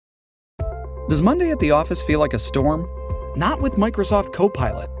Does Monday at the office feel like a storm? Not with Microsoft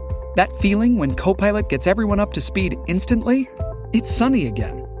Copilot. That feeling when Copilot gets everyone up to speed instantly? It's sunny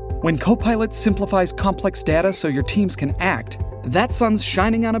again. When Copilot simplifies complex data so your teams can act, that sun's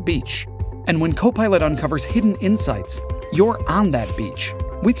shining on a beach. And when Copilot uncovers hidden insights, you're on that beach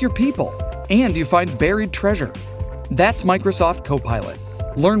with your people, and you find buried treasure. That's Microsoft Copilot.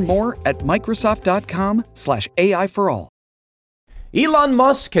 Learn more at Microsoft.com/AI for all. Elon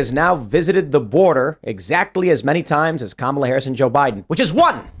Musk has now visited the border exactly as many times as Kamala Harris and Joe Biden, which is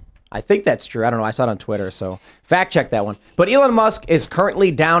one. I think that's true. I don't know. I saw it on Twitter, so fact check that one. But Elon Musk is currently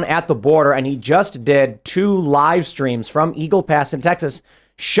down at the border, and he just did 2 live streams from Eagle Pass in Texas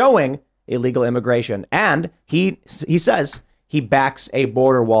showing illegal immigration. And he says he backs a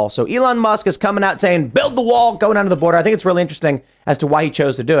border wall. So Elon Musk is coming out saying, build the wall, going under the border. I think it's really interesting as to why he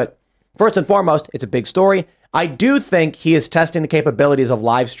chose to do it. First and foremost, it's a big story. I do think he is testing the capabilities of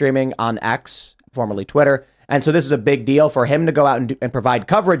live streaming on X, formerly Twitter. And so this is a big deal for him to go out and provide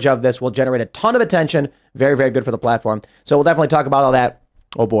coverage of this. Will generate a ton of attention. Very, very good for the platform. So we'll definitely talk about all that.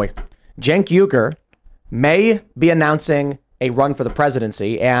 Oh, boy. Cenk Uygur may be announcing a run for the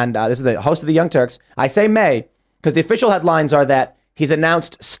presidency. And this is the host of the Young Turks. I say may because the official headlines are that he's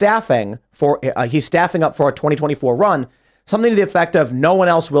announced he's staffing up for a 2024 run. Something to the effect of no one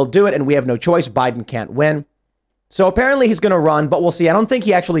else will do it and we have no choice. Biden can't win. So apparently he's going to run, but we'll see. I don't think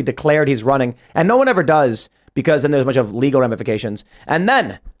he actually declared he's running, and no one ever does because then there's a bunch of legal ramifications. And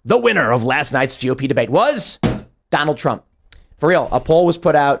then the winner of last night's GOP debate was Donald Trump. For real, a poll was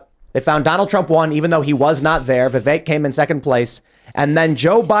put out. They found Donald Trump won, even though he was not there. Vivek came in second place. And then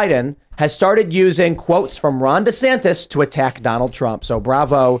Joe Biden has started using quotes from Ron DeSantis to attack Donald Trump. So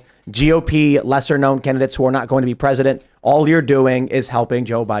bravo, GOP lesser known candidates who are not going to be president. All you're doing is helping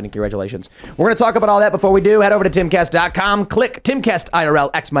Joe Biden. Congratulations. We're going to talk about all that. Before we do, head over to timcast.com. Click Timcast IRL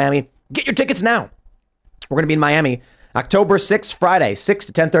X Miami. Get your tickets now. We're going to be in Miami October 6th, Friday, 6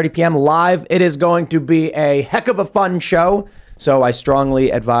 to 10:30 p.m. live. It is going to be a heck of a fun show. So I strongly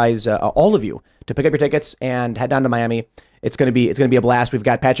advise all of you to pick up your tickets and head down to Miami. It's going to be a blast. We've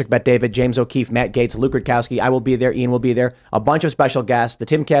got Patrick Bet-David, James O'Keefe, Matt Gates, Luke Rutkowski. I will be there. Ian will be there. A bunch of special guests. The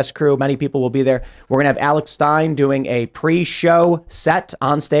Timcast crew, many people will be there. We're going to have Alex Stein doing a pre-show set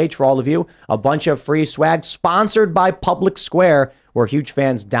on stage for all of you. A bunch of free swag sponsored by Public Square. We're huge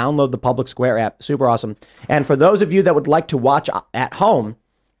fans. Download the Public Square app. Super awesome. And for those of you that would like to watch at home,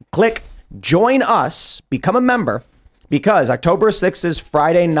 click Join Us, become a member, because October 6th's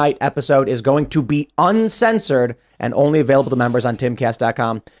Friday night episode is going to be uncensored and only available to members on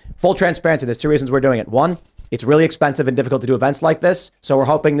timcast.com. Full transparency, there's 2 reasons we're doing it. 1, it's really expensive and difficult to do events like this, so we're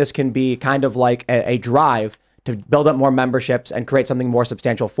hoping this can be kind of like a drive to build up more memberships and create something more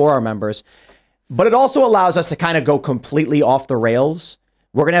substantial for our members. But it also allows us to kind of go completely off the rails.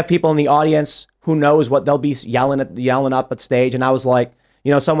 We're going to have people in the audience who knows what they'll be yelling up at stage, and I was like,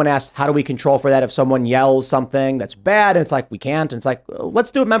 someone asked, how do we control for that if someone yells something that's bad? And it's like, we can't. And it's like, let's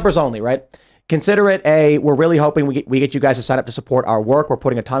do it members only, right? Consider it we're really hoping we get you guys to sign up to support our work. We're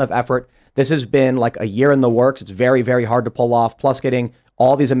putting a ton of effort. This has been like a year in the works. It's very, very hard to pull off. Plus getting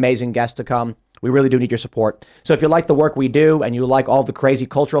all these amazing guests to come. We really do need your support. So if you like the work we do and you like all the crazy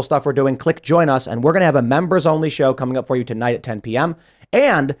cultural stuff we're doing, click join us. And we're going to have a members only show coming up for you tonight at 10 p.m.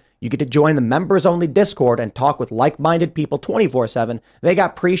 And you get to join the members only Discord and talk with like-minded people 24/7. They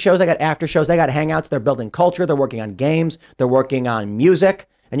got pre-shows, they got after shows, they got hangouts. They're building culture. They're working on games. They're working on music.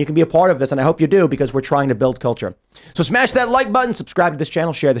 And you can be a part of this. And I hope you do because we're trying to build culture. So smash that like button, subscribe to this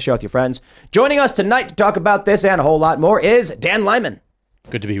channel, share the show with your friends. Joining us tonight to talk about this and a whole lot more is Dan Lyman.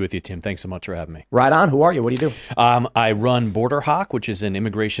 Good to be with you, Tim. Thanks so much for having me. Right on. Who are you? What do you do? I run Border Hawk, which is an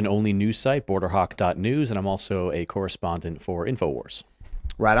immigration-only news site, borderhawk.news, and I'm also a correspondent for InfoWars.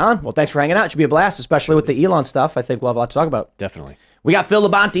 Right on. Well, thanks for hanging out. It should be a blast, especially with the Elon stuff. I think we'll have a lot to talk about. Definitely. We got Phil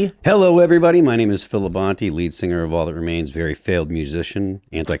Labonte. Hello, everybody. My name is Phil Labonte, lead singer of All That Remains, very failed musician,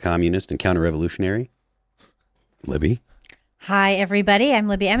 anti-communist, and counter-revolutionary. Libby. Hi, everybody. I'm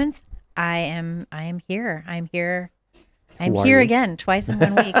Libby Emmons. I am here. I'm here again, twice in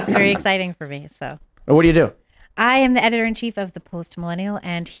 1 week. It's very exciting for me. So. And what do you do? I am the editor-in-chief of the Post Millennial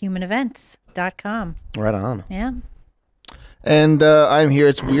and HumanEvents.com. Right on. Yeah. And I'm here.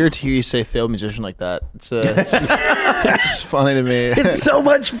 It's weird to hear you say failed musician like that. It's just funny to me. It's so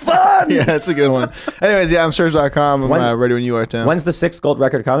much fun. Yeah, it's a good one. Anyways, yeah, I'm Serge.com. I'm ready when you are, Tim. When's the 6th gold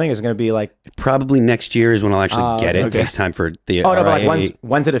record coming? Is it going to be like... Probably next year is when I'll actually get it. It takes time for the no, but like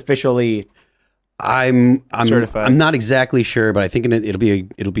when's it officially... I'm certified. I'm not exactly sure, but I think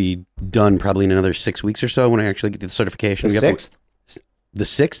it'll be done probably in another 6 weeks or so when I actually get the certification. The 6th? The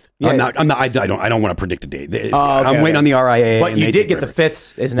 6th? Yeah. I don't want to predict a date. Oh, okay, I'm waiting on the RIA. But and you they did take get the forever.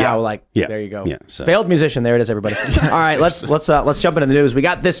 5th is now there you go. Yeah, so. Failed musician. There it is, everybody. All right, let's jump into the news. We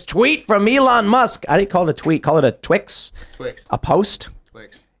got this tweet from Elon Musk. I didn't call it a tweet. Call it a Twix. A post.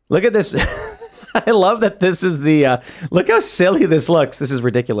 Look at this. I love that this is the, look how silly this looks. This is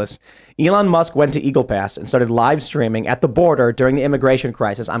ridiculous. Elon Musk went to Eagle Pass and started live streaming at the border during the immigration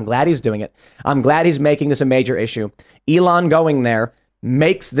crisis. I'm glad he's doing it. I'm glad he's making this a major issue. Elon going there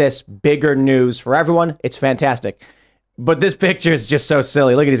makes this bigger news for everyone. It's fantastic. But this picture is just so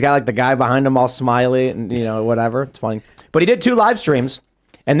silly. Look at, he's got like the guy behind him all smiley and, whatever. It's funny. But he did 2 live streams.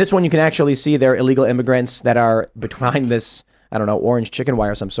 And this one you can actually see there are illegal immigrants that are behind this, I don't know, orange chicken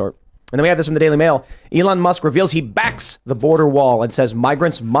wire of some sort. And then we have this from the Daily Mail. Elon Musk reveals he backs the border wall and says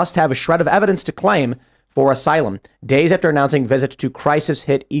migrants must have a shred of evidence to claim for asylum, days after announcing visit to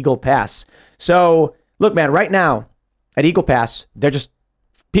crisis-hit Eagle Pass. So, look, man, right now at Eagle Pass,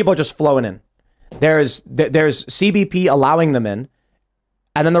 people are just flowing in. There's CBP allowing them in,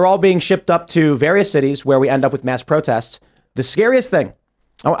 and then they're all being shipped up to various cities where we end up with mass protests. The scariest thing,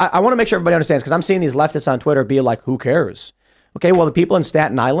 I want to make sure everybody understands, because I'm seeing these leftists on Twitter be like, who cares? Okay, well, the people in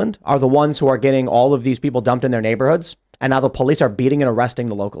Staten Island are the ones who are getting all of these people dumped in their neighborhoods, and now the police are beating and arresting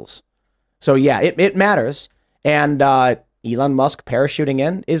the locals. So yeah, it matters. And Elon Musk parachuting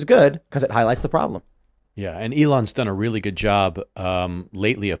in is good because it highlights the problem. Yeah, and Elon's done a really good job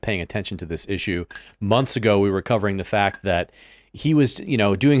lately of paying attention to this issue. Months ago, we were covering the fact that he was,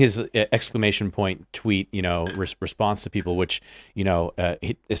 doing his exclamation point tweet, response to people, which,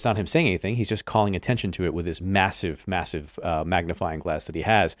 it's not him saying anything. He's just calling attention to it with this massive magnifying glass that he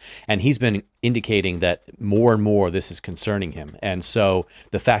has. And he's been indicating that more and more this is concerning him. And so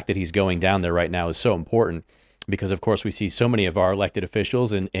the fact that he's going down there right now is so important. Because, of course, we see so many of our elected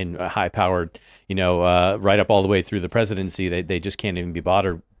officials and high-powered, right up all the way through the presidency, they just can't even be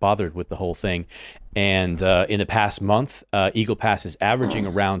bothered with the whole thing. And in the past month, Eagle Pass is averaging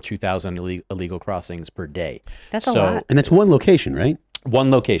around 2,000 illegal crossings per day. That's a lot. And that's one location, right? One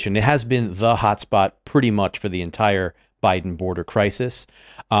location. It has been the hotspot pretty much for the entire Biden border crisis.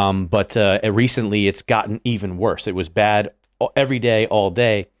 But recently, it's gotten even worse. It was bad every day, all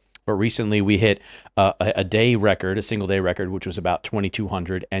day. But recently we hit a day record, a single day record, which was about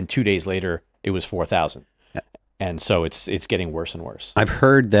 2,200, and 2 days later it was 4,000. And so it's getting worse and worse. I've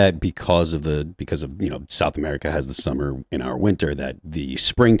heard that because of South America has the summer in our winter, that the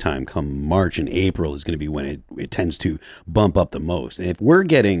springtime come March and April is going to be when it tends to bump up the most. And if we're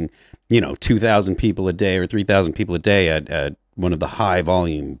getting 2,000 people a day or 3,000 people a day at one of the high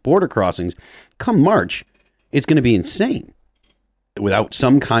volume border crossings, come March, it's going to be insane. Without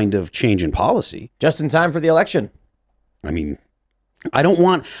some kind of change in policy. Just in time for the election. I mean, I don't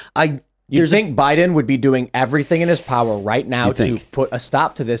want... You think Biden would be doing everything in his power right now to put a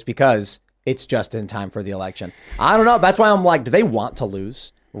stop to this because it's just in time for the election? I don't know. That's why I'm like, do they want to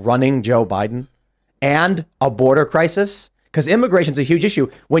lose running Joe Biden and a border crisis? Because immigration is a huge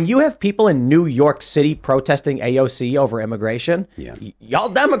issue. When you have people in New York City protesting AOC over immigration, y'all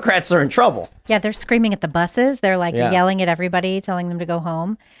Democrats are in trouble. Yeah, they're screaming at the buses. They're yelling at everybody, telling them to go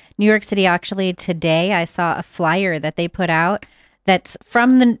home. New York City, actually, today I saw a flyer that they put out that's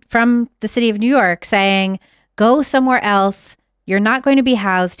from the city of New York saying, go somewhere else. You're not going to be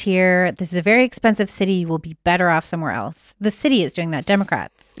housed here. This is a very expensive city. You will be better off somewhere else. The city is doing that,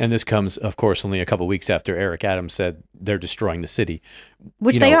 Democrats. And this comes, of course, only a couple of weeks after Eric Adams said they're destroying the city.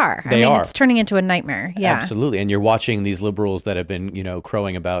 Which they are. I mean, it's turning into a nightmare. Yeah, absolutely. And you're watching these liberals that have been,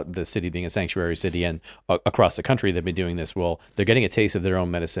 crowing about the city being a sanctuary city, and across the country they've been doing this. Well, they're getting a taste of their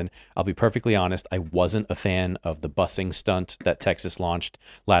own medicine. I'll be perfectly honest. I wasn't a fan of the busing stunt that Texas launched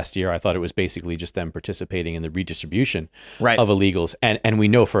last year. I thought it was basically just them participating in the redistribution of illegals. And we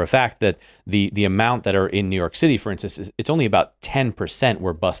know for a fact that the amount that are in New York City, for instance, it's only about 10%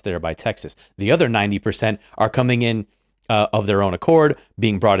 were bused there by Texas. The other 90% are coming in of their own accord,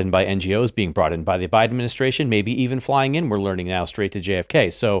 being brought in by NGOs, being brought in by the Biden administration, maybe even flying in, we're learning now, straight to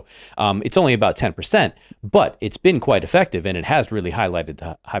JFK. So it's only about 10%, but it's been quite effective, and it has really highlighted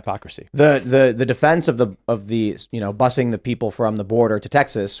the hypocrisy. The defense of the busing the people from the border to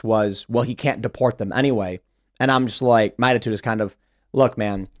Texas was, well, he can't deport them anyway. And I'm just like, my attitude is kind of, look,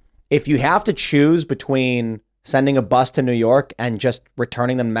 man, if you have to choose between sending a bus to New York and just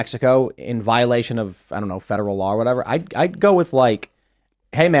returning them to Mexico in violation of, I don't know, federal law or whatever, I'd go with like,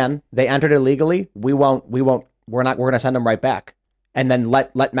 hey man, they entered illegally. We're going to send them right back. And then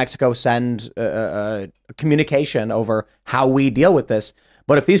let Mexico send communication over how we deal with this.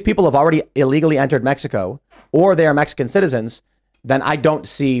 But if these people have already illegally entered Mexico or they are Mexican citizens, then I don't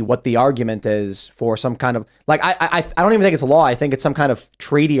see what the argument is for some kind of like I don't even think it's a law. I think it's some kind of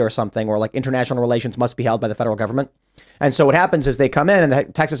treaty or something, or like international relations must be held by the federal government. And so what happens is they come in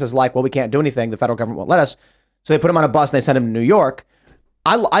and Texas is like, well, we can't do anything. The federal government won't let us. So they put him on a bus and they send him to New York.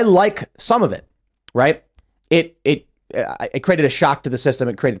 I like some of it, right? It created a shock to the system.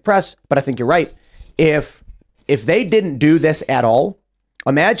 It created press, but I think you're right. If they didn't do this at all,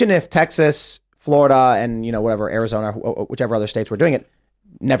 imagine if Texas, Florida, and whatever, Arizona, whichever other states were doing it,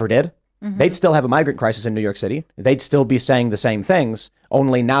 never did. Mm-hmm. They'd still have a migrant crisis in New York City. They'd still be saying the same things,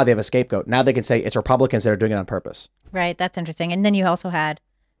 only now they have a scapegoat. Now they can say it's Republicans that are doing it on purpose. Right, that's interesting. And then you also had...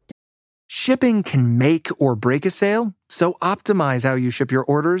 Shipping can make or break a sale, so optimize how you ship your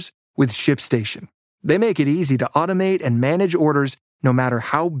orders with ShipStation. They make it easy to automate and manage orders no matter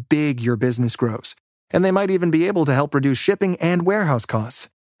how big your business grows. And they might even be able to help reduce shipping and warehouse costs.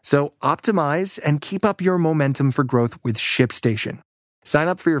 So optimize and keep up your momentum for growth with ShipStation. Sign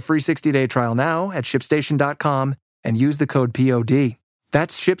up for your free 60-day trial now at ShipStation.com and use the code POD.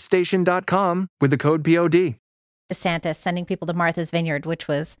 That's ShipStation.com with the code POD. DeSantis sending people to Martha's Vineyard, which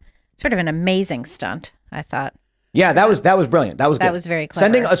was sort of an amazing stunt, I thought. Yeah, that was brilliant. That was good. That was very clever.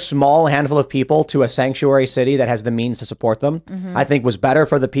 Sending a small handful of people to a sanctuary city that has the means to support them, I think was better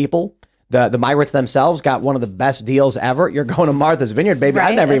for the people. The migrants themselves got one of the best deals ever. You're going to Martha's Vineyard, baby. Right?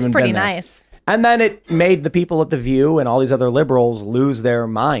 I've never That's even pretty been there. nice. And then it made the people at The View and all these other liberals lose their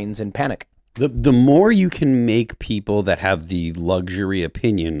minds in panic. The more you can make people that have the luxury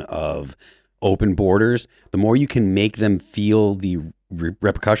opinion of open borders, the more you can make them feel the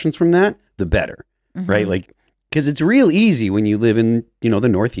repercussions from that, the better, right? Like, because it's real easy when you live in, the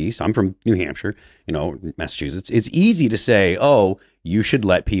Northeast. I'm from New Hampshire, Massachusetts. It's easy to say, oh, you should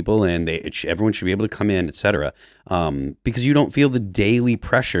let people in. Everyone should be able to come in, et cetera, because you don't feel the daily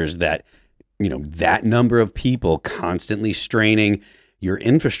pressures that, that number of people constantly straining your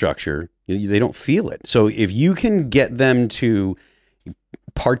infrastructure. They don't feel it. So if you can get them to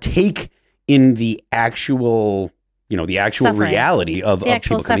partake in the actual Suffering. reality of The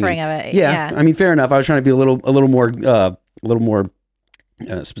actual people coming suffering in. of it. Yeah. I mean, fair enough. I was trying to be a little more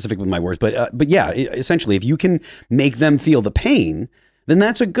specific with my words, but yeah, essentially, if you can make them feel the pain, then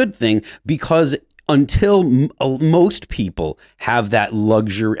that's a good thing, because until most people have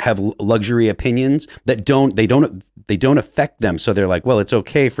luxury opinions that don't affect them, so they're like, well, it's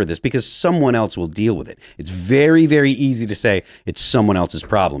okay for this because someone else will deal with it. It's very, very easy to say it's someone else's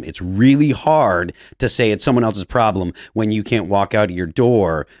problem. It's really hard to say it's someone else's problem when you can't walk out of your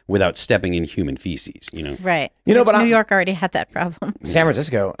door without stepping in human feces. Right. But New York already had that problem. San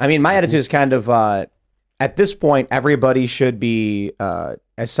Francisco. I mean, my attitude is kind of at this point, everybody should be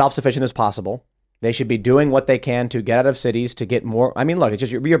as self-sufficient as possible. They should be doing what they can to get out of cities to get more. I mean, look, it's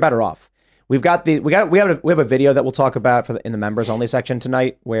just you're better off. We have a video that we'll talk about in the members only section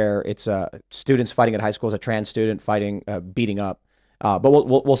tonight, where it's students fighting at high schools, a trans student fighting, beating up. But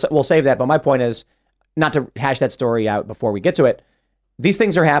we'll save that. But my point is not to hash that story out before we get to it. These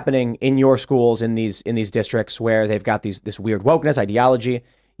things are happening in your schools, in these districts where they've got this weird wokeness ideology.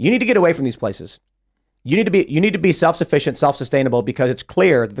 You need to get away from these places. You need to be self-sufficient, self-sustainable, because it's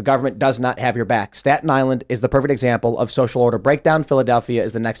clear that the government does not have your back. Staten Island is the perfect example of social order breakdown. Philadelphia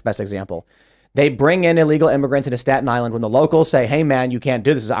is the next best example. They bring in illegal immigrants into Staten Island. When the locals say, hey, man, you can't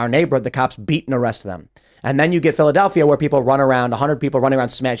do this. This is our neighborhood. The cops beat and arrest them. And then you get Philadelphia, where people run around, 100 people running around,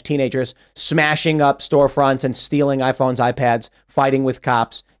 teenagers, smashing up storefronts and stealing iPhones, iPads, fighting with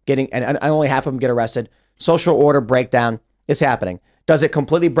cops, and only half of them get arrested. Social order breakdown is happening. Does it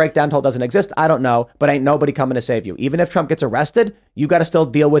completely break down until it doesn't exist? I don't know, but ain't nobody coming to save you. Even if Trump gets arrested, you got to still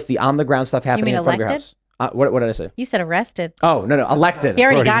deal with the on-the-ground stuff happening in front of your house. What did I say? You said arrested. Oh, no, elected. He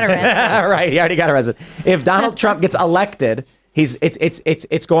already got arrested. Right, he already got arrested. If Donald Trump gets elected,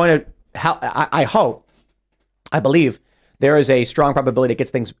 it's going to, I believe there is a strong probability it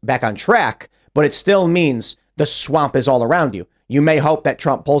gets things back on track, but it still means the swamp is all around you. You may hope that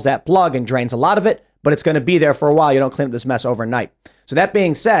Trump pulls that plug and drains a lot of it, but it's going to be there for a while. You don't clean up this mess overnight. So that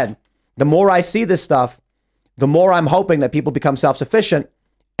being said, the more I see this stuff, the more I'm hoping that people become self-sufficient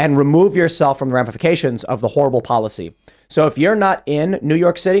and remove yourself from the ramifications of the horrible policy. So if you're not in New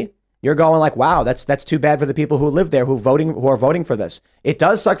York City, you're going like, wow, that's too bad for the people who live there, who are voting for this. It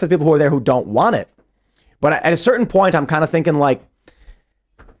does suck for the people who are there who don't want it. But at a certain point, I'm kind of thinking like,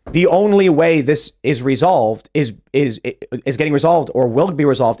 the only way this is resolved is getting resolved, or will be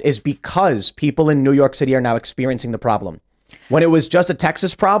resolved, is because people in New York City are now experiencing the problem. When it was just a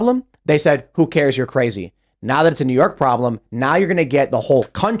Texas problem, they said, who cares? You're crazy. Now that it's a New York problem, now you're going to get the whole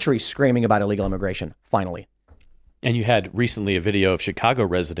country screaming about illegal immigration. Finally. And you had recently a video of Chicago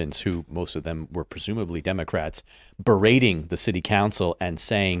residents, who most of them were presumably Democrats, berating the city council and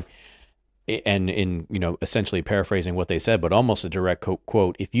saying, and in essentially paraphrasing what they said, but almost a direct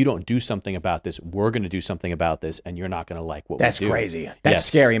quote, if you don't do something about this, we're going to do something about this, and you're not going to like what we do. That's crazy. That's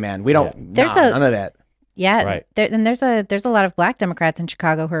scary, man. We don't, There's none of that. Yeah, right. And there's a lot of Black Democrats in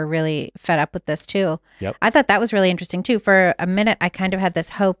Chicago who are really fed up with this too. Yep. I thought that was really interesting too. For a minute, I kind of had this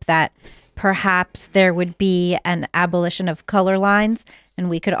hope that perhaps there would be an abolition of color lines, and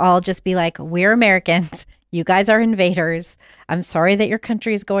we could all just be like, we're Americans. You guys are invaders. I'm sorry that your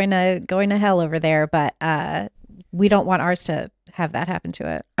country is going to hell over there, but we don't want ours to have that happen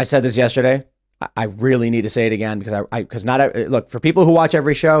to it. I said this yesterday. I really need to say it again because look, for people who watch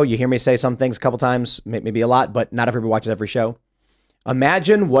every show, you hear me say some things a couple times, maybe a lot, but not everybody watches every show.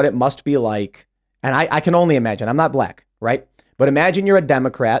 Imagine what it must be like, and I can only imagine. I'm not Black, right? But imagine you're a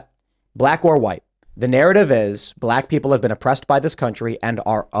Democrat, Black or white. The narrative is Black people have been oppressed by this country and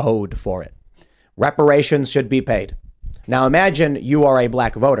are owed for it. Reparations should be paid. Now imagine you are a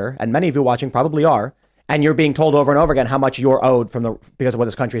Black voter, and many of you watching probably are, and you're being told over and over again how much you're owed because of what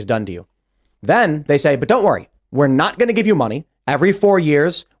this country has done to you. Then they say, but don't worry, we're not going to give you money. Every 4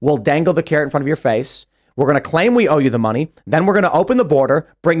 years, we'll dangle the carrot in front of your face. We're going to claim we owe you the money. Then we're going to open the border,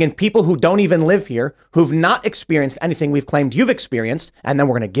 bring in people who don't even live here, who've not experienced anything we've claimed you've experienced, and then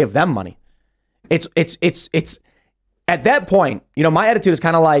we're going to give them money. It's at that point, my attitude is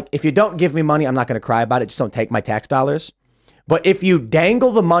kind of like, if you don't give me money, I'm not going to cry about it. Just don't take my tax dollars. But if you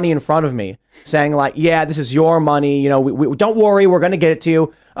dangle the money in front of me saying like, yeah, this is your money, we don't worry, we're going to get it to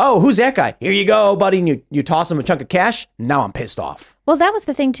you. Oh, who's that guy? Here you go, buddy. And you toss him a chunk of cash. Now I'm pissed off. Well, that was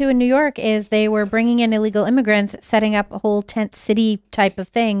the thing too in New York is they were bringing in illegal immigrants, setting up a whole tent city type of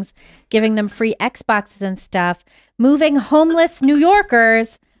things, giving them free Xboxes and stuff, moving homeless New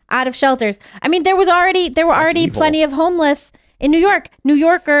Yorkers out of shelters. I mean, there were already plenty of homeless in New York. New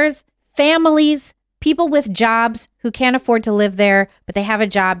Yorkers, families, people with jobs who can't afford to live there, but they have a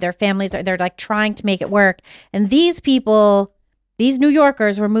job. Their families they're like trying to make it work. And these people, these New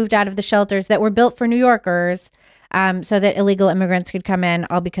Yorkers were moved out of the shelters that were built for New Yorkers so that illegal immigrants could come in,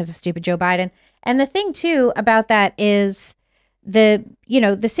 all because of stupid Joe Biden. And the thing too about that is the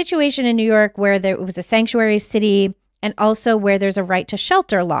situation in New York where there was a sanctuary city and also where there's a right to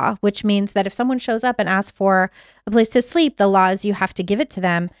shelter law, which means that if someone shows up and asks for a place to sleep, the law is you have to give it to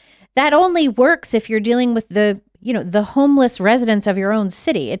them. That only works if you're dealing with the homeless residents of your own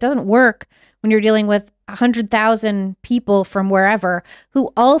city. It doesn't work when you're dealing with 100,000 people from wherever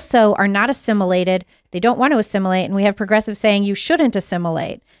who also are not assimilated. They don't want to assimilate. And we have progressives saying you shouldn't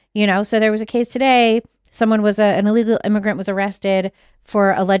assimilate. So there was a case today. Someone an illegal immigrant was arrested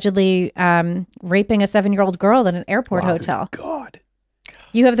for allegedly raping a 7-year-old girl in an airport hotel. God.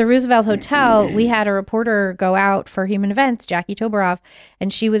 You have the Roosevelt Hotel. We had a reporter go out for Human Events, Jackie Toberoff,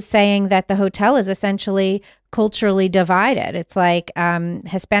 and she was saying that the hotel is essentially culturally divided. It's like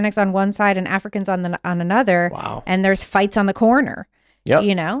Hispanics on one side and Africans on another. Wow. And there's fights on the corner.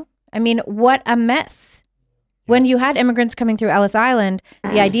 Yep. I mean, what a mess. When you had immigrants coming through Ellis Island,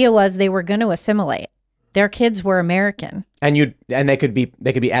 the idea was they were going to assimilate. Their kids were American. And they could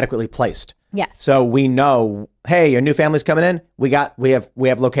be adequately placed. Yes. So we know, hey, your new family's coming in. We have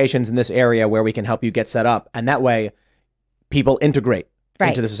locations in this area where we can help you get set up. And that way people integrate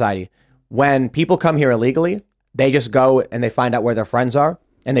into the society. When people come here illegally, they just go and they find out where their friends are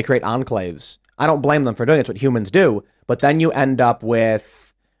and they create enclaves. I don't blame them for doing it. It's what humans do. But then you end up with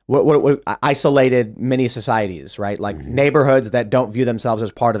what isolated mini societies, right? Like neighborhoods that don't view themselves as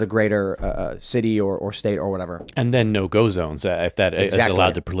part of the greater city or state or whatever. And then no-go zones, if that is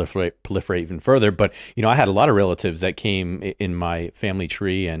allowed to proliferate even further. But, I had a lot of relatives that came in my family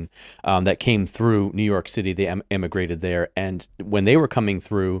tree and that came through New York City. They immigrated there. And when they were coming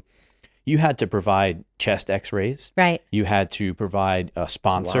through, you had to provide chest x-rays. Right. You had to provide a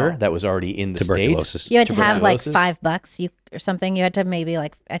sponsor that was already in the States. You had to have like $5 or something. You had to maybe I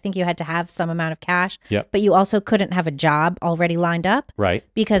think you had to have some amount of cash. Yep. But you also couldn't have a job already lined up. Right.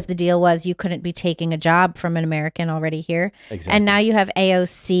 Because the deal was you couldn't be taking a job from an American already here. Exactly. And now you have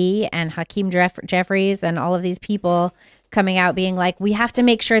AOC and Hakeem Jeffries and all of these people coming out being like, we have to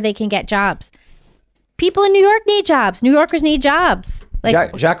make sure they can get jobs. People in New York need jobs. New Yorkers need jobs.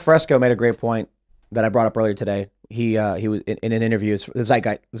 Jacques Fresco made a great point that I brought up earlier today. He was in an interview, it's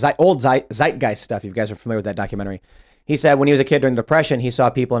the old Zeitgeist stuff. You guys are familiar with that documentary. He said when he was a kid during the Depression, he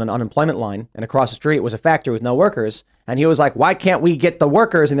saw people in an unemployment line, and across the street was a factory with no workers. And he was like, why can't we get the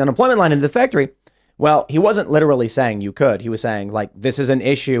workers in the unemployment line into the factory? Well, he wasn't literally saying you could. He was saying, like, this is an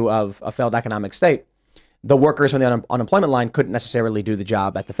issue of a failed economic state. the workers on the unemployment line couldn't necessarily do the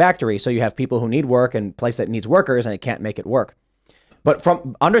job at the factory. So you have people who need work and a place that needs workers and it can't make it work. But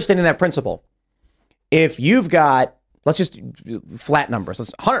from understanding that principle, if you've got, let's just flat numbers,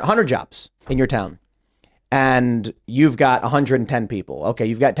 let's 100 jobs in your town and you've got 110 people. Okay,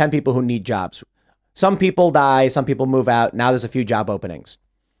 you've got 10 people who need jobs. Some people die, some people move out. Now there's a few job openings.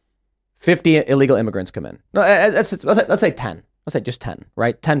 50 illegal immigrants come in. No, let's say 10. Let's say just 10,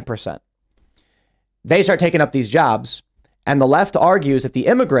 right? 10%. They start taking up these jobs, and the left argues that the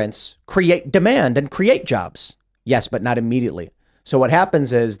immigrants create demand and create jobs. Yes, but not immediately. So what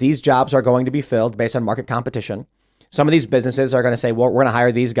happens is these jobs are going to be filled based on market competition. Some of these businesses are going to say, well, we're going to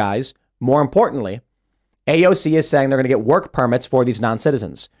hire these guys. More importantly, AOC is saying they're going to get work permits for these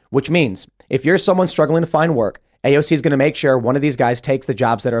non-citizens, which means if you're someone struggling to find work, AOC is going to make sure one of these guys takes the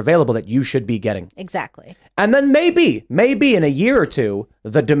jobs that are available that you should be getting. Exactly. And then maybe in a year or two,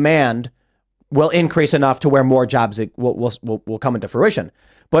 the demand will increase enough to where more jobs will come into fruition.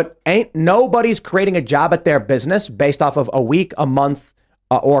 But nobody's creating a job at their business based off of a week, a month,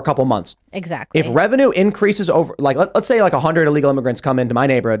 or a couple months. Exactly. If revenue increases over, like, let's say like 100 illegal immigrants come into my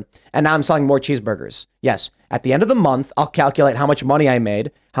neighborhood and now I'm selling more cheeseburgers. Yes. At the end of the month, I'll calculate how much money I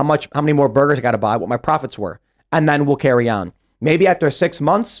made, how many more burgers I got to buy, what my profits were, and then we'll carry on. Maybe after 6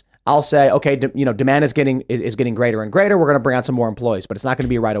 months, I'll say, okay, demand is getting greater and greater. We're going to bring on some more employees, but it's not going to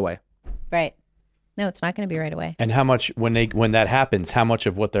be right away. Right. No, it's not going to be right away. And how much, when that happens, how much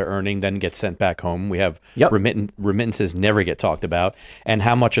of what they're earning then gets sent back home? We have remittances never get talked about. And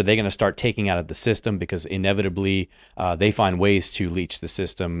how much are they going to start taking out of the system? Because inevitably they find ways to leech the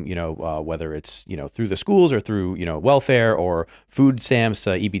system, whether it's, through the schools or through, welfare or food stamps,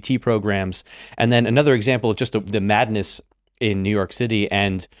 EBT programs. And then another example of just the madness in New York City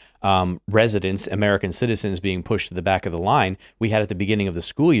and residents, American citizens being pushed to the back of the line. We had at the beginning of the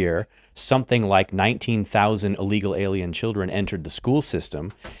school year, something like 19,000 illegal alien children entered the school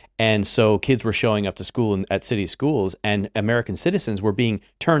system. And so kids were showing up to school at city schools, and American citizens were being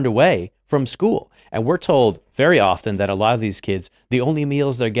turned away from school. And we're told very often that a lot of these kids, the only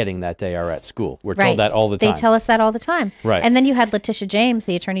meals they're getting that day are at school. We're told that all the time. They tell us that all the time. Right. And then you had Letitia James,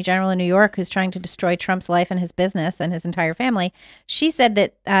 the Attorney General in New York, who's trying to destroy Trump's life and his business and his entire family. She said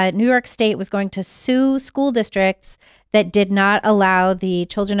that New York State was going to sue school districts that did not allow the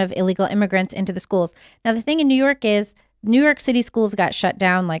children of illegal immigrants into the schools. Now, the thing in New York is New York City schools got shut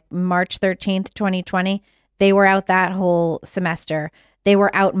down like March 13th, 2020. They were out that whole semester. They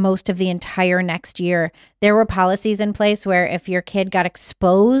were out most of the entire next year. There were policies in place where if your kid got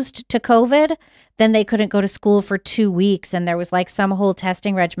exposed to COVID, then they couldn't go to school for 2 weeks. And there was like some whole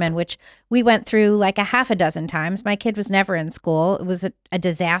testing regimen, which we went through like a half a dozen times. My kid was never in school. It was a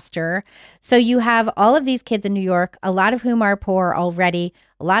disaster. So you have all of these kids in New York, a lot of whom are poor already,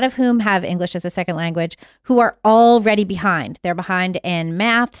 a lot of whom have English as a second language, who are already behind. They're behind in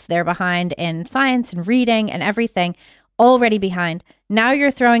maths. They're behind in science and reading and everything. Already behind. Now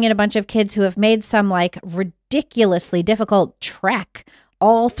you're throwing in a bunch of kids who have made some like ridiculously difficult trek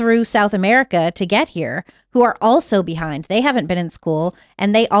all through South America to get here, who are also behind. They haven't been in school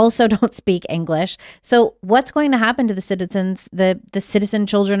and they also don't speak English. So what's going to happen to the citizens, the citizen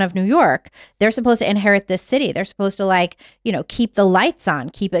children of New York? They're supposed to inherit this city. They're supposed to keep the lights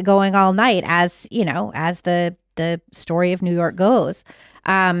on, keep it going all night as the story of New York goes.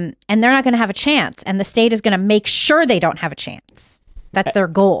 And they're not going to have a chance. And the state is going to make sure they don't have a chance. That's their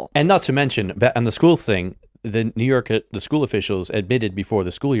goal. And not to mention, on the school thing, the school officials admitted before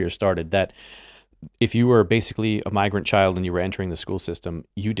the school year started that if you were basically a migrant child and you were entering the school system,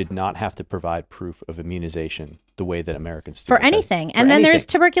 you did not have to provide proof of immunization the way that Americans do. For anything. And then there's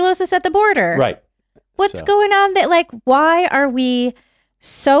tuberculosis at the border. Right. What's going on? Why are we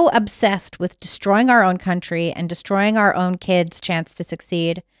so obsessed with destroying our own country and destroying our own kids' chance to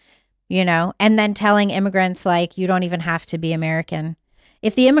succeed, and then telling immigrants you don't even have to be American.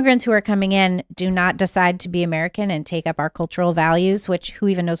 If the immigrants who are coming in do not decide to be American and take up our cultural values, which who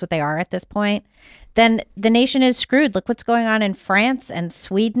even knows what they are at this point, then the nation is screwed. Look what's going on in France and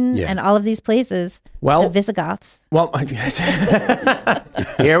Sweden and all of these places. Well, the Visigoths. Well,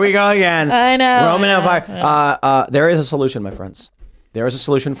 here we go again. I know. Roman Empire. There is a solution, my friends. There is a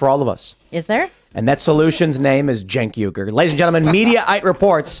solution for all of us. Is there? And that solution's name is Cenk Uygur. Ladies and gentlemen, Mediaite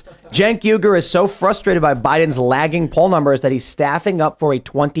reports Cenk Uygur is so frustrated by Biden's lagging poll numbers that he's staffing up for a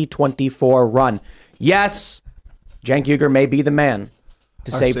 2024 run. Yes, Cenk Uygur may be the man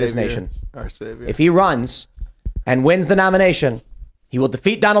to save this nation. Our savior. If he runs and wins the nomination, he will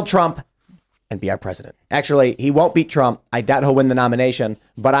defeat Donald Trump and be our president. Actually, he won't beat Trump. I doubt he'll win the nomination,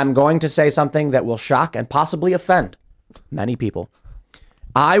 but I'm going to say something that will shock and possibly offend many people.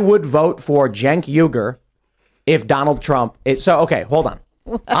 I would vote for Cenk Uygur if Donald Trump. Okay, hold on.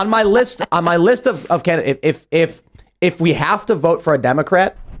 On my list of candidates, if we have to vote for a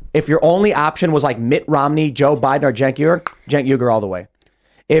Democrat, if your only option was like Mitt Romney, Joe Biden, or Cenk Uygur all the way.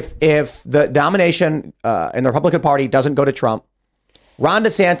 If the nomination in the Republican Party doesn't go to Trump, Ron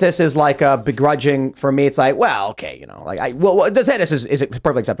DeSantis is like a begrudging for me. It's like, well, okay, DeSantis is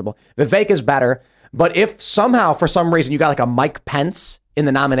perfectly acceptable. Vivek is better. But if somehow, for some reason, you got like a Mike Pence in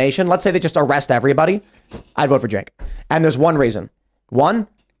the nomination, let's say they just arrest everybody, I'd vote for Cenk. And there's one reason. One,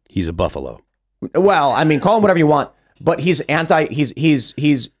 he's a buffalo. Well, I mean, call him whatever you want, but he's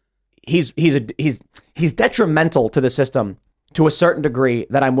detrimental to the system to a certain degree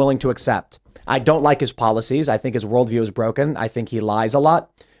that I'm willing to accept. I don't like his policies. I think his worldview is broken. I think he lies a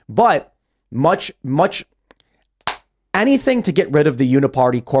lot. But anything to get rid of the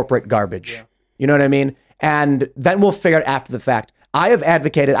uniparty corporate garbage. Yeah. You know what I mean? And then we'll figure it after the fact. I've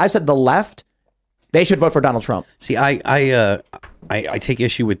said the left, they should vote for Donald Trump. See, I take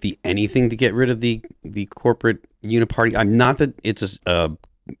issue with the anything to get rid of the corporate uniparty. I'm not that it's a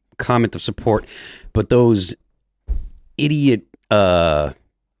comment of support, but those idiot commies,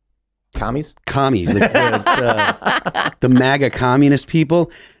 the MAGA communist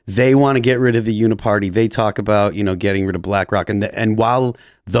people, they want to get rid of the uniparty. They talk about, getting rid of BlackRock. And while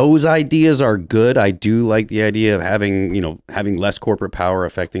those ideas are good, I do like the idea of having less corporate power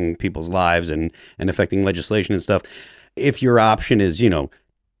affecting people's lives and affecting legislation and stuff. If your option is,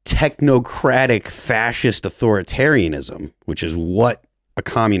 technocratic fascist authoritarianism, which is what a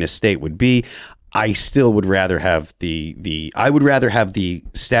communist state would be, I still would rather have the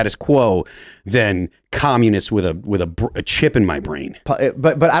status quo than communists with a chip in my brain.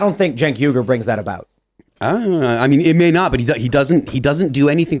 But I don't think Cenk Uygur brings that about. I mean, it may not, but he doesn't do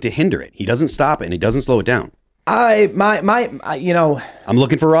anything to hinder it. He doesn't stop it, and he doesn't slow it down. I'm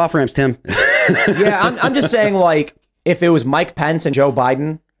looking for off ramps, Tim. Yeah, I'm just saying, like, if it was Mike Pence and Joe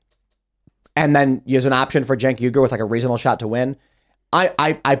Biden, and then there's an option for Cenk Uygur with like a reasonable shot to win,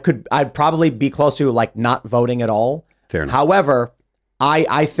 I'd probably be close to like not voting at all. Fair enough. However,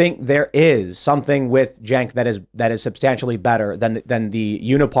 I think there is something with Cenk that is substantially better than the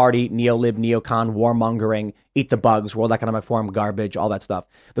uniparty, neo-lib, neocon, warmongering, eat the bugs, World Economic Forum garbage, all that stuff.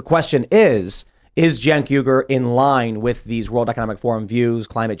 The question is Cenk Uygur in line with these World Economic Forum views,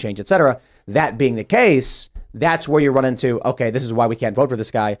 climate change, etc.? That being the case, that's where you run into, okay, this is why we can't vote for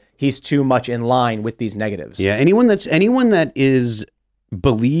this guy. He's too much in line with these negatives. Yeah, anyone that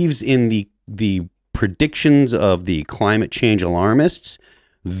believes in the predictions of the climate change alarmists,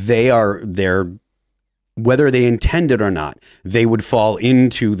 they're whether they intend it or not, they would fall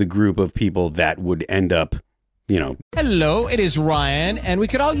into the group of people that would end up, Hello, it is Ryan, and we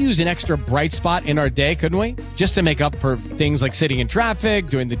could all use an extra bright spot in our day, couldn't we? Just to make up for things like sitting in traffic,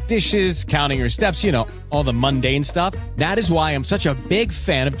 doing the dishes, counting your steps, all the mundane stuff. That is why I'm such a big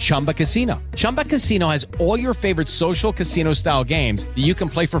fan of Chumba Casino. Chumba Casino has all your favorite social casino style games that you can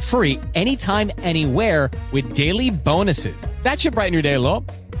play for free anytime, anywhere with daily bonuses. That should brighten your day a little.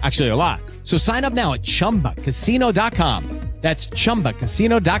 Actually, a lot. So sign up now at ChumbaCasino.com. That's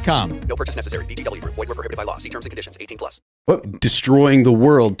ChumbaCasino.com. No purchase necessary. VGW Group. Void where prohibited by law. See terms and conditions. 18+. Destroying the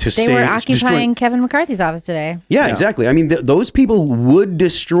world to They were occupying Kevin McCarthy's office today. Yeah, exactly. I mean, those people would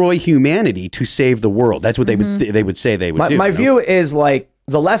destroy humanity to save the world. That's what they would say they would do. My view is like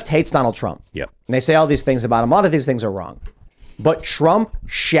the left hates Donald Trump. Yep. And they say all these things about him. A lot of these things are wrong. But Trump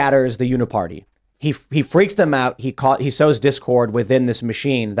shatters the uniparty. He freaks them out. He sows discord within this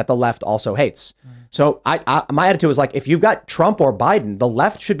machine that the left also hates. So my attitude is like, if you've got Trump or Biden, the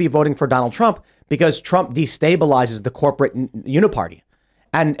left should be voting for Donald Trump because Trump destabilizes the corporate uniparty.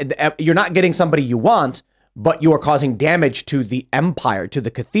 And you're not getting somebody you want, but you are causing damage to the empire, to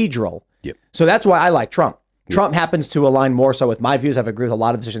the cathedral. Yep. So that's why I like Trump. Trump happens to align more so with my views. I've agreed with a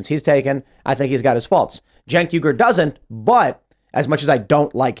lot of decisions he's taken. I think he's got his faults. Cenk Uygur doesn't, but as much as I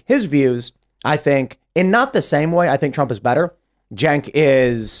don't like his views, I think in not the same way, I think Trump is better. Cenk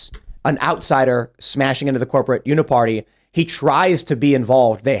is an outsider smashing into the corporate uniparty. He tries to be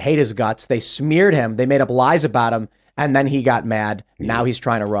involved. They hate his guts. They smeared him. They made up lies about him. And then he got mad. Now he's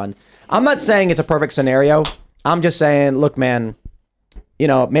trying to run. I'm not saying it's a perfect scenario. I'm just saying, look, man,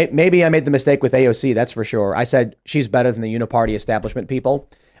 maybe I made the mistake with AOC. That's for sure. I said she's better than the uniparty establishment people.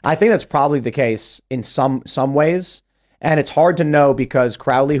 I think that's probably the case in some ways. And it's hard to know because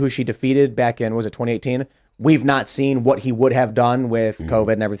Crowley, who she defeated back in, was it 2018? We've not seen what he would have done with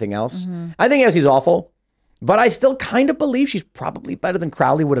COVID and everything else. I think AOC's awful, but I still kind of believe she's probably better than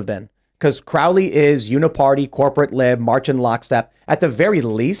Crowley would have been because Crowley is uniparty, corporate lib, march in lockstep. At the very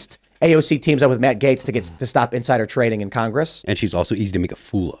least, AOC teams up with Matt Gaetz to stop insider trading in Congress. And she's also easy to make a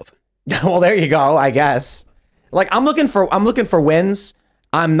fool of. Well, there you go, I guess. Like I'm looking for wins.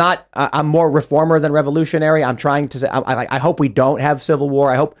 I'm not. I'm more reformer than revolutionary. I'm trying to say. I hope we don't have civil war.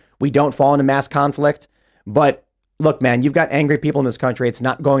 I hope we don't fall into mass conflict. But look, man, you've got angry people in this country. It's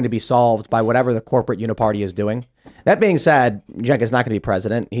not going to be solved by whatever the corporate uniparty is doing. That being said, Cenk is not going to be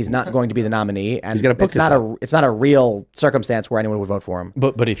president. He's not going to be the nominee, and He's got to it's not a real circumstance where anyone would vote for him.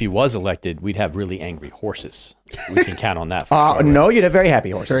 But if he was elected, we'd have really angry horses. We can count on that. For sure, No, you'd have very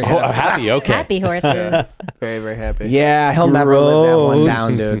happy horses. Oh, happy. Okay. Happy horses. Very, very happy. Yeah, he'll never live that one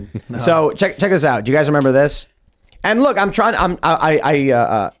down, dude. So check this out. Do you guys remember this? And look, I'm trying.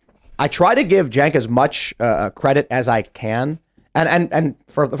 I try to give Cenk as much credit as I can. And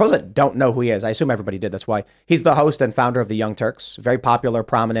for the folks that don't know who he is, I assume everybody did. That's why he's the host and founder of the Young Turks, very popular,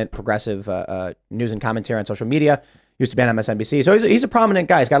 prominent, progressive news and commentary on social media. Used to be on MSNBC, so he's a prominent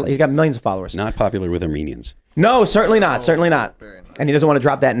guy. He's got millions of followers. Not popular with Armenians. No, certainly not. Certainly not. And he doesn't want to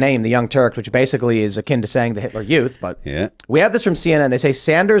drop that name, the Young Turks, which basically is akin to saying the Hitler Youth. But Yeah. we have this from CNN. They say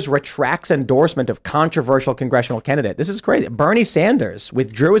Sanders retracts endorsement of controversial congressional candidate. This is crazy. Bernie Sanders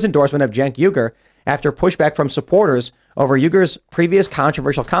withdrew his endorsement of Cenk Uygur after pushback from supporters over Uygur's previous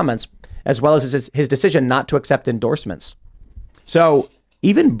controversial comments, as well as his decision not to accept endorsements. So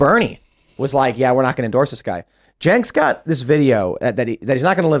even Bernie was like, "Yeah, we're not going to endorse this guy." Cenk's got this video that he's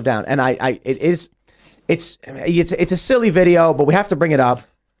not going to live down, and it's a silly video, but we have to bring it up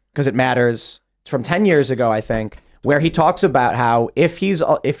because it matters. It's from 10 years ago, I think, where he talks about how if he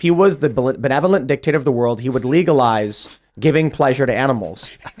was the benevolent dictator of the world, he would legalize giving pleasure to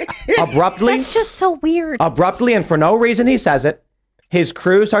animals. Abruptly. That's just so weird. Abruptly, and for no reason, he says it. His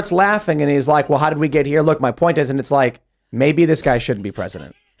crew starts laughing, and he's like, "Well, how did we get here? Look, my point is," and it's like, maybe this guy shouldn't be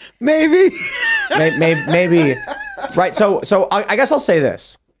president. Maybe. Maybe. Right. So I guess I'll say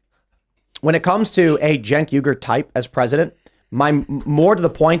this. When it comes to a Cenk Uygur type as president, my more to the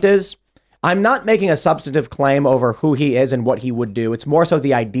point is, I'm not making a substantive claim over who he is and what he would do. It's more so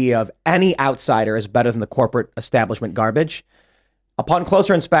the idea of any outsider is better than the corporate establishment garbage. Upon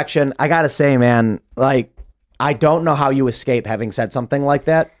closer inspection, I gotta say, man, like, I don't know how you escape having said something like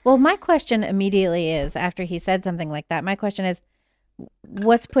that. Well, my question immediately is, after he said something like that, my question is,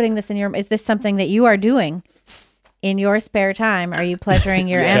 what's putting this in your, is this something that you are doing in your spare time? Are you pleasuring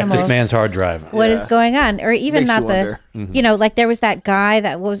your Check animals? this man's hard drive. What is going on? Or even Makes not you the, wonder. you know, like there was that guy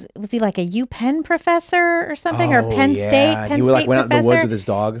that was he like a UPenn professor or something, or Penn State, And Penn he State like went out in the professor? woods with his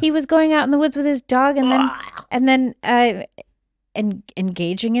dog. He was going out in the woods with his dog, and then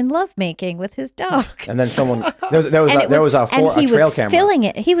engaging in lovemaking with his dog. And then someone there was a trail camera. Filming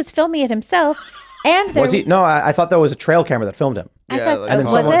it. He was filming it himself. And there Was he? No, I thought there was a trail camera that filmed him. I Yeah, thought like- that And then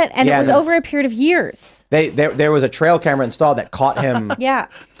was someone- it, and yeah, it was and then- over a period of years. There was a trail camera installed that caught him. Yeah.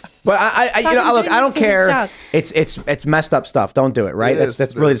 But I Caught him look, doing I don't this to his care. dog. It's messed up stuff. Don't do it. Right? It is.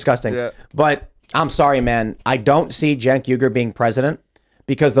 That's really disgusting. Yeah. But I'm sorry, man. I don't see Cenk Uygur being president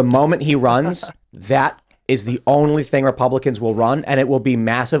because the moment he runs, that is the only thing Republicans will run, and it will be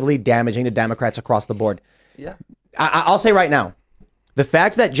massively damaging to Democrats across the board. Yeah. I'll say right now, the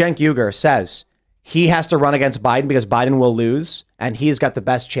fact that Cenk Uygur says he has to run against Biden because Biden will lose and he's got the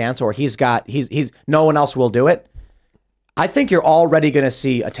best chance, or he's no one else will do it. I think you're already going to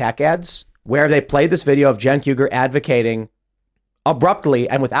see attack ads where they play this video of Cenk Uygur advocating abruptly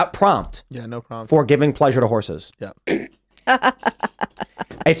and without prompt Yeah, no problem. for giving pleasure to horses. Yeah.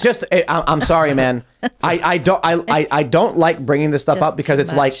 It's just, I'm sorry, man. I don't like bringing this stuff Just up because too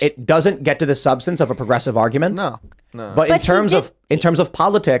it's like much. it doesn't get to the substance of a progressive argument. No. But in But he terms did- in terms of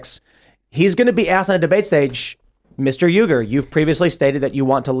politics, he's going to be asked on a debate stage, Mr. Uygur, you've previously stated that you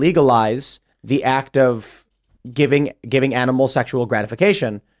want to legalize the act of giving animals sexual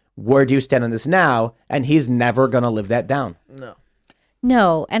gratification. Where do you stand on this now? And he's never going to live that down.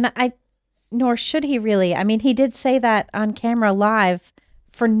 No, and nor should he really. I mean, he did say that on camera live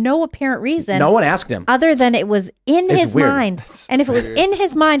for no apparent reason. No one asked him. Other than it was in It's his weird. mind. And if it was in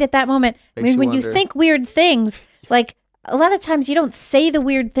his mind at that moment, I mean, you when you wonder. think weird things, like a lot of times you don't say the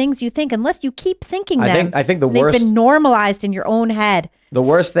weird things you think unless you keep thinking them. I think the They've worst- been normalized in your own head. The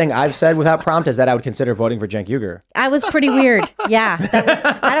worst thing I've said without prompt is that I would consider voting for Cenk Uygur. I was pretty weird. Yeah.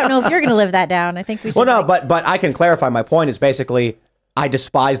 I don't know if you're going to live that down. I think we should. Well, no, but I can clarify. My point is basically I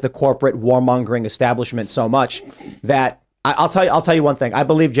despise the corporate warmongering establishment so much that I'll tell you one thing. I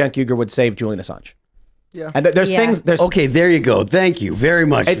believe Cenk Uygur would save Julian Assange. Yeah. And there's Yeah. things. There's Okay, there you go. Thank you very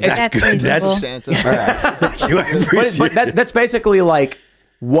much. That's That's good. reasonable. That's Santa. thank you. I appreciate but that's basically like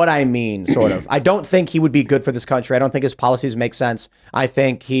what I mean, sort of. I don't think he would be good for this country. I don't think his policies make sense. I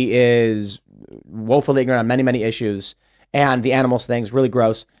think he is woefully ignorant on many, many issues, and the animals thing's really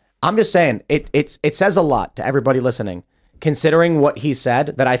gross. I'm just saying it says a lot to everybody listening. considering what he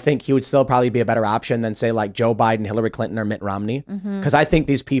said, that I think he would still probably be a better option than say like Joe Biden, Hillary Clinton, or Mitt Romney. Because I think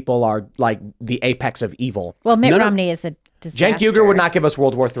these people are like the apex of evil. Well, Mitt Romney is a disaster. Cenk Uygur would not give us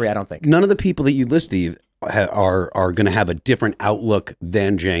World War III, I don't think. None of the people that you listed are going to have a different outlook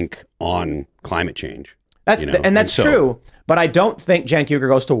than Cenk on climate change. That's true. But I don't think Cenk Uygur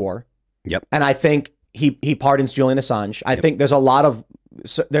goes to war. Yep. And I think he pardons Julian Assange. I think there's a lot of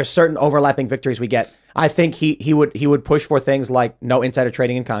there's certain overlapping victories we get. I think he would push for things like no insider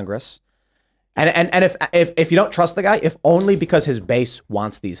trading in Congress. And if you don't trust the guy, if only because his base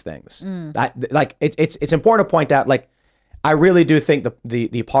wants these things. It's important to point out, like, I really do think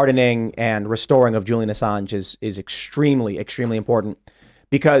the pardoning and restoring of Julian Assange is extremely, extremely important,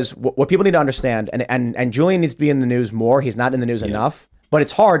 because what people need to understand, and Julian needs to be in the news more. He's not in the news enough, but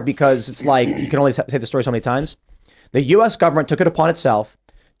it's hard because it's like you can only say the story so many times. The U.S. government took it upon itself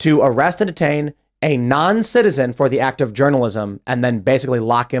to arrest and detain a non-citizen for the act of journalism and then basically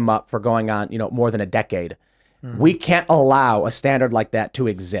lock him up for going on, more than a decade. We can't allow a standard like that to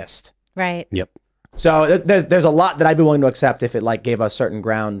exist. Right. Yep. So there's a lot that I'd be willing to accept if it like gave us certain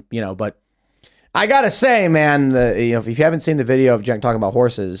ground, but I gotta say, man, if you haven't seen the video of Cenk talking about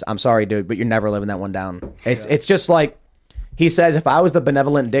horses, I'm sorry, dude, but you're never living that one down. It's just like, he says, if I was the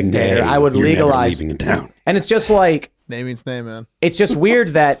benevolent dictator, I would legalize. Never leaving it down. And it's just like, Name means name, man. It's just weird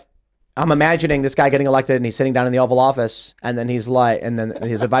that I'm imagining this guy getting elected and he's sitting down in the Oval Office, and then he's like, and then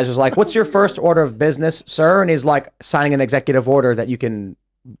his advisor's like, "What's your first order of business, sir?" And he's like signing an executive order that you can,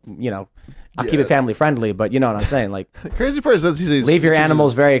 I'll keep it family friendly, but you know what I'm saying, like, The crazy part is that he's leave your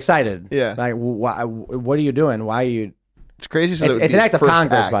animals very excited. Yeah. Like, what are you doing? Why are you? It's crazy. So It's an act of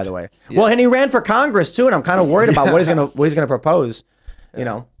Congress, by the way. Yeah. Well, and he ran for Congress too, and I'm kind of worried about what he's gonna propose.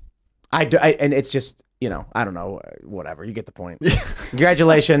 And it's just, I don't know, whatever. You get the point.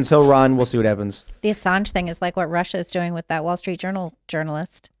 Congratulations, he'll run. We'll see what happens. The Assange thing is like what Russia is doing with that Wall Street Journal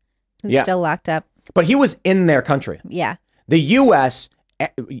journalist who's still locked up. But he was in their country. Yeah. The U.S.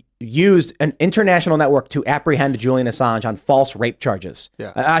 used an international network to apprehend Julian Assange on false rape charges.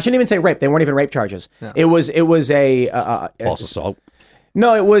 Yeah. I shouldn't even say rape. They weren't even rape charges. No. It was a False assault.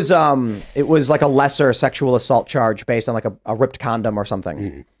 No, it was like a lesser sexual assault charge based on like a ripped condom or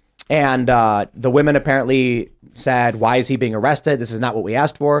something. And the women apparently said, "Why is he being arrested? This is not what we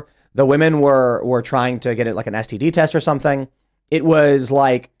asked for." The women were trying to get it like an STD test or something. It was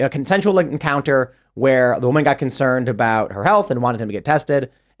like a consensual encounter where the woman got concerned about her health and wanted him to get tested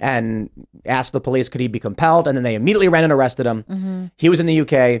and asked the police, could he be compelled? And then they immediately ran and arrested him. Mm-hmm. He was in the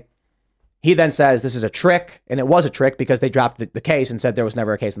UK. He then says this is a trick, and it was a trick because they dropped the case and said there was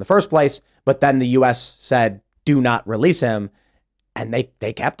never a case in the first place. But then the U.S. said, do not release him, and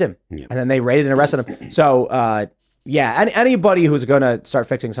they kept him. Yep. And then they raided and arrested him. So, anybody who's going to start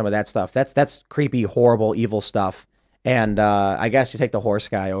fixing some of that stuff, that's creepy, horrible, evil stuff. And I guess you take the horse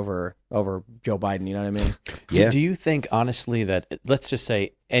guy over Joe Biden. You know what I mean? Yeah. Do you think honestly that let's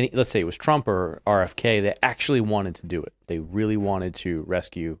say it was Trump or RFK, they actually wanted to do it? They really wanted to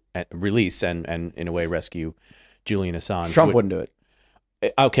release and in a way rescue Julian Assange. Trump wouldn't do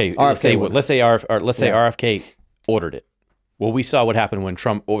it. Okay, let's say RFK ordered it. Well, we saw what happened when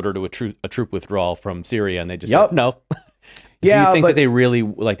Trump ordered a troop withdrawal from Syria, and they just said no. Do you think that they really,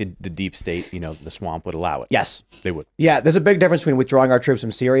 like the deep state, the swamp would allow it? Yes. They would. Yeah, there's a big difference between withdrawing our troops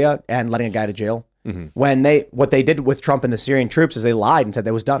from Syria and letting a guy to jail. Mm-hmm. What they did with Trump and the Syrian troops is they lied and said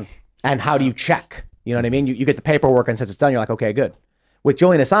that was done. And how do you check? You know what I mean? You get the paperwork and since it's done, you're like, okay, good. With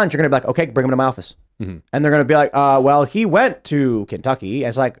Julian Assange, you're going to be like, okay, bring him to my office. Mm-hmm. And they're going to be like, well, he went to Kentucky. And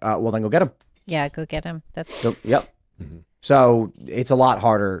it's like, well, then go get him. Yeah, go get him. Yep. Mm-hmm. So it's a lot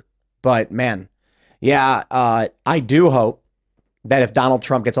harder. But man, yeah, I do hope that if Donald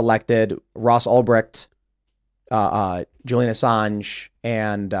Trump gets elected, Ross Ulbricht, Julian Assange,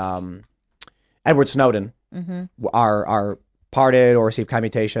 and Edward Snowden are pardoned or receive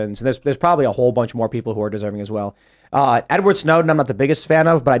commutations. And there's probably a whole bunch more people who are deserving as well. Edward Snowden, I'm not the biggest fan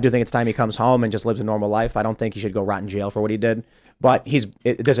of, but I do think it's time he comes home and just lives a normal life. I don't think he should go rot in jail for what he did. But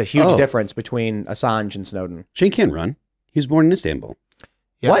there's a huge difference between Assange and Snowden. Shane can't run. He was born in Istanbul.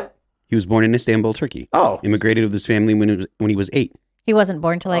 Yeah. What? He was born in Istanbul, Turkey. Oh. Immigrated with his family when he was 8. He wasn't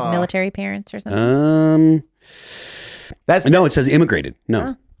born to like military parents or something? No, it says immigrated.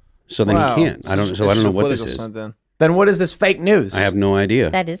 No. So then he can't. I don't know what this is. Then what is this fake news? I have no idea.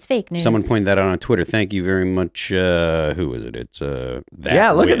 That is fake news. Someone pointed that out on Twitter. Thank you very much. Who is it? It's that.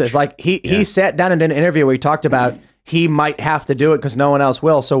 Yeah, look at this. Like he sat down and did an interview where he talked about he might have to do it because no one else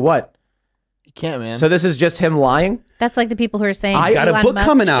will. So what? You can't, man. So this is just him lying? That's like the people who are saying I got a book Musk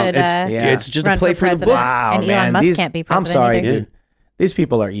coming out. should, it's just a play for the book. Wow, and man. Elon Musk can't be president. I'm sorry, either. dude. These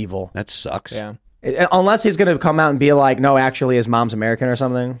people are evil. That sucks. Yeah. Unless he's going to come out and be like, no, actually, his mom's American or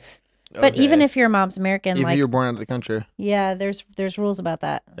something. But even if your mom's American, if like you're born out of the country, yeah, there's rules about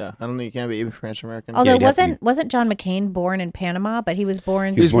that. yeah, I don't think you can be even French American. Although Yeah, wasn't John McCain born in Panama? But he was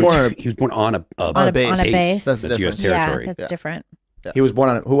born He was born on a On a base. That's That's U.S. different. territory. Yeah, that's different. He was born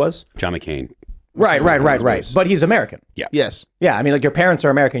on who was? John McCain. Right. But he's American. Yes. Yeah, I mean, like your parents are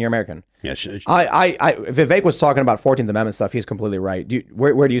American, you're American. Yeah. Vivek was talking about 14th Amendment stuff. He's completely right.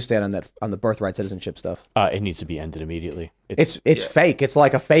 Where do you stand on that, on the birthright citizenship stuff? It needs to be ended immediately. It's fake. It's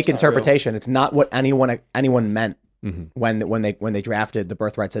like a fake interpretation. It's not what anyone meant when they drafted the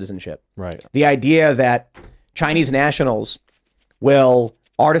birthright citizenship. Right. The idea that Chinese nationals will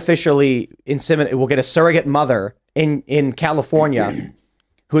artificially inseminate, will get a surrogate mother in California,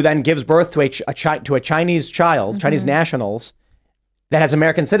 who then gives birth to a Chinese child, Chinese nationals, that has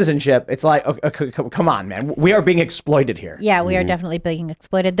American citizenship. It's like, okay, come on, man. We are being exploited here. Yeah, we are definitely being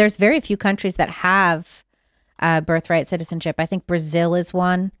exploited. There's very few countries that have birthright citizenship. I think Brazil is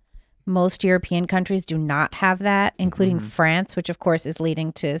one. Most European countries do not have that, including France, which of course is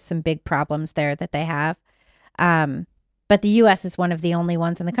leading to some big problems there that they have. But the U.S. is one of the only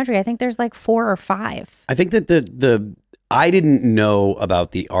ones in the country. I think there's like 4 or 5. I think that I didn't know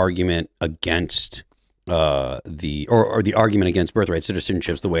about the argument against the argument against birthright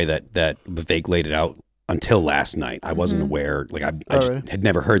citizenships the way that Vivek laid it out until last night. I wasn't aware. Like I just had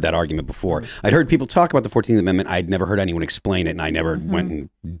never heard that argument before. I'd heard people talk about the 14th Amendment. I'd never heard anyone explain it, and I never went and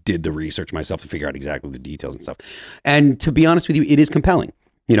did the research myself to figure out exactly the details and stuff. And to be honest with you, it is compelling.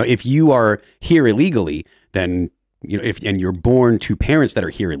 You know, if you are here illegally, then and you're born to parents that are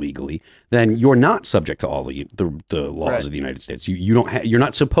here illegally, then you're not subject to all the laws of the United States. You're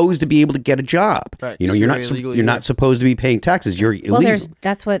not supposed to be able to get a job. Right. You know, you're not supposed to be paying taxes. You're illegal. Well,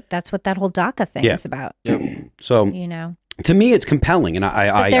 that's what that whole DACA thing is about. So to me, it's compelling, and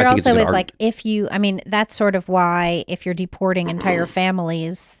I there think it's a also good is argument. like, I mean, that's sort of why if you're deporting entire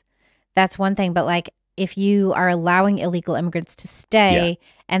families, that's one thing. But like if you are allowing illegal immigrants to stay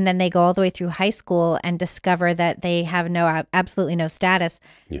and then they go all the way through high school and discover that they have absolutely no status,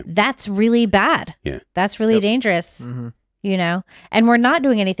 that's really bad. Yeah. That's really dangerous, you know? And we're not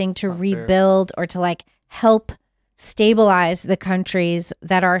doing anything to rebuild or to like help stabilize the countries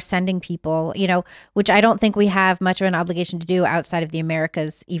that are sending people, you know, which I don't think we have much of an obligation to do outside of the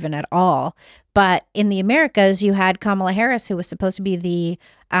Americas even at all. But in the Americas, you had Kamala Harris, who was supposed to be the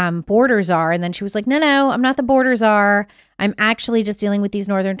border czar. And then she was like, no, I'm not the border czar. I'm actually just dealing with these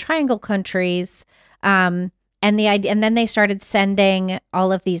Northern Triangle countries. And then they started sending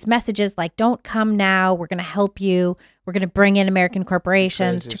all of these messages like, don't come now. We're going to help you. We're going to bring in American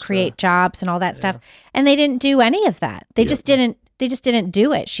corporations to create jobs and all that stuff. And they didn't do any of that. They just didn't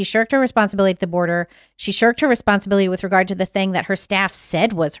do it. She shirked her responsibility at the border. She shirked her responsibility with regard to the thing that her staff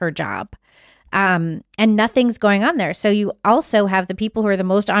said was her job. And nothing's going on there. So you also have the people who are the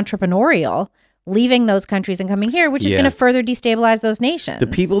most entrepreneurial leaving those countries and coming here, which is going to further destabilize those nations. The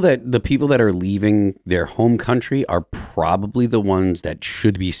people that are leaving their home country are probably the ones that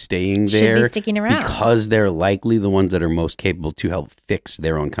should be staying there, should be sticking around, because they're likely the ones that are most capable to help fix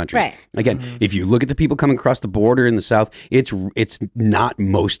their own countries. Right. Again, if you look at the people coming across the border in the South, it's not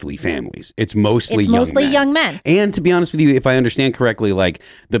mostly families. It's mostly young men. And to be honest with you, if I understand correctly, like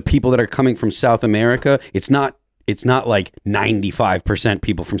the people that are coming from South America, it's not like 95%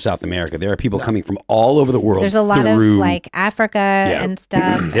 people from South America. There are people coming from all over the world. There's a lot of like Africa and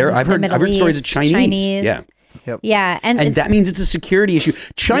stuff. I've heard stories of Chinese. Yeah. Yep. Yeah, and that means it's a security issue.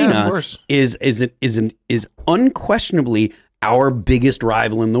 China is unquestionably our biggest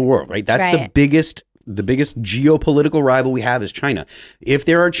rival in the world, right? That's the biggest geopolitical rival we have is China. If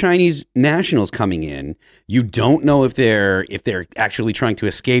there are Chinese nationals coming in, you don't know if they're actually trying to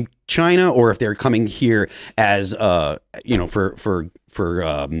escape China or if they're coming here as for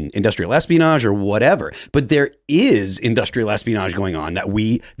industrial espionage or whatever. But there is industrial espionage going on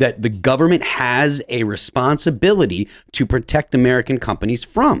that the government has a responsibility to protect American companies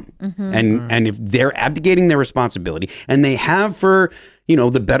from. And if they're abdicating their responsibility, and they have for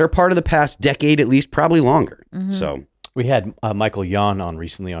the better part of the past decade, at least, probably longer. So we had Michael Yon on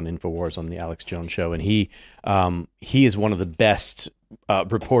recently on InfoWars on the Alex Jones show, and he is one of the best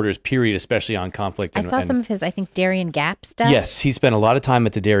reporters, period, especially on conflict. I saw some of his, I think, Darien Gap stuff. Yes, he spent a lot of time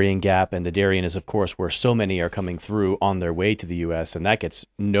at the Darien Gap, and the Darien is, of course, where so many are coming through on their way to the U.S., and that gets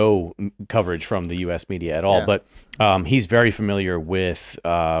no coverage from the U.S. media at all. But he's very familiar with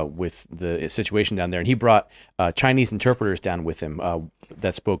the situation down there, and he brought Chinese interpreters down with him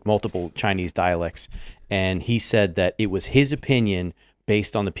that spoke multiple Chinese dialects, and he said that it was his opinion,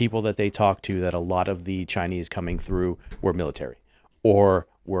 based on the people that they talked to, that a lot of the Chinese coming through were military. or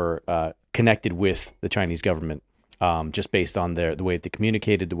were connected with the Chinese government, just based on the way that they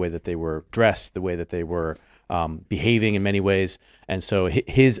communicated, the way that they were dressed, the way that they were behaving in many ways. And so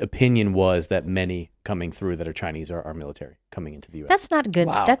his opinion was that many coming through that are Chinese are military coming into the U.S. That's not good.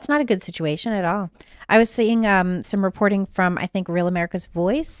 Wow. That's not a good situation at all. I was seeing some reporting from, I think, Real America's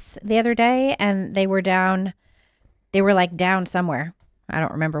Voice the other day, and they were down somewhere. I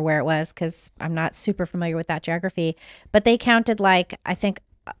don't remember where it was because I'm not super familiar with that geography, but they counted I think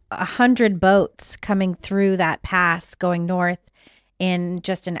 100 boats coming through that pass going north in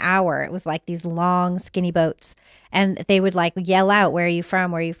just an hour. It was like these long, skinny boats. And they would yell out, "Where are you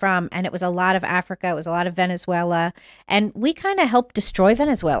from? Where are you from?" And it was a lot of Africa. It was a lot of Venezuela. And we kind of helped destroy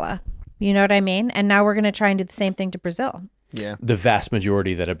Venezuela. You know what I mean? And now we're going to try and do the same thing to Brazil. Yeah. The vast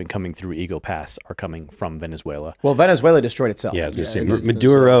majority that have been coming through Eagle Pass are coming from Venezuela. Well, Venezuela destroyed itself. Yeah, I was going to say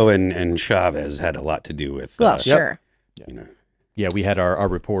Maduro and Chavez had a lot to do with. Well, sure. You know. Yeah, we had our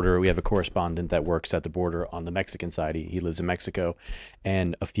reporter, we have a correspondent that works at the border on the Mexican side. He lives in Mexico.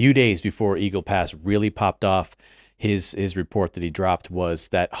 And a few days before Eagle Pass really popped off, his report that he dropped was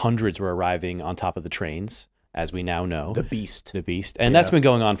that hundreds were arriving on top of the trains, as we now know. The beast. And that's been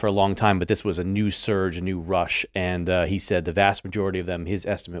going on for a long time, but this was a new surge, a new rush. And he said the vast majority of them, his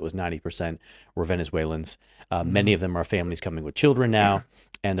estimate was 90%, were Venezuelans. Many of them are families coming with children now.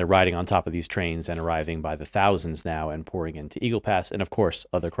 And they're riding on top of these trains and arriving by the thousands now and pouring into Eagle Pass and, of course,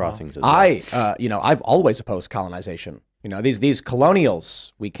 other crossings as well. I've always opposed colonization. These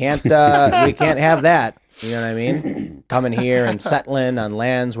colonials, we can't have that. You know what I mean? Coming here and settling on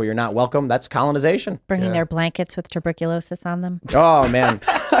lands where you're not welcome. That's colonization. Bringing their blankets with tuberculosis on them. Oh, man.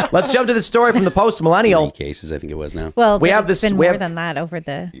 Let's jump to the story from the Post-Millennial. 3 cases, I think it was now. Well, we have this. Been more than that over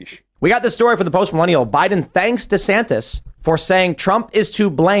the. We got this story from the Post-Millennial. Biden thanks DeSantis for saying Trump is to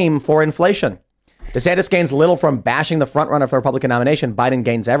blame for inflation. DeSantis gains little from bashing the frontrunner for the Republican nomination. Biden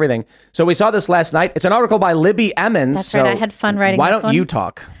gains everything. So we saw this last night. It's an article by Libby Emmons. That's right. I had fun writing this one. Why don't you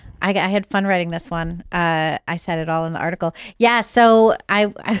talk? I had fun writing this one. I said it all in the article. Yeah, so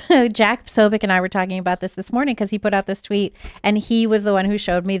Jack Sobek and I were talking about this morning because he put out this tweet, and he was the one who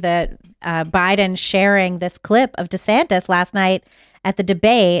showed me that Biden sharing this clip of DeSantis last night at the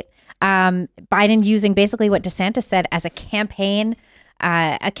debate. Biden using basically what DeSantis said as a campaign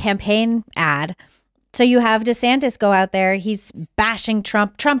ad. So you have DeSantis go out there. He's bashing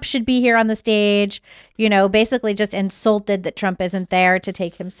Trump. Trump should be here on the stage. Basically just insulted that Trump isn't there to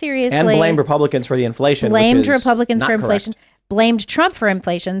take him seriously. And blamed Republicans for the inflation. Blamed Republicans for inflation. Blamed Trump for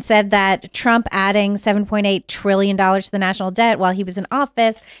inflation. Said that Trump adding $7.8 trillion to the national debt while he was in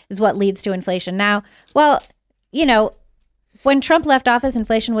office is what leads to inflation now. Well, when Trump left office,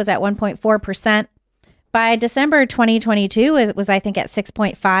 inflation was at 1.4%. By December 2022, it was, I think, at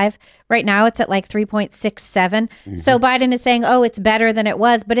 6.5. Right now, it's at 3.67. Mm-hmm. So Biden is saying, oh, it's better than it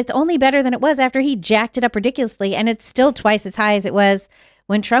was, but it's only better than it was after he jacked it up ridiculously. And it's still twice as high as it was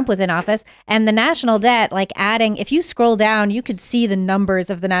when Trump was in office. And the national debt, adding, if you scroll down, you could see the numbers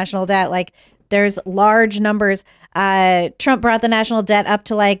of the national debt. There's large numbers. Trump brought the national debt up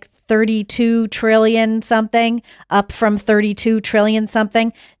to 32 trillion something, up from 32 trillion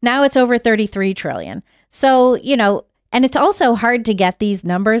something. Now it's over 33 trillion. So, and it's also hard to get these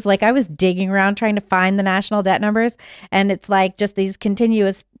numbers. I was digging around trying to find the national debt numbers, and it's just these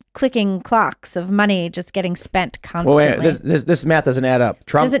continuous clicking clocks of money just getting spent constantly. Well, wait, this math doesn't add up.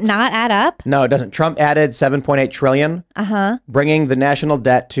 Trump, does it not add up? No, it doesn't. Trump added 7.8 trillion, bringing the national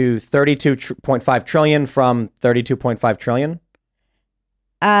debt to 32.5 trillion from 32.5 trillion.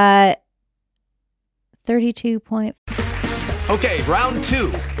 32. Okay, round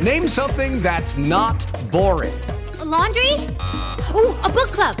 2. Name something that's not boring. A laundry? Ooh, a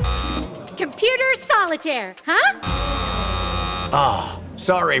book club. Computer solitaire, huh? Ah,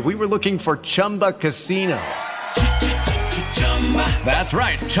 sorry, we were looking for Chumba Casino. That's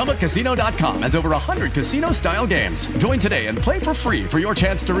right, ChumbaCasino.com has over 100 casino-style games. Join today and play for free for your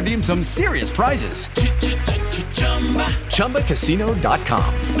chance to redeem some serious prizes.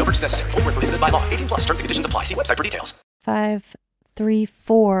 ChumbaCasino.com. No purchase necessary. Void where prohibited by law. 18+ terms and conditions apply. See website for details. 5, 3,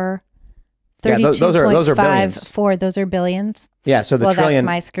 4. Yeah, those are billions. 4, those are billions. Yeah, so the trillion.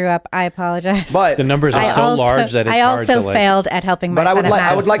 That's my screw up. I apologize. But the numbers are so large that it's hard to I also failed at helping my But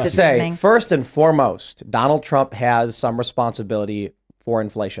I would like to say, first and foremost, Donald Trump has some responsibility for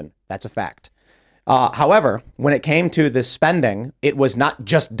inflation. That's a fact. However, when it came to this spending, it was not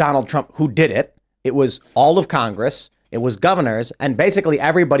just Donald Trump who did it. It was all of Congress. It was governors, and basically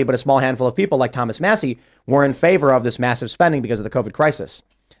everybody but a small handful of people like Thomas Massie were in favor of this massive spending because of the COVID crisis.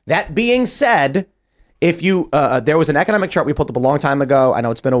 That being said, if you there was an economic chart we put up a long time ago. I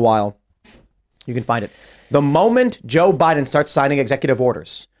know it's been a while. You can find it. The moment Joe Biden starts signing executive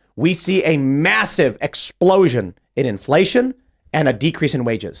orders, we see a massive explosion in inflation and a decrease in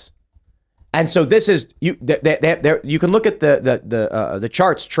wages. And so this is you can look at the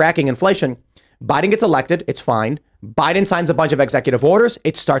charts tracking inflation. Biden gets elected, it's fine. Biden signs a bunch of executive orders,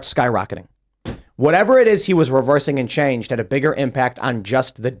 it starts skyrocketing. Whatever it is he was reversing and changed had a bigger impact on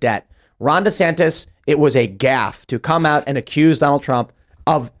just the debt. Ron DeSantis, it was a gaffe to come out and accuse Donald Trump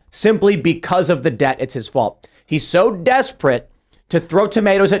of simply because of the debt, it's his fault. He's so desperate to throw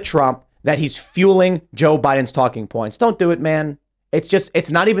tomatoes at Trump that he's fueling Joe Biden's talking points. Don't do it, man.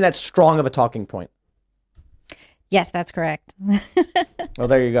 It's not even that strong of a talking point. Yes, that's correct. Well,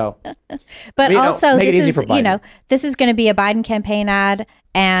 there you go. But also, make it easy for Biden. This is going to be a Biden campaign ad,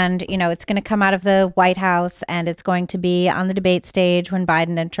 and it's going to come out of the White House, and it's going to be on the debate stage when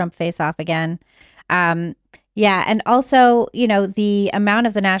Biden and Trump face off again. Yeah, and also, the amount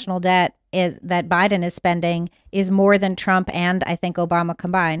of the national debt that Biden is spending is more than Trump and I think Obama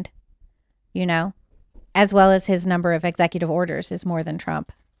combined. As well as his number of executive orders is more than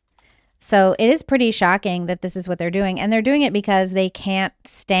Trump. So it is pretty shocking that this is what they're doing. And they're doing it because they can't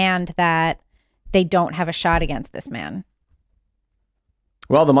stand that they don't have a shot against this man.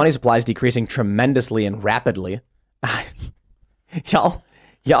 Well, the money supply is decreasing tremendously and rapidly. Y'all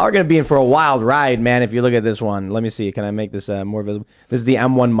are going to be in for a wild ride, man, if you look at this one. Let me see. Can I make this more visible? This is the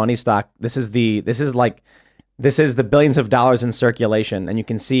M1 money stock. This is the billions of dollars in circulation. And you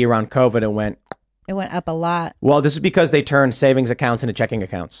can see around COVID, it went up a lot. Well, this is because they turned savings accounts into checking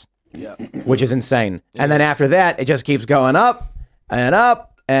accounts. Yeah. Which is insane. Yeah. And then after that, it just keeps going up and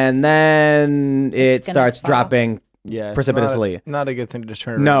up, and then it starts dropping precipitously. Not a good thing to just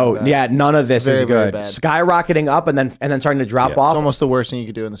turn around. No, yeah, none of this is good. Skyrocketing up and then starting to drop off. It's almost the worst thing you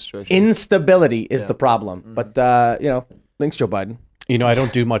could do in this situation. Instability is the problem. Mm-hmm. But thanks, Joe Biden. I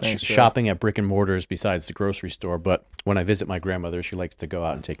don't do much shopping at brick and mortars besides the grocery store, but when I visit my grandmother, she likes to go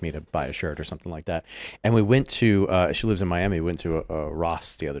out and take me to buy a shirt or something like that. And we went to, she lives in Miami, we went to a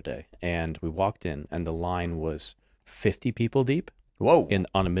Ross the other day, and we walked in, and the line was 50 people deep. Whoa.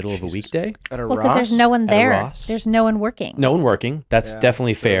 On the middle of a weekday. At a Well, Ross? because there's no one there. There's no one working. No one working. That's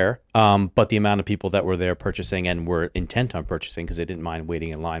definitely fair. But the amount of people that were there purchasing and were intent on purchasing because they didn't mind waiting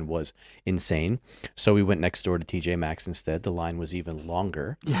in line was insane. So we went next door to TJ Maxx instead. The line was even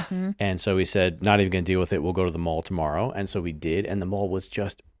longer. Yeah. Mm-hmm. And so we said, not even going to deal with it. We'll go to the mall tomorrow. And so we did. And the mall was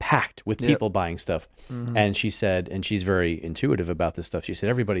just packed with people buying stuff. Mm-hmm. And she said, and she's very intuitive about this stuff. She said,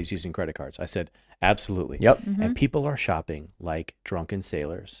 everybody's using credit cards. I said, absolutely. Yep. Mm-hmm. And people are shopping like drunken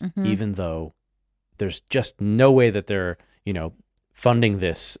sailors, even though there's just no way that they're, funding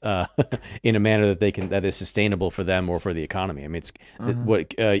this in a manner that is sustainable for them or for the economy. I mean, it's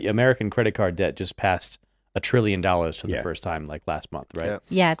what American credit card debt just passed $1 trillion for the first time like last month, right?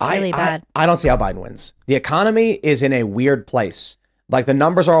 Yeah, it's really bad. I don't see how Biden wins. The economy is in a weird place. Like the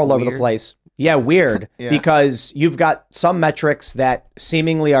numbers are all over the place. Yeah, weird. Because you've got some metrics that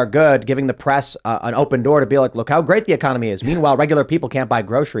seemingly are good, giving the press an open door to be like, look how great the economy is. Meanwhile, regular people can't buy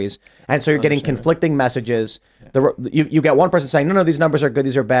groceries. And so you're getting conflicting messages. You get one person saying, no, these numbers are good,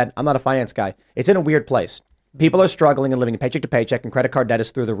 these are bad. I'm not a finance guy. It's in a weird place. People are struggling and living paycheck to paycheck, and credit card debt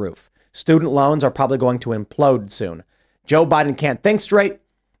is through the roof. Student loans are probably going to implode soon. Joe Biden can't think straight.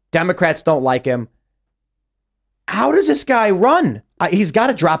 Democrats don't like him. How does this guy run? He's got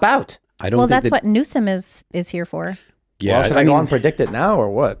to drop out. Well, that's what Newsom is here for. Yeah, well, should I go on and predict it now or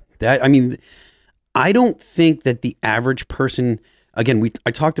what? I don't think that the average person. Again,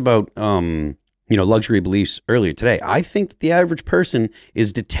 I talked about luxury beliefs earlier today. I think that the average person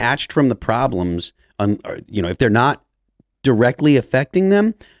is detached from the problems. If they're not directly affecting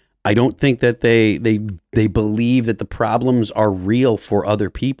them, I don't think that they believe that the problems are real for other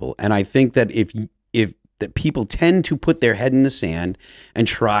people. And I think that if that people tend to put their head in the sand and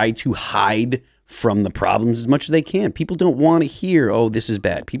try to hide from the problems as much as they can. People don't want to hear, oh, this is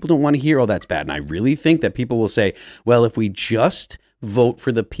bad. People don't want to hear, oh, that's bad. And I really think that people will say, well, if we just vote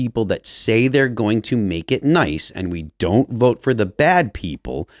for the people that say they're going to make it nice and we don't vote for the bad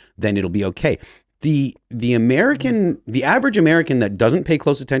people, then it'll be okay. The average American that doesn't pay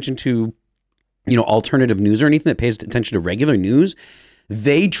close attention to, alternative news or anything, that pays attention to regular news,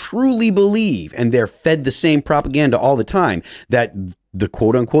 they truly believe, and they're fed the same propaganda all the time, that the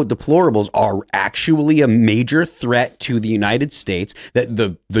quote unquote deplorables are actually a major threat to the United States, that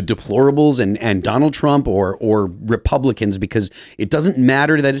the deplorables and Donald Trump or Republicans, because it doesn't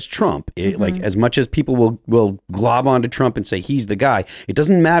matter that it's Trump. Like as much as people will glob onto Trump and say he's the guy, it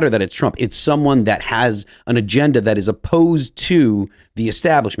doesn't matter that it's Trump. It's someone that has an agenda that is opposed to the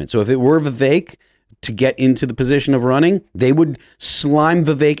establishment. So if it were Vivek to get into the position of running, they would slime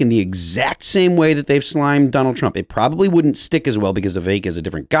Vivek in the exact same way that they've slimed Donald Trump. It probably wouldn't stick as well because Vivek is a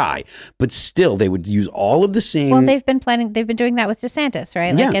different guy, but still they would use all of the same. Well, they've been doing that with DeSantis,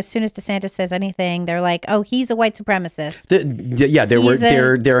 right? Like as soon as DeSantis says anything, they're like, "Oh, he's a white supremacist."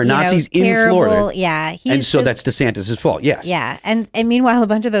 There are Nazis in Florida. Yeah, and so that's DeSantis' fault. Yes. Yeah, and meanwhile, a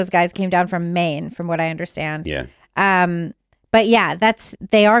bunch of those guys came down from Maine, from what I understand. Yeah. But yeah,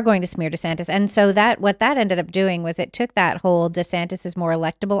 they are going to smear DeSantis. And so what that ended up doing was it took that whole DeSantis is more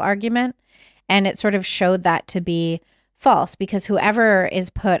electable argument and it sort of showed that to be false, because whoever is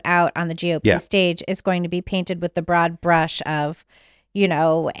put out on the GOP stage is going to be painted with the broad brush of,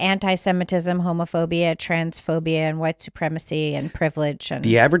 anti-Semitism, homophobia, transphobia, and white supremacy and privilege. And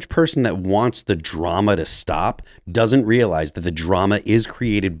the average person that wants the drama to stop doesn't realize that the drama is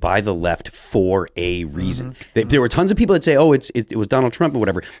created by the left for a reason. There were tons of people that say, "Oh, it was Donald Trump or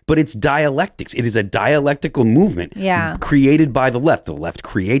whatever," but it's dialectics. It is a dialectical movement created by the left. The left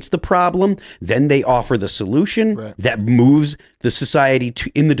creates the problem, then they offer the solution that moves the society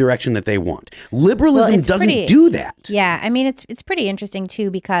in the direction that they want. Liberalism doesn't do that. Yeah, I mean, it's pretty interesting too,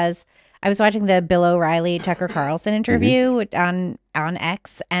 because I was watching the Bill O'Reilly Tucker Carlson interview on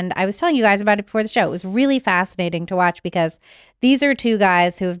X, and I was telling you guys about it before the show. It was really fascinating to watch because these are two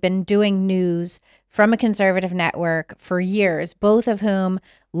guys who have been doing news from a conservative network for years, both of whom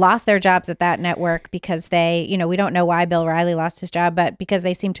lost their jobs at that network because they, we don't know why Bill O'Reilly lost his job, but because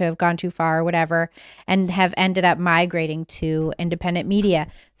they seem to have gone too far or whatever, and have ended up migrating to independent media.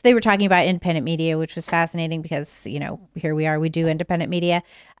 So they were talking about independent media, which was fascinating because, here we are, we do independent media.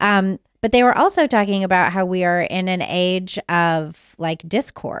 But they were also talking about how we are in an age of like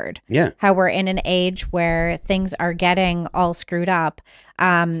discord. Yeah. How we're in an age where things are getting all screwed up.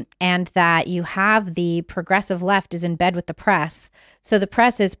 And that you have the progressive left is in bed with the press. So the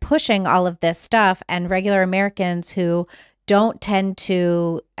press is pushing all of this stuff, and regular Americans who don't tend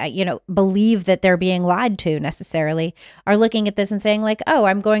to, believe that they're being lied to necessarily, are looking at this and saying like, oh,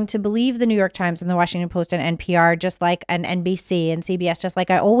 I'm going to believe the New York Times and the Washington Post and NPR, just like an NBC and CBS, just like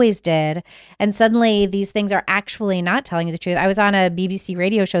I always did. And suddenly these things are actually not telling you the truth. I was on a BBC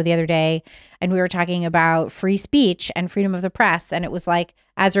radio show the other day and we were talking about free speech and freedom of the press. And it was like,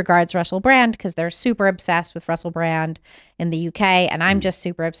 as regards Russell Brand, because they're super obsessed with Russell Brand in the UK, and I'm just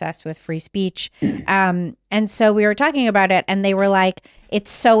super obsessed with free speech. And so we were talking about it, and they were like,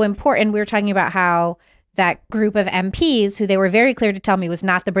 it's so important. We were talking about how that group of MPs, who they were very clear to tell me was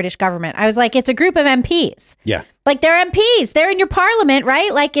not the British government. I was like, it's a group of MPs. Yeah. Like, they're MPs. They're in your parliament,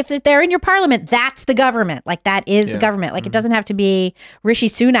 right? Like, if they're in your parliament, that's the government. Like, that is the government. Like, it doesn't have to be Rishi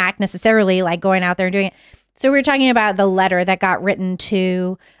Sunak necessarily, like, going out there and doing it. So we were talking about the letter that got written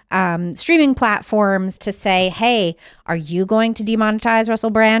to streaming platforms to say, hey, are you going to demonetize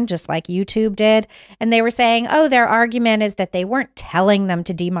Russell Brand just like YouTube did? And they were saying, oh, their argument is that they weren't telling them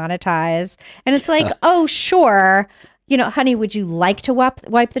to demonetize. And it's like, oh, sure. Honey, would you like to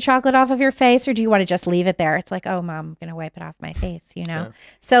wipe the chocolate off of your face, or do you want to just leave it there? It's like, oh, Mom, I'm going to wipe it off my face, Yeah.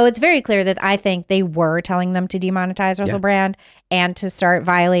 So it's very clear that I think they were telling them to demonetize Russell Brand and to start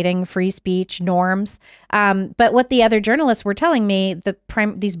violating free speech norms. But what the other journalists were telling me,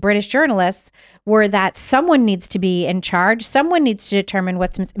 these British journalists, were that someone needs to be in charge. Someone needs to determine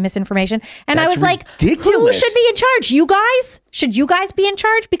what's misinformation. And I was like, who should be in charge? You guys? Should you guys be in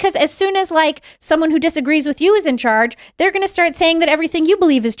charge? Because as soon as like someone who disagrees with you is in charge, they're going to start saying that everything you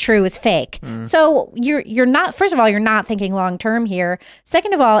believe is true is fake. So you're not, first of all, you're not thinking long term here.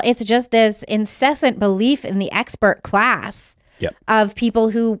 Second of all, it's just this incessant belief in the expert class. Yep. Of people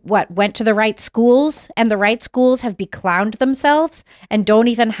who went to the right schools, and the right schools have beclowned themselves and don't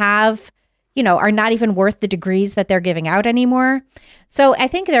even have, are not even worth the degrees that they're giving out anymore. So I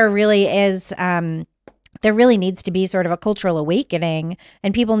think there really is, there really needs to be sort of a cultural awakening,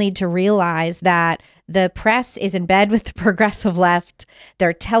 and people need to realize that the press is in bed with the progressive left.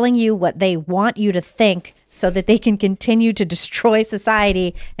 They're telling you what they want you to think so that they can continue to destroy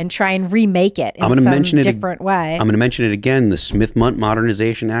society and try and remake it in some different way. I'm going to mention it again. The Smith-Mundt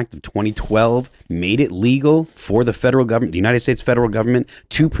Modernization Act of 2012 made it legal for the federal government, the United States federal government,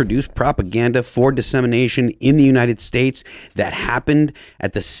 to produce propaganda for dissemination in the United States. That happened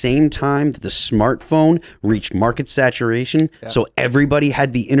at the same time that the smartphone reached market saturation. Yeah. So everybody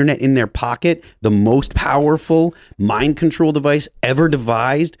had the internet in their pocket. The most powerful mind control device ever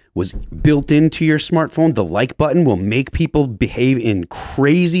devised was built into your smartphone. The like button will make people behave in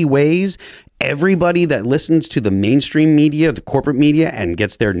crazy ways. Everybody that listens to the mainstream media, the corporate media, and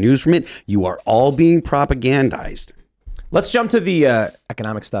gets their news from it, you are all being propagandized. Let's jump to the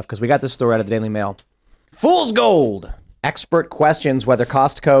economic stuff, because we got this story out of the Daily Mail. Fool's gold. Expert questions whether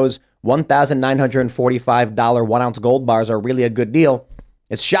Costco's $1,945 1-ounce gold bars are really a good deal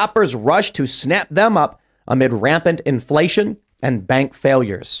as shoppers rush to snap them up amid rampant inflation and bank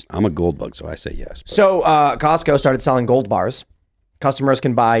failures. I'm a gold bug, so I say yes. So Costco started selling gold bars. Customers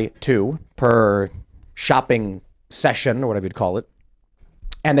can buy 2 per shopping session or whatever you'd call it.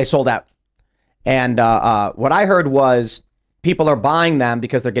 And they sold out. And what I heard was people are buying them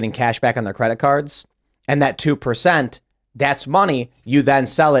because they're getting cash back on their credit cards. And that 2%, that's money. You then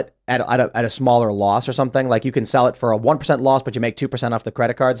sell it at a smaller loss or something. Like you can sell it for a 1% loss, but you make 2% off the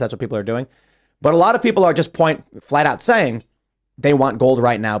credit cards. That's what people are doing. But a lot of people are just flat out saying they want gold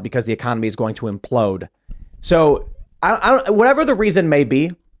right now because the economy is going to implode. So I don't, whatever the reason may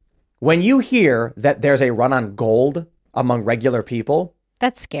be, when you hear that there's a run on gold among regular people,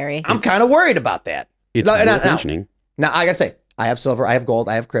 that's scary. I'm kind of worried about that. It's worth mentioning. Now, I gotta say, I have silver, I have gold,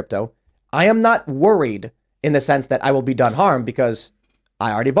 I have crypto. I am not worried in the sense that I will be done harm because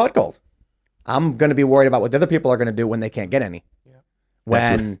I already bought gold. I'm going to be worried about what the other people are going to do when they can't get any.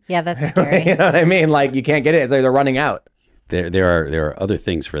 Yeah, that's scary. You know what I mean? Like you can't get it; they're running out. There are other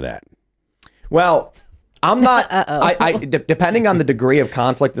things for that. Well, I'm not. Depending on the degree of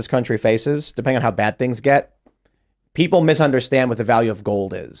conflict this country faces, depending on how bad things get, people misunderstand what the value of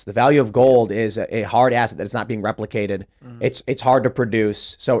gold is. The value of gold is a hard asset that is not being replicated. It's hard to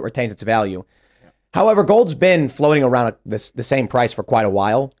produce, so it retains its value. However, gold's been floating around the same price for quite a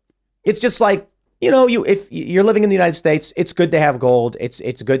while. It's just like, if you're living in the United States, it's good to have gold.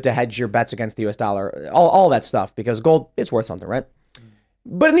 It's good to hedge your bets against the US dollar, all that stuff, because gold, it's worth something, right?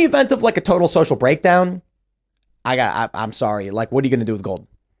 But in the event of like a total social breakdown, I'm sorry. Like, what are you going to do with gold?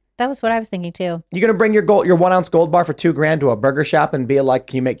 That was what I was thinking too. You're going to bring your 1-ounce gold bar for $2,000 to a burger shop and be like,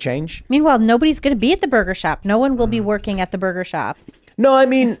 can you make change? Meanwhile, nobody's going to be at the burger shop. No one will be working at the burger shop. No, I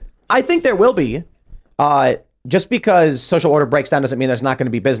mean, I think there will be. Just because social order breaks down doesn't mean there's not going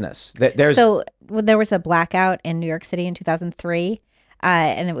to be business. So there was a blackout in New York City in 2003,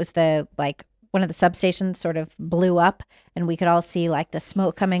 and it was one of the substations sort of blew up, and we could all see like the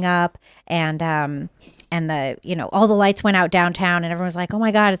smoke coming up, and the all the lights went out downtown, and everyone was like, "Oh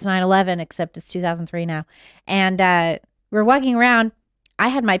my God, it's 9/11," except it's 2003 now, and we're walking around. I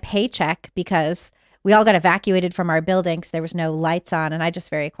had my paycheck because we all got evacuated from our building because there was no lights on. And I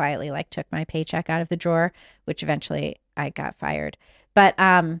just very quietly took my paycheck out of the drawer, which eventually I got fired. But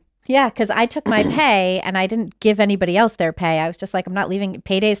because I took my pay and I didn't give anybody else their pay. I was just like, I'm not leaving.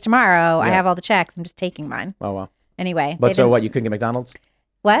 Payday's tomorrow. Yeah. I have all the checks. I'm just taking mine. Oh, wow. Anyway. But so what? You couldn't get McDonald's?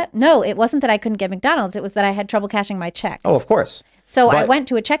 What? No, it wasn't that I couldn't get McDonald's. It was that I had trouble cashing my check. Oh, of course. So I went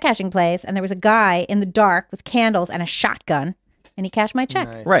to a check cashing place and there was a guy in the dark with candles and a shotgun and he cashed my check.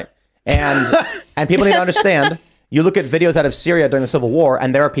 Nice. Right. And people need to understand, you look at videos out of Syria during the Civil War,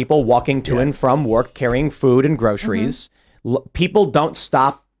 and there are people walking to and from work carrying food and groceries. People don't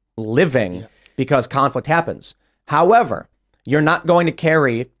stop living because conflict happens. However, you're not going to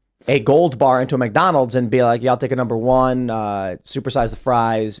carry a gold bar into a McDonald's and be like, yeah, I'll take a number 1, supersize the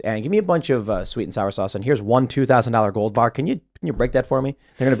fries, and give me a bunch of sweet and sour sauce, and here's one $2,000 gold bar. Can you break that for me?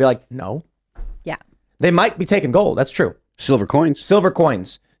 They're going to be like, no. Yeah. They might be taking gold. That's true. Silver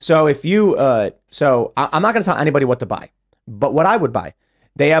coins. So if you, I'm not going to tell anybody what to buy, but what I would buy,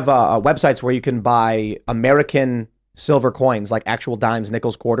 they have websites where you can buy American silver coins, like actual dimes,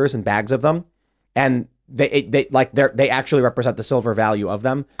 nickels, quarters, and bags of them, and they actually represent the silver value of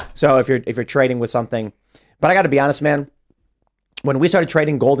them. So if you're trading with something, but I got to be honest, man, when we started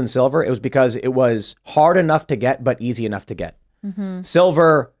trading gold and silver, it was because it was hard enough to get, but easy enough to get.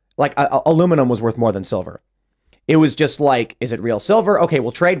 Silver, aluminum was worth more than silver. It was just like, is it real silver? Okay,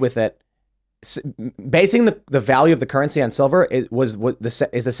 we'll trade with it. Basing the value of the currency on silver is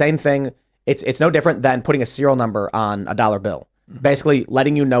the same thing. It's no different than putting a serial number on a dollar bill. Basically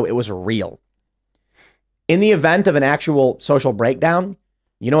letting you know it was real. In the event of an actual social breakdown,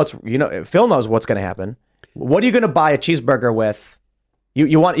 Phil knows what's going to happen. What are you going to buy a cheeseburger with?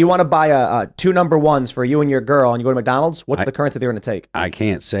 You want to buy 2 number 1s for you and your girl, and you go to McDonald's. What's the currency they're going to take? I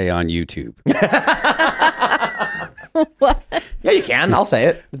can't say on YouTube. What? Yeah, you can. I'll say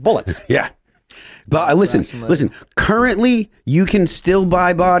it. It's bullets. Yeah. But listen. Currently, you can still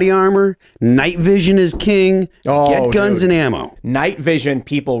buy body armor. Night vision is king. Get guns and ammo. Night vision,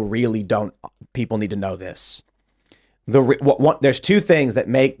 people really don't. People need to know this. There's 2 things that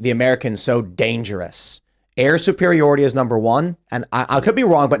make the Americans so dangerous. Air superiority is number 1, and I could be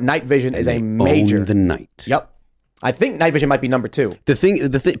wrong, but night vision is a major. Own the night. Yep. I think night vision might be number 2. The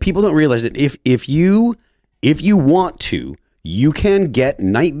thing people don't realize that if you want to, you can get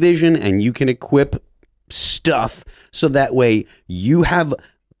night vision and you can equip stuff so that way you have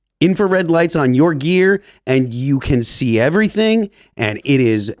infrared lights on your gear and you can see everything, and it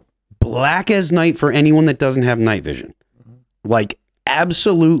is black as night for anyone that doesn't have night vision. Like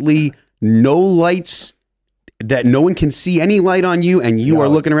absolutely no lights, that no one can see any light on you, and you are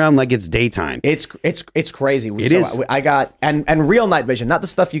looking around like it's daytime. It's crazy. It is. I got and real night vision, not the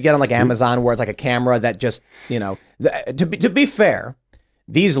stuff you get on like Amazon where it's like a camera that just to be fair,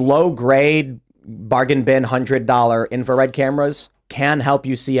 these low grade bargain bin $100 infrared cameras can help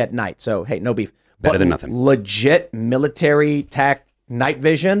you see at night. So hey, no beef. Better than nothing. Legit military tech night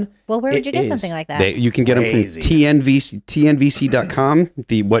vision. Well, where would you get something like that? You can get them from tnvc.com.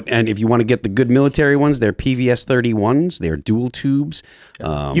 And if you want to get the good military ones, they're PVS 31s. They're dual tubes.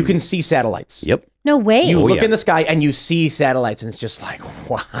 You can see satellites. Yep. No way. You look in the sky and you see satellites, and it's just like,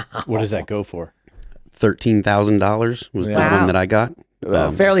 wow. What does that go for? $13,000 was the one that I got.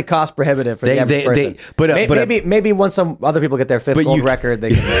 Fairly cost prohibitive for the average person. Maybe once some other people get their fifth gold record, they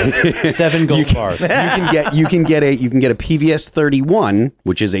can 7 gold bars. You can get a PVS 31,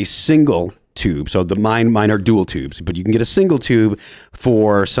 which is a single tube. So mine are dual tubes, but you can get a single tube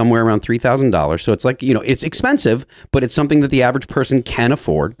for somewhere around $3,000. So it's like, it's expensive, but it's something that the average person can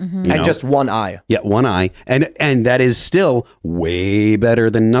afford. And just one eye. Yeah, one eye, and that is still way better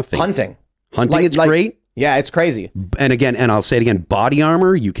than nothing. Hunting, it's great. Yeah, it's crazy. And again, and I'll say it again, body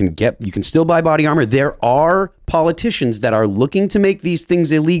armor, you can still buy body armor. There are politicians that are looking to make these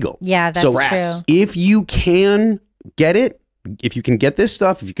things illegal. Yeah, that's true. If you can get it, if you can get this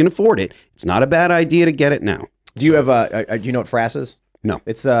stuff, if you can afford it, it's not a bad idea to get it now. Do you have do you know what FRAS is? No.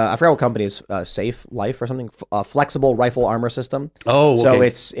 It's I forgot what company is Safe Life or something. Flexible rifle armor system. Oh, okay. So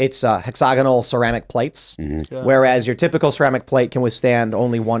it's hexagonal ceramic plates, whereas your typical ceramic plate can withstand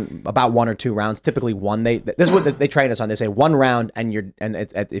only about 1 or 2 rounds. Typically one. This is what they train us on. They say 1 round and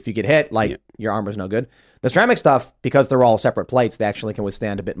if you get hit, your armor's no good. The ceramic stuff, because they're all separate plates, they actually can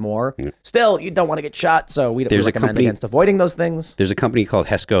withstand a bit more. Still, you don't want to get shot, so we recommend against avoiding those things. There's a company called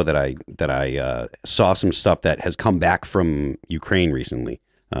Hesco that I saw some stuff that has come back from Ukraine recently.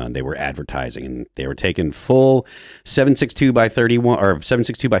 They were advertising, and they were taking full 7.62 by 31 or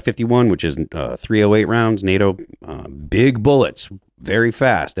 7.62 by 51, which is 308 rounds, NATO, big bullets, very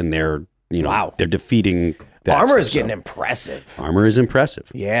fast, and they're they're defeating. Armor is getting impressive. Armor is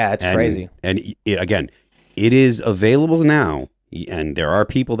impressive. Yeah, it's crazy. And it is available now, and there are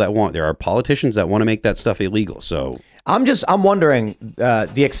politicians that want to make that stuff illegal. So I'm wondering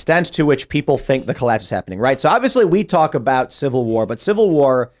the extent to which people think the collapse is happening, right? So obviously we talk about civil war, but civil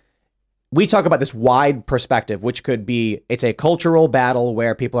war, we talk about this wide perspective, which could be, it's a cultural battle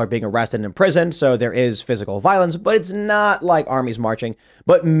where people are being arrested and imprisoned, so there is physical violence, but it's not like armies marching.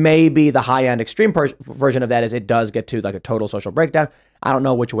 But maybe the high-end extreme version of that is it does get to like a total social breakdown. I don't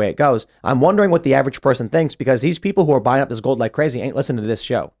know which way it goes. I'm wondering what the average person thinks, because these people who are buying up this gold like crazy ain't listening to this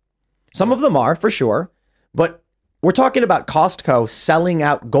show. Some of them are, for sure, but we're talking about Costco selling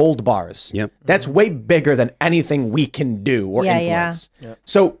out gold bars. Yep. That's way bigger than anything we can do or influence. Yeah. Yep.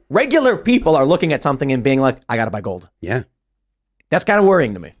 So regular people are looking at something and being like, I got to buy gold. Yeah. That's kind of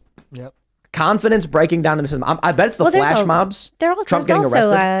worrying to me. Yep. Confidence breaking down in the system. I bet it's the flash mobs. Trump getting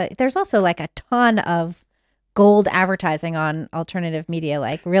arrested. There's also like a ton of gold advertising on alternative media,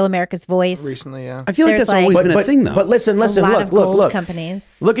 like Real America's Voice. Recently, yeah. I feel like that's always been a thing, though. But listen, look.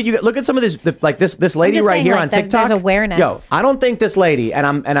 Companies. Look at some of this, like this lady right here on TikTok. There's awareness. Yo, I don't think this lady, and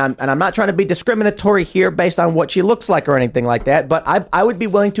I'm not trying to be discriminatory here based on what she looks like or anything like that, but I would be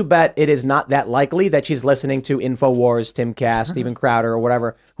willing to bet it is not that likely that she's listening to InfoWars, Timcast, Steven Crowder,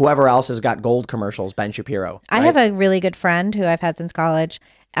 or whoever else has got gold commercials, Ben Shapiro. Right? I have a really good friend who I've had since college,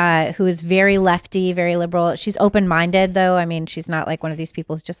 who is very lefty, very liberal. She's open-minded, though. I mean, she's not like one of these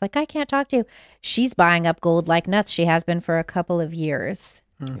people who's just like, I can't talk to you. She's buying up gold like nuts. She has been for a couple of years.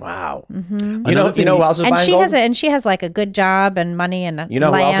 Wow. Mm-hmm. You know who else is buying gold? And she has like a good job and money and you know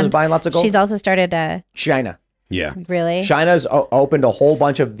land. Who else is buying lots of gold? She's also started China. Yeah. Really? China's opened a whole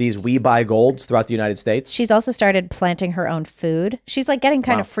bunch of these We Buy Golds throughout the United States. She's also started planting her own food. She's like getting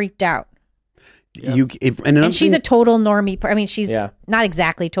kind of freaked out. Yep. And she's a total normie. I mean, she's not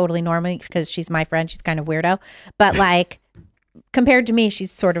exactly totally normie because she's my friend. She's kind of weirdo. But like, compared to me,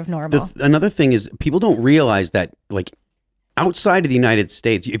 she's sort of normal. Another thing is people don't realize that like outside of the United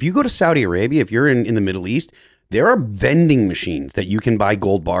States, if you go to Saudi Arabia, if you're in the Middle East, there are vending machines that you can buy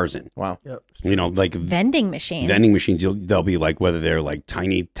gold bars in. Wow. Yep. Like vending machines. Vending machines. They'll be like, whether they're like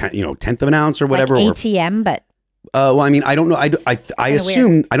tiny, 10th of an ounce or whatever. Like ATM, but. Well, I mean, I don't know. I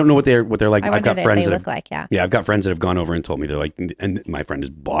assume weird. I don't know what they're like. I've got friends that look like, yeah. I've got friends that have gone over and told me they're like, and my friend has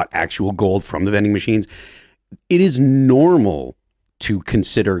bought actual gold from the vending machines. It is normal to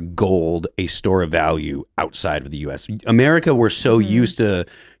consider gold a store of value outside of the U.S. America, we're so used to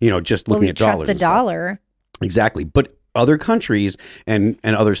just looking at dollars. Trust the dollar. Exactly, but other countries and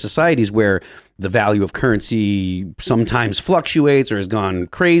other societies where the value of currency sometimes fluctuates or has gone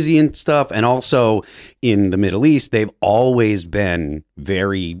crazy and stuff. And also in the Middle East, they've always been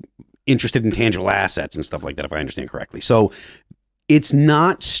very interested in tangible assets and stuff like that, if I understand correctly. So it's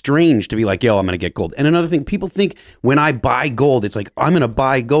not strange to be like, yo, I'm going to get gold. And another thing, people think when I buy gold, it's like, I'm going to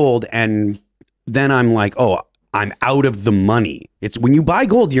buy gold. And then I'm like, oh, I'm out of the money. It's when you buy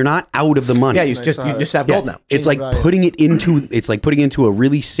gold, you're not out of the money. Yeah, you just have gold now. It's like putting it into a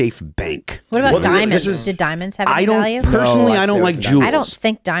really safe bank. What about diamonds? Do diamonds have any value? Personally, I don't like jewels. I don't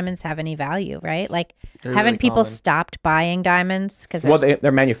think diamonds have any value, right? Like, haven't people stopped buying diamonds? Because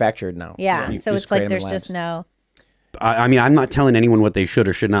they're manufactured now. Yeah, so it's like there's just no. I mean, I'm not telling anyone what they should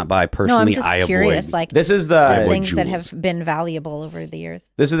or should not buy. Personally, no, I'm just curious. Avoid. Like, this is the things that have been valuable over the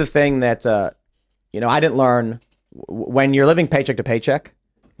years. This is the thing that I didn't learn. When you're living paycheck to paycheck,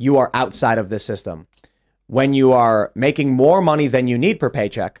 you are outside of this system. When you are making more money than you need per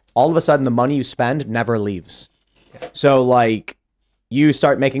paycheck, all of a sudden the money you spend never leaves. So like you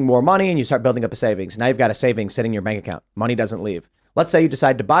start making more money and you start building up a savings. Now you've got a savings sitting in your bank account. Money doesn't leave. Let's say you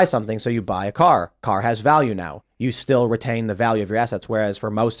decide to buy something, so you buy a car. Car has value now. You still retain the value of your assets. Whereas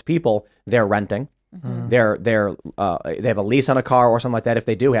for most people, they're renting. Mm-hmm. They have a lease on a car or something like that if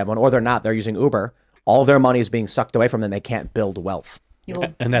they do have one, or they're not. They're using Uber. All their money is being sucked away from them. They can't build wealth.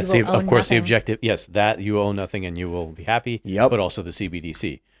 And that's of course the objective. Yes, that you own nothing and you will be happy. Yep. But also the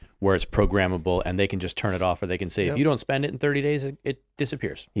CBDC, where it's programmable and they can just turn it off, or they can say if you don't spend it in 30 days, it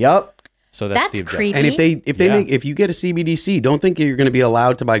disappears. Yep. So that's the objective. Creepy. And if you get a CBDC, don't think you're going to be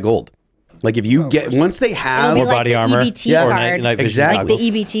allowed to buy gold. Like if you once they have more body armor, EBT card. Exactly. Like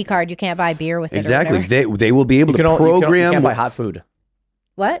the EBT card, you can't buy beer with it. Exactly. They will be able to program. You can't buy hot food.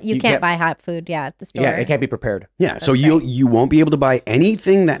 What? You can't buy hot food, at the store. Yeah, it can't be prepared. Yeah, so you won't be able to buy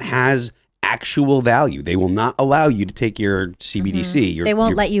anything that has actual value. They will not allow you to take your CBDC. Mm-hmm. They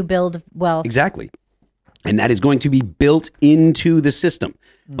won't let you build wealth. Exactly. And that is going to be built into the system.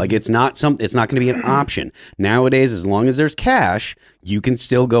 Like it's not going to be an option. Nowadays, as long as there's cash, you can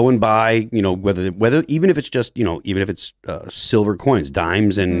still go and buy, whether even if it's just, even if it's silver coins,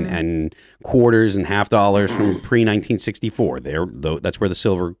 dimes and quarters and half dollars from pre-1964. That's where the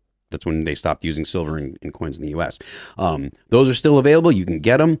silver, that's when they stopped using silver in coins in the US. Those are still available. You can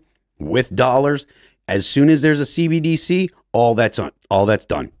get them with dollars. As soon as there's a CBDC, all that's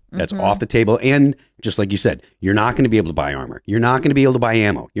done. That's off the table. And just like you said, you're not going to be able to buy armor. You're not going to be able to buy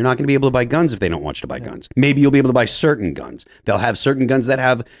ammo. You're not going to be able to buy guns if they don't want you to buy guns. Maybe you'll be able to buy certain guns. They'll have certain guns that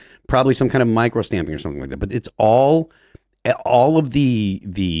have probably some kind of micro stamping or something like that. But it's all of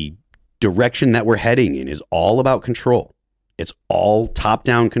the direction that we're heading in is all about control. It's all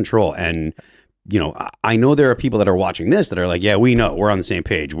top-down control. And I know there are people that are watching this that are like, yeah, we know. We're on the same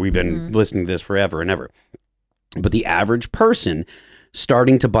page. We've been listening to this forever and ever. But the average person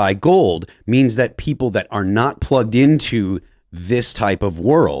starting to buy gold means that people that are not plugged into this type of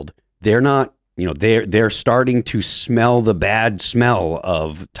world, they're not, they're starting to smell the bad smell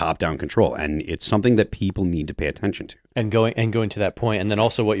of top-down control. And it's something that people need to pay attention to. And going to that point, and then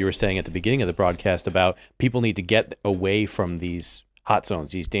also what you were saying at the beginning of the broadcast about people need to get away from these hot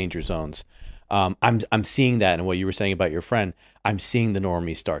zones, these danger zones. I'm seeing that, and what you were saying about your friend, I'm seeing the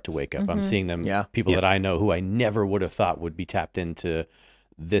normies start to wake up. I'm seeing them, people that I know who I never would have thought would be tapped into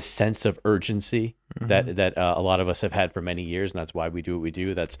this sense of urgency that a lot of us have had for many years, and that's why we do what we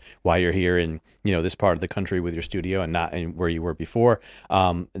do. That's why you're here in this part of the country with your studio and not in where you were before.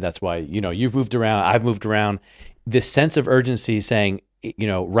 That's why you've moved around, I've moved around. This sense of urgency, saying,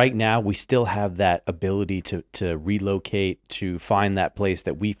 right now we still have that ability to relocate, to find that place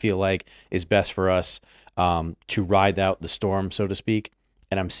that we feel like is best for us, to ride out the storm, so to speak.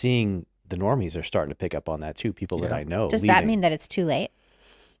 And I'm seeing the normies are starting to pick up on that too. People that I know. Does that mean that it's too late?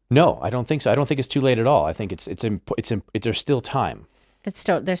 No, I don't think so. I don't think it's too late at all. I think there's still time.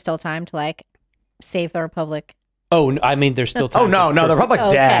 There's still time to save the Republic. Oh, I mean, there's still time. Oh no, the Republic's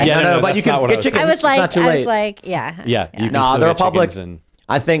dead. Yeah, no, but you can get chickens. It's not too late. Yeah. No, the Republic.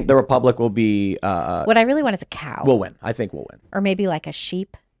 I think the Republic will be. What I really want is a cow. We'll win. I think we'll win. Or maybe like a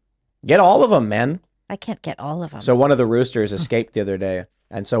sheep. Get all of them, man. I can't get all of them. So one of the roosters escaped the other day,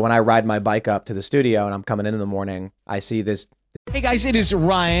 and so when I ride my bike up to the studio and I'm coming in the morning, I see this Hey guys, it is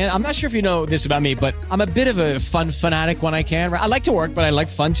Ryan. I'm not sure if you know this about me, but I'm a bit of a fun fanatic when I can. I like to work, but I like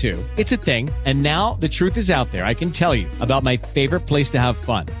fun too. It's a thing. And now the truth is out there. I can tell you about my favorite place to have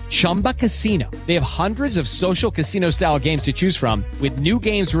fun. Chumba Casino. They have hundreds of social casino style games to choose from with new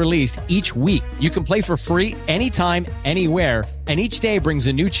games released each week. You can play for free anytime, anywhere. And each day brings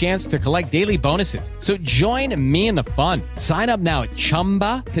a new chance to collect daily bonuses. So join me in the fun. Sign up now at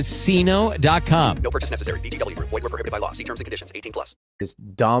ChumbaCasino.com. No purchase necessary. VGW. Void where prohibited by law. See terms and conditions. 18+. This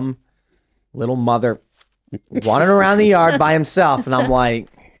dumb little mother wandering around the yard by himself. And I'm like,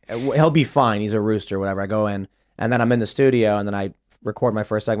 he'll be fine. He's a rooster, whatever. I go in and then I'm in the studio and then I record my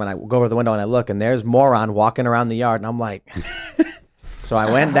first segment. I go over the window and I look and there's moron walking around the yard. And I'm like, so I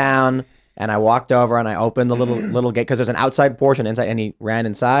went down and I walked over and I opened the little gate because there's an outside portion inside and he ran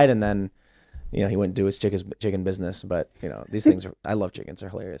inside and then, you know, he went to do his chicken business. But, you know, these things are, I love chickens. They're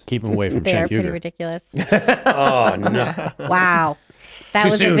hilarious. Keep them away from They are Cenk pretty Uygur. ridiculous. Oh no! Wow. That Too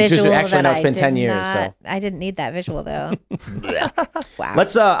was soon, a too visual soon. Actually, that no, it's I been did 10 years, not- so. I didn't need that visual though. Wow.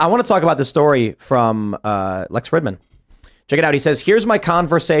 Let's. I want to talk about the story from Lex Fridman. Check it out. He says, "Here's my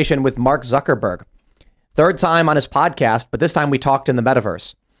conversation with Mark Zuckerberg. Third time on his podcast, but this time we talked in the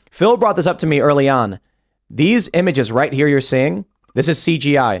metaverse. Phil brought this up to me early on. These images right here you're seeing, this is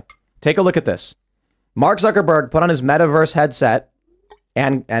CGI. Take a look at this. Mark Zuckerberg put on his metaverse headset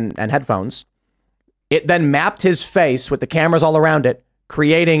and headphones. It then mapped his face with the cameras all around it,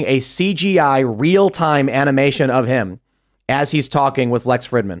 creating a CGI real-time animation of him as he's talking with Lex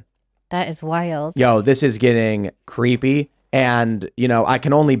Fridman. That is wild. Yo, this is getting creepy. And, you know, I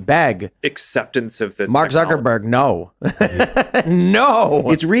can only beg acceptance of the Mark technology. Zuckerberg, no. No.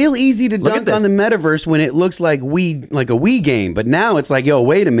 It's real easy to Look at dunk on the metaverse when it looks like a Wii game, but now it's like, yo,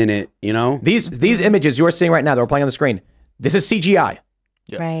 wait a minute, you know? These images you're seeing right now that we're playing on the screen, this is CGI.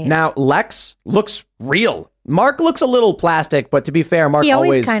 Right. Now, Lex looks real. Mark looks a little plastic, but to be fair, Mark He always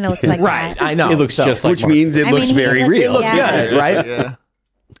always kinda looks like right. that. I know. It looks just like Which Mark's means it I looks mean, he very looks- real. It looks Yeah. good, right? Yeah.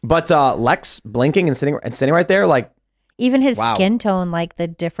 But Lex blinking and sitting right there, like, Even his Wow. skin tone, like the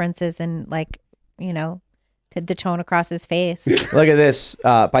differences in, like, you know, the tone across his face. look at this.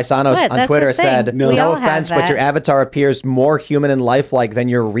 Paisanos What? on That's Twitter the thing. said, We no all have offense, but your that. avatar appears more human and lifelike than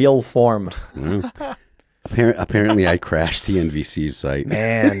your real form. Apparently, I crashed the NVC site.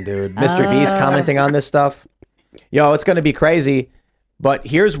 Man, dude. Mr. Beast commenting on this stuff. Yo, it's going to be crazy. But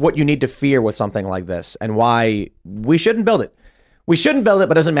here's what you need to fear with something like this and why we shouldn't build it. We shouldn't build it,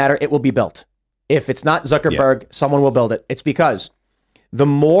 but it doesn't matter. It will be built. If it's not Zuckerberg, someone will build it. It's because the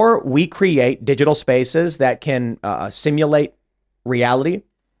more we create digital spaces that can simulate reality,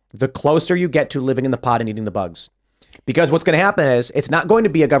 the closer you get to living in the pod and eating the bugs. Because what's going to happen is it's not going to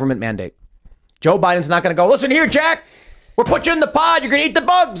be a government mandate. Joe Biden's not going to go, listen here, Jack, we'll put you in the pod. You're going to eat the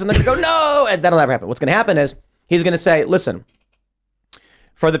bugs. And they're going to go, no. And that'll never happen. What's going to happen is he's going to say, listen,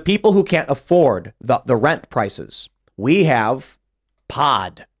 for the people who can't afford the rent prices, we have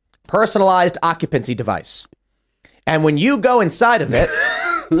pod. Personalized occupancy device. And when you go inside of it,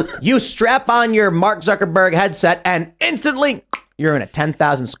 you strap on your Mark Zuckerberg headset and instantly you're in a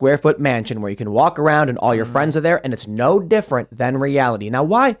 10,000 square foot mansion where you can walk around and all your friends are there and it's no different than reality. Now,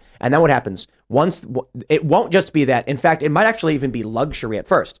 why? And then what happens? Once it won't just be that. In fact, it might actually even be luxury at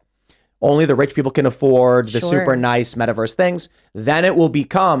first. Only the rich people can afford the super nice metaverse things. Then it will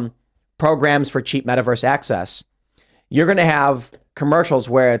become programs for cheap metaverse access. You're going to have commercials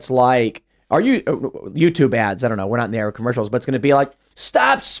where it's like, are you YouTube ads? I don't know. We're not in the era of commercials, but it's going to be like,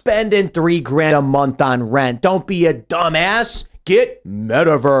 stop spending $3,000 a month on rent. Don't be a dumbass. Get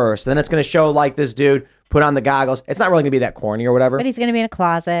metaverse. Then it's going to show like this dude put on the goggles. It's not really going to be that corny or whatever. But he's going to be in a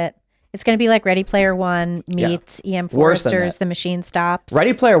closet. It's going to be like Ready Player One meets E.M. Worse than Forrester's that. The Machine Stops.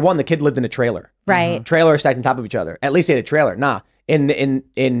 Ready Player One, the kid lived in a trailer. Right. Trailers stacked on top of each other. At least he had a trailer. Nah. In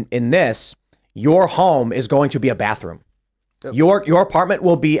this, your home is going to be a bathroom. Yep. Your apartment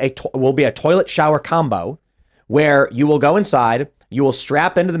will be a toilet shower combo where you will go inside, you will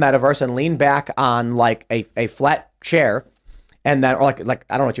strap into the metaverse and lean back on like a flat chair, and then or like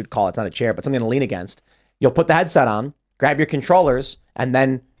I don't know what you'd call it. It's not a chair, but something to lean against. You'll put the headset on, grab your controllers, and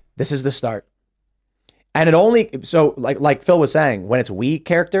then this is the start. And it only so like Phil was saying, when it's Wii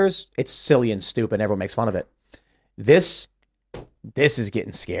characters, it's silly and stupid, and everyone makes fun of it. This is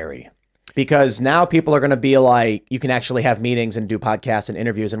getting scary. Because now people are going to be like, you can actually have meetings and do podcasts and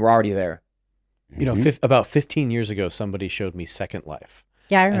interviews, and we're already there. You know, about 15 years ago, somebody showed me Second Life.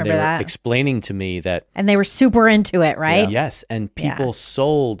 Yeah, I remember and they that. were explaining to me that... And they were super into it, right? Yes, and people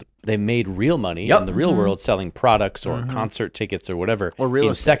sold... They made real money in the real world selling products or concert tickets or whatever or real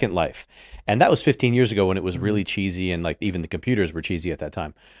in estate. Second Life. And that was 15 years ago when it was really cheesy and like even the computers were cheesy at that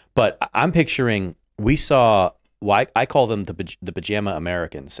time. But I'm picturing... We saw why I call them the pajama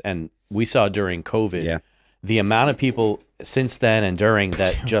Americans. And we saw during COVID, the amount of people since then and during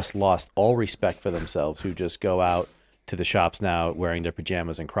that just lost all respect for themselves, who just go out to the shops now wearing their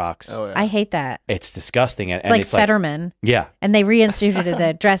pajamas and Crocs. Oh, yeah. I hate that. It's disgusting. And It's like it's Fetterman. Yeah. And they reinstituted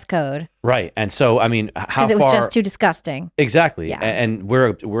the dress code. Right. And so, I mean, how far... Because it was just too disgusting. Exactly. Yeah. And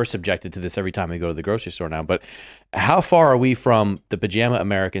we're subjected to this every time we go to the grocery store now. But how far are we from the pajama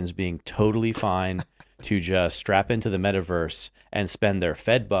Americans being totally fine to just strap into the metaverse and spend their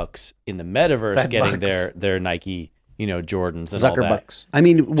Fed bucks in the metaverse getting their Nike, Jordans and all that? Bucks. I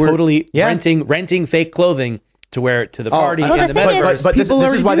mean, we're totally renting fake clothing to wear it to the party in the metaverse. But this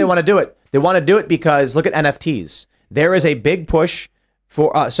is why they want to do it. They want to do it because look at NFTs. There is a big push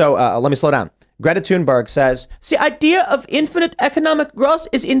for. Let me slow down. Greta Thunberg says, the idea of infinite economic growth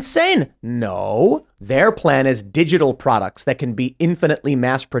is insane. No, their plan is digital products that can be infinitely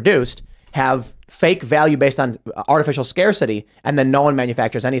mass produced, have fake value based on artificial scarcity, and then no one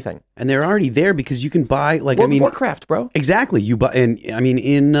manufactures anything. And they're already there because you can buy World of Warcraft, bro. Exactly. You buy, and I mean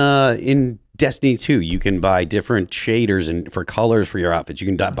in Destiny 2, you can buy different shaders and for colors for your outfits.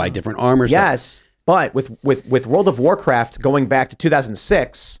 You can buy different armor. Yes, but with World of Warcraft going back to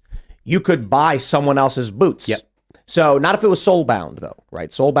 2006, you could buy someone else's boots. Yep. So not if it was soulbound though, right?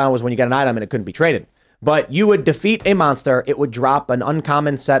 Soulbound was when you got an item and it couldn't be traded. But you would defeat a monster, it would drop an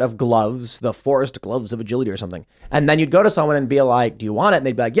uncommon set of gloves, the forest gloves of agility or something. And then you'd go to someone and be like, do you want it? And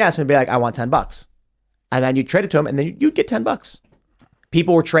they'd be like, yes. And be like, I want $10. And then you'd trade it to them and then you'd get $10.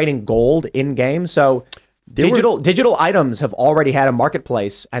 People were trading gold in game. So digital items have already had a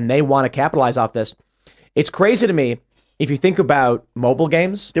marketplace and they want to capitalize off this. It's crazy to me. If you think about mobile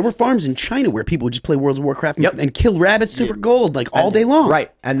games, there were farms in China where people would just play World of Warcraft and kill rabbits for gold all day long.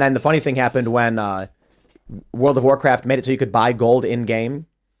 Right. And then the funny thing happened when World of Warcraft made it so you could buy gold in game,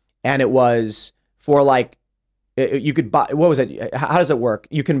 and it was for you could buy, what was it? How does it work?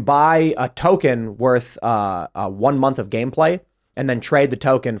 You can buy a token worth 1 month of gameplay and then trade the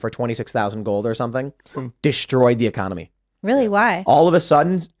token for 26,000 gold or something. Destroyed the economy. Really? Why? All of a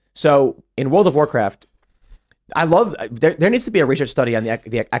sudden. So in World of Warcraft, there needs to be a research study on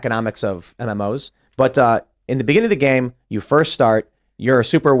the economics of MMOs. But in the beginning of the game, you first start, you're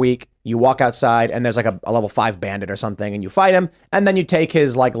super weak, you walk outside, and there's like a level 5 bandit or something, and you fight him, and then you take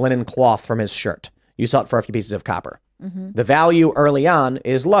his linen cloth from his shirt. You sell it for a few pieces of copper. Mm-hmm. The value early on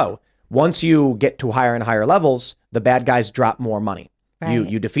is low. Once you get to higher and higher levels, the bad guys drop more money. Right.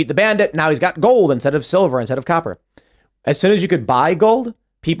 You defeat the bandit, now he's got gold instead of silver, instead of copper. As soon as you could buy gold,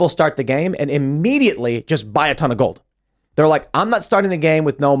 people start the game and immediately just buy a ton of gold. They're like, I'm not starting the game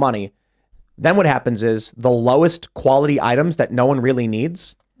with no money. Then what happens is the lowest quality items that no one really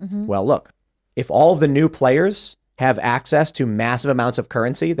needs. Mm-hmm. Well, look, if all of the new players have access to massive amounts of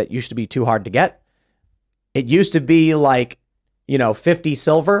currency that used to be too hard to get, it used to be 50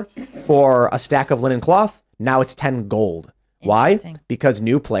 silver for a stack of linen cloth. Now it's 10 gold. Why? Because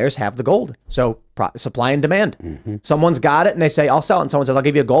new players have the gold. So supply and demand. Mm-hmm. Someone's got it and they say, I'll sell it. And someone says, I'll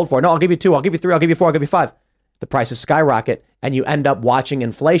give you a gold for it. No, I'll give you 2. I'll give you 3. I'll give you 4. I'll give you 5. The prices skyrocket and you end up watching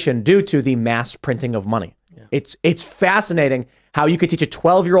inflation due to the mass printing of money. Yeah. It's fascinating how you could teach a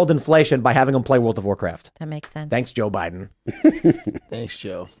 12-year-old inflation by having them play World of Warcraft. That makes sense. Thanks, Joe Biden. Thanks,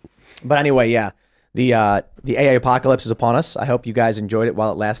 Joe. But anyway, yeah, the AI apocalypse is upon us. I hope you guys enjoyed it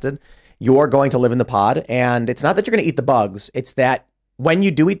while it lasted. You're going to live in the pod, and it's not that you're going to eat the bugs. It's that when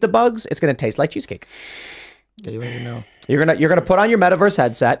you do eat the bugs, it's going to taste like cheesecake. Yeah, you already know. You're gonna put on your metaverse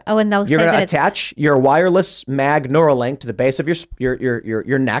headset. Oh, and you're gonna attach your wireless mag Neuralink to the base of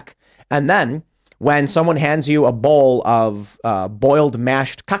your neck, and then when someone hands you a bowl of boiled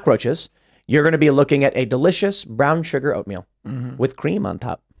mashed cockroaches, you're gonna be looking at a delicious brown sugar oatmeal with cream on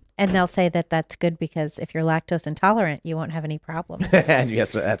top. And they'll say that that's good because if you're lactose intolerant, you won't have any problems.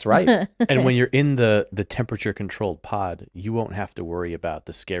 Yes, that's right. And when you're in the temperature controlled pod, you won't have to worry about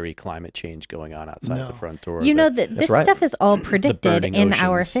the scary climate change going on outside the front door. You know that this stuff is all predicted in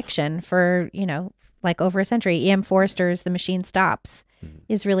our fiction for, over a century. E.M. Forster's The Machine Stops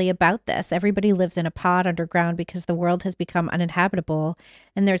is really about this. Everybody lives in a pod underground because the world has become uninhabitable.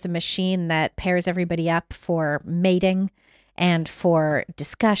 And there's a machine that pairs everybody up for mating and for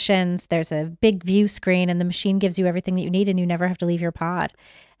discussions. There's a big view screen and the machine gives you everything that you need and you never have to leave your pod.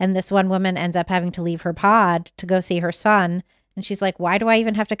 And this one woman ends up having to leave her pod to go see her son. And she's like, why do I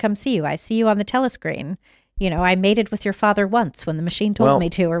even have to come see you? I see you on the telescreen. I mated with your father once when the machine told me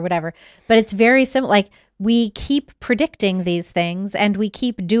to or whatever. But it's very simple. We keep predicting these things and we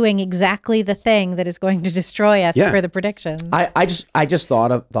keep doing exactly the thing that is going to destroy us for the predictions. I just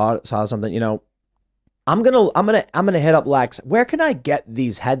saw something, I'm gonna hit up Lex. Where can I get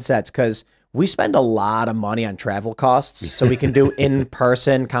these headsets? Because we spend a lot of money on travel costs so we can do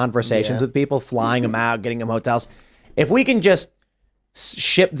in-person conversations with people, flying them out, getting them hotels. If we can just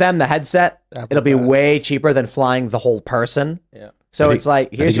ship them the headset, it'll be way cheaper than flying the whole person. Yeah. So it's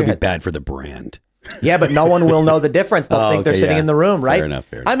like, here's your it'll be bad for the brand. Yeah, but no one will know the difference. They'll think they're sitting in the room, right? Fair enough.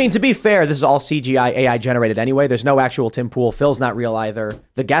 I mean, to be fair, this is all CGI AI generated anyway. There's no actual Tim Pool. Phil's not real either.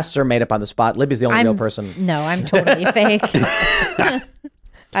 The guests are made up on the spot. Libby's the only real person. No, I'm totally fake.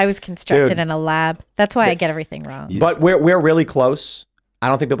 I was constructed in a lab. That's why I get everything wrong. But we're really close. I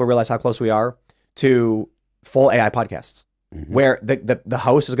don't think people realize how close we are to full AI podcasts, where the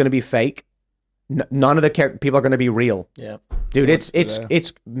host is going to be fake. None of the people are going to be real. Yeah, dude,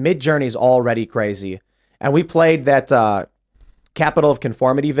 it's Mid-Journey's already crazy, and we played that Capital of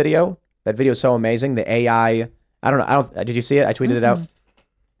Conformity video. That video is so amazing. The AI, I don't know. Did you see it? I tweeted it out,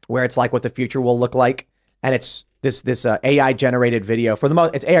 where it's like what the future will look like, and it's this AI generated video. For the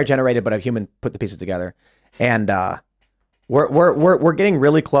most, it's AI generated, but a human put the pieces together, and we're getting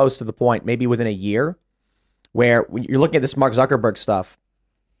really close to the point, maybe within a year, where when you're looking at this Mark Zuckerberg stuff.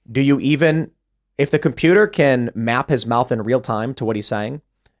 Do you even, if the computer can map his mouth in real time to what he's saying,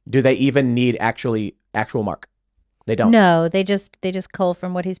 do they even need actual Mark? They don't. No, they just cull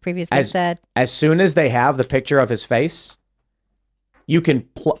from what he's previously said. As soon as they have the picture of his face, you can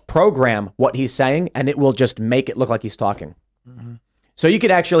program what he's saying, and it will just make it look like he's talking. So you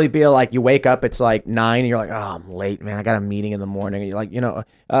could actually be like, you wake up, it's like 9, and you're like, oh, I'm late, man. I got a meeting in the morning. And you're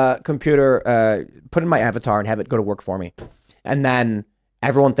like, computer, put in my avatar and have it go to work for me. And then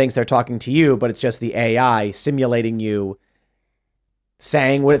everyone thinks they're talking to you, but it's just the AI simulating you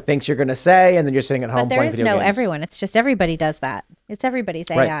saying what it thinks you're going to say, and then you're sitting at home playing video games. But there is no everyone. It's just everybody does that. It's everybody's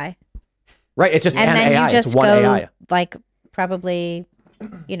AI. Right. It's just and an then AI. You just it's one go, AI. Like, probably,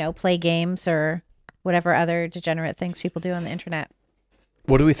 play games or whatever other degenerate things people do on the internet.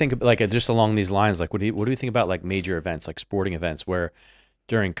 What do we think of, like, just along these lines? Like, what do you think about like major events, like sporting events, where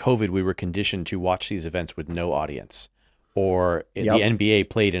during COVID we were conditioned to watch these events with no audience, or the NBA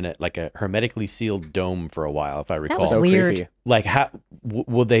played in like a hermetically sealed dome for a while, if I recall. That's so weird. Creepy. Like, how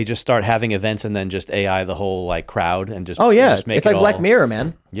will they just start having events and then just AI the whole like crowd and just just make it's like Black Mirror,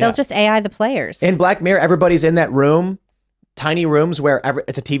 man. Yeah. They'll just AI the players. In Black Mirror, everybody's in that room. Tiny rooms where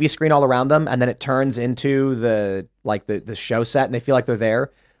it's a TV screen all around them, and then it turns into the show set, and they feel like they're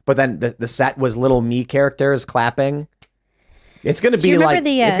there. But then the set was little me characters clapping. It's gonna be like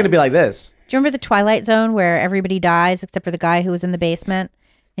it's gonna be like this. Do you remember the Twilight Zone where everybody dies except for the guy who was in the basement,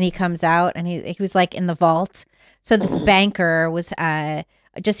 and he comes out and he was like in the vault. So this banker was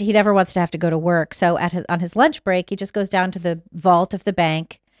he never wants to have to go to work. So on his lunch break, he just goes down to the vault of the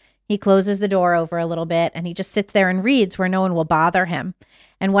bank. He closes the door over a little bit, and he just sits there and reads where no one will bother him.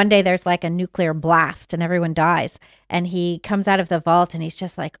 And one day there's like a nuclear blast and everyone dies. And he comes out of the vault and he's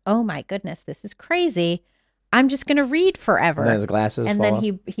just like, oh my goodness, this is crazy. I'm just going to read forever. And then his glasses and fall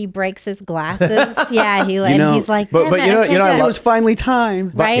then off. he breaks his glasses. Yeah, he's like, but it was finally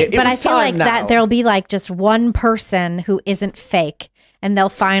time. Right? But I feel like that there'll be like just one person who isn't fake. And they'll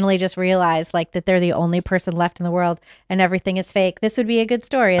finally just realize like that they're the only person left in the world and everything is fake. This would be a good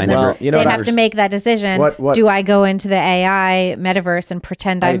story. And then they'd have to make that decision. Do I go into the AI metaverse and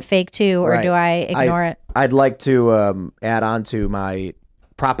pretend I'm fake too, or do I ignore it? I'd like to add on to my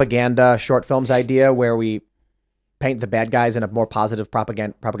propaganda short films idea where we paint the bad guys in a more positive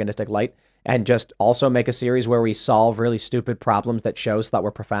propagandistic light, and just also make a series where we solve really stupid problems that shows thought were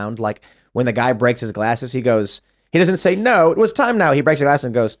profound. Like when the guy breaks his glasses, he doesn't say, no, it was time now. He breaks his glasses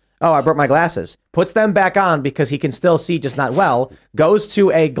and goes, oh, I broke my glasses. Puts them back on because he can still see, just not well. Goes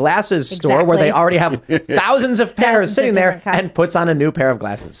to a glasses store where they already have thousands of pairs sitting there and puts on a new pair of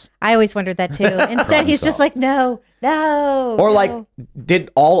glasses. I always wondered that too. Instead, he's just like, no. Or like, did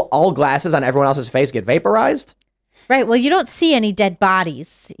all glasses on everyone else's face get vaporized? Right. Well, you don't see any dead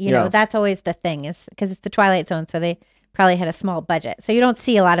bodies. You know, that's always the thing, is because it's the Twilight Zone. So they probably had a small budget. So you don't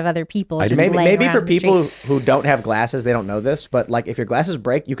see a lot of other people. Maybe for people who don't have glasses, they don't know this. But like if your glasses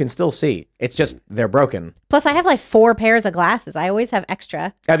break, you can still see. It's just they're broken. Plus, I have like 4 pairs of glasses. I always have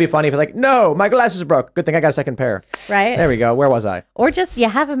extra. That'd be funny if it's like, no, my glasses broke. Good thing I got a second pair. Right. There we go. Where was I? Or just you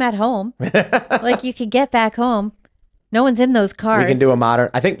have them at home. Like you could get back home. No one's in those cars. We can do a modern.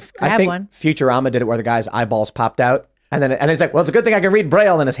 I think Futurama did it where the guy's eyeballs popped out. And then it's like, well, it's a good thing I can read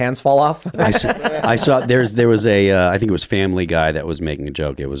Braille, and then his hands fall off. I saw there was a I think it was Family Guy that was making a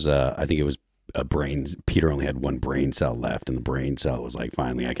joke. It was I think it was a brain. Peter only had one brain cell left, and the brain cell was like,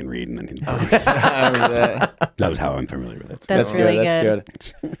 finally I can read. And then that was how I'm familiar with it. That's really good.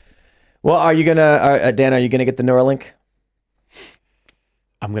 That's good. Well, are you gonna, Dan? Are you gonna get the Neuralink?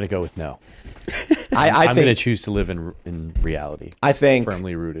 I'm gonna go with no. I'm going to choose to live in reality. I think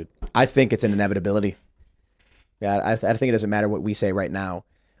firmly rooted. I think it's an inevitability. Yeah, I think it doesn't matter what we say right now.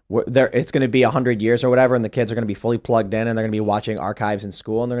 It's going to be 100 years or whatever, and the kids are going to be fully plugged in, and they're going to be watching archives in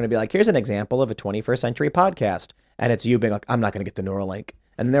school, and they're going to be like, here's an example of a 21st century podcast. And it's you being like, I'm not going to get the Neuralink.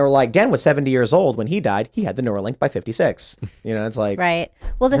 And they were like, Dan was 70 years old when he died. He had the Neuralink by 56. You know, it's like... Right.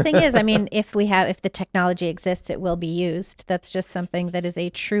 Well, the thing is, I mean, if the technology exists, it will be used. That's just something that is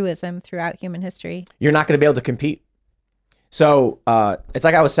a truism throughout human history. You're not going to be able to compete. So it's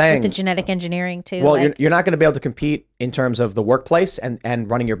like I was saying... With the genetic engineering, too. Well, you're not going to be able to compete in terms of the workplace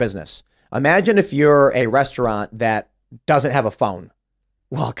and running your business. Imagine if you're a restaurant that doesn't have a phone.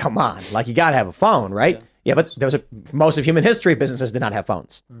 Well, come on. Like, you got to have a phone, right? Yeah, but most of human history, businesses did not have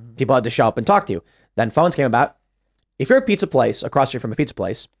phones. People had to show up and talk to you. Then phones came about. If you're a pizza place across the street from a pizza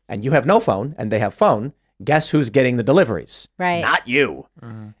place and you have no phone and they have phone, guess who's getting the deliveries? Right. Not you.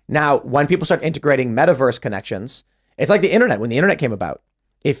 Now, when people start integrating metaverse connections, it's like the internet. When the internet came about,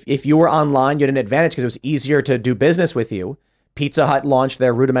 if you were online, you had an advantage because it was easier to do business with you. Pizza Hut launched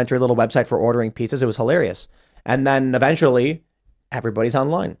their rudimentary little website for ordering pizzas. It was hilarious. And then eventually, everybody's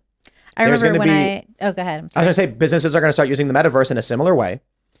online. I remember when oh, go ahead. I was going to say businesses are going to start using the metaverse in a similar way.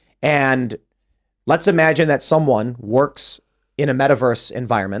 And let's imagine that someone works in a metaverse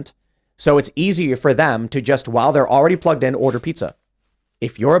environment. So it's easier for them to just, while they're already plugged in, order pizza.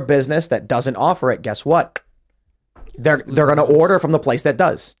 If you're a business that doesn't offer it, guess what? They're going to order from the place that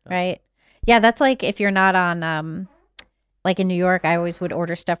does. Right. Yeah, that's like if you're not on... Like in New York, I always would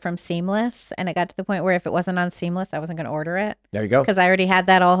order stuff from Seamless, and it got to the point where if it wasn't on Seamless, I wasn't going to order it. There you go. Because I already had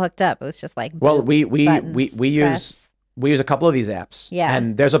that all hooked up. It was just like we use a couple of these apps. Yeah.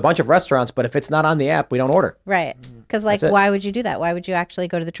 And there's a bunch of restaurants, but if it's not on the app, we don't order. Right. Because like, why would you do that? Why would you actually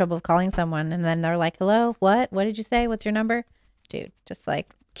go to the trouble of calling someone and then they're like, "Hello, what? What did you say? What's your number?" Dude, just like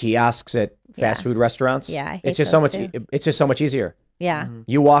kiosks at fast food restaurants. Yeah, I hate it's just so much. too. It's just so much easier. Yeah.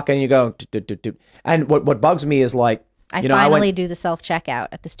 You walk in, you go, and what bugs me is like. I finally do the self-checkout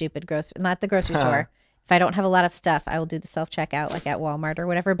at the stupid not the grocery store. If I don't have a lot of stuff, I will do the self-checkout like at Walmart or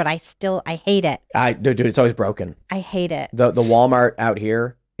whatever, but I hate it. Dude, it's always broken. I hate it. The Walmart out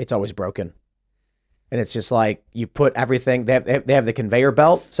here, it's always broken. And it's just like, you put everything, they have the conveyor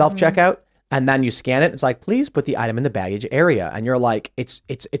belt self-checkout, and then you scan it. It's like, please put the item in the baggage area. And you're like, it's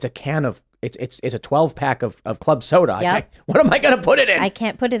a can of, it's a 12-pack of club soda. Yep. What am I going to put it in? I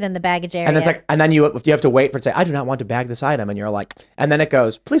can't put it in the baggage area. And it's like, and then you have to wait for it to say, I do not want to bag this item. And you're like, and then it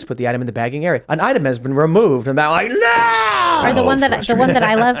goes, please put the item in the bagging area. An item has been removed. And they're like, no! Or the one that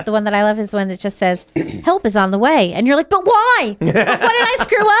I love is when it just says, help is on the way. And you're like, but why? What did I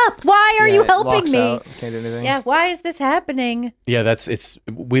screw up? Why are you helping me? Out. Can't do anything. Yeah, why is this happening? Yeah,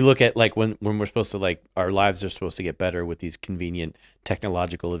 we look at like when we're supposed to, like, our lives are supposed to get better with these convenient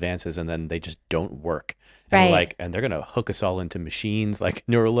technological advances, and then they just don't work. And and they're gonna hook us all into machines like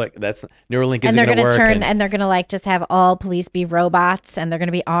Neuralink. Neuralink isn't gonna work. And they're gonna like just have all police be robots, and they're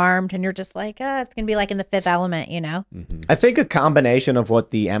gonna be armed, and you're just like, it's gonna be like in The Fifth Element, you know? Mm-hmm. I think a combination of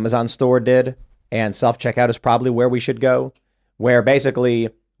what the Amazon store did and self-checkout is probably where we should go. Where basically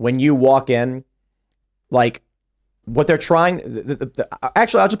when you walk in, like what they're trying.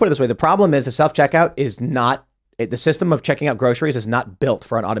 Actually, I'll just put it this way: the problem is the self-checkout is not. The system of checking out groceries is not built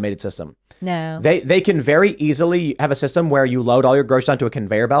for an automated system. No. They can very easily have a system where you load all your groceries onto a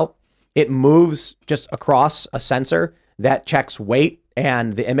conveyor belt. It moves just across a sensor that checks weight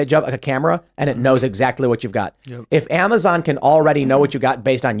and the image of like a camera, and it knows exactly what you've got. Yep. If Amazon can already know what you got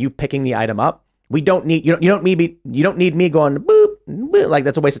based on you picking the item up, you don't need me going boop, boop, like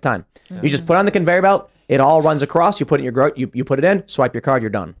that's a waste of time. Mm-hmm. You just put on the conveyor belt, it all runs across, you put it in your you put it in, swipe your card,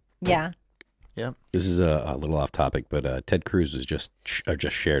 you're done. Yeah. Yeah. This is a little off topic, but Ted Cruz was just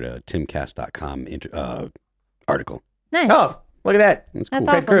shared a timcast.com article. Nice. Oh, look at that. That's cool.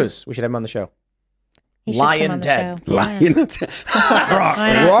 That's Ted awesome. Cruz. We should have him on the show. He should come Lion on the Ted. show.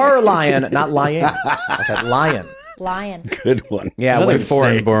 Lion. Roar lion, not lying. I said lion. Lion. Good one. Yeah, another wait.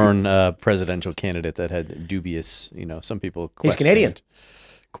 foreign-born presidential candidate that had dubious, some people. He's Canadian.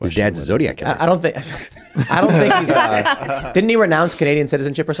 His dad's a Zodiac killer. I don't think he's. Didn't he renounce Canadian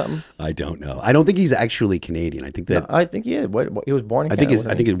citizenship or something? I don't know. I don't think he's actually Canadian. I think that. No, I think he is. He was born in Canada.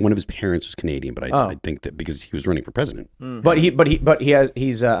 I think one of his parents was Canadian, but I think that because he was running for president. But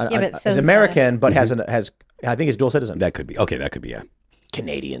he's American, but has I think he's dual citizen. That could be okay. That could be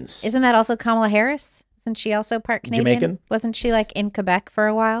Canadians. Isn't that also Kamala Harris? Isn't she also part Canadian? Jamaican? Wasn't she like in Quebec for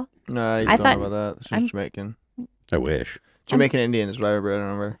a while? No, I don't know about that. She's Jamaican. I wish. Jamaican Indian is what I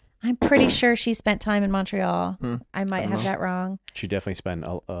remember. I'm pretty sure she spent time in Montreal. I might have that wrong. She definitely spent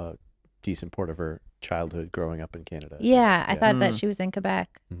a decent part of her childhood growing up in Canada. Yeah, I thought that she was in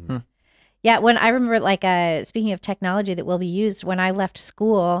Quebec. Yeah, when I remember, like, speaking of technology that will be used, when I left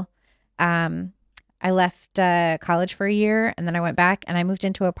school, I left college for a year, and then I went back and I moved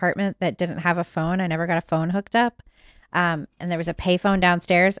into an apartment that didn't have a phone. I never got a phone hooked up. And there was a payphone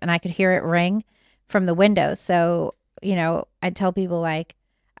downstairs, and I could hear it ring from the window. So, I'd tell people like,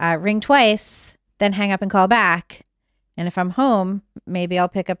 ring twice, then hang up and call back. And if I'm home, maybe I'll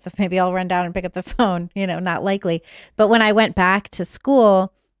run down and pick up the phone, not likely. But when I went back to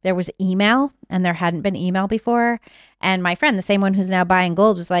school, there was email, and there hadn't been email before. And my friend, the same one who's now buying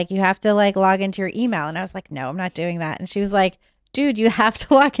gold, was like, you have to like log into your email. And I was like, no, I'm not doing that. And she was like, dude, you have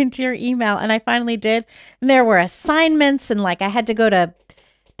to log into your email. And I finally did. And there were assignments, and like I had to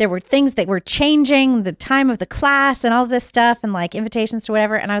there were things that were changing the time of the class and all this stuff, and like invitations to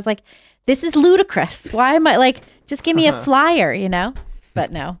whatever. And I was like, this is ludicrous. Why am I like, just give me a flyer,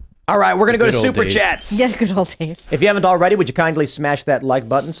 But no. All right, we're going to go to Good old Super days. Chats. Yeah, good old days. If you haven't already, would you kindly smash that like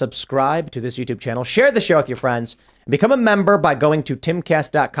button, subscribe to this YouTube channel, share the show with your friends, and become a member by going to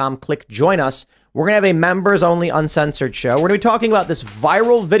timcast.com, click join us. We're going to have a members only uncensored show. We're going to be talking about this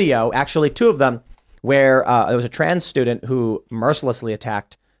viral video, actually 2 of them, where there was a trans student who mercilessly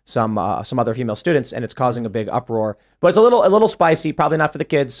attacked some other female students, and it's causing a big uproar. But it's a little spicy, probably not for the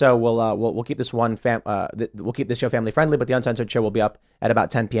kids. So we'll keep this we'll keep this show family friendly. But the uncensored show will be up at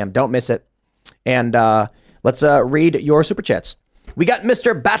about 10 p.m. Don't miss it. And let's read your super chats. We got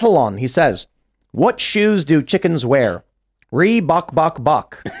Mr. Battlon. He says, "What shoes do chickens wear? Buck.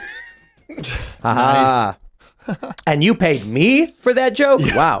 Nice. And you paid me for that joke?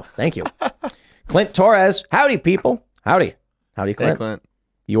 Yeah. Wow, thank you." Clint Torres, howdy people. Howdy, Clint. Hey, Clint.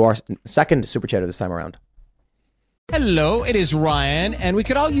 You are second super chatter this time around. Hello, it is Ryan, and we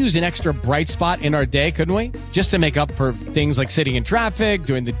could all use an extra bright spot in our day, couldn't we? Just to make up for things like sitting in traffic,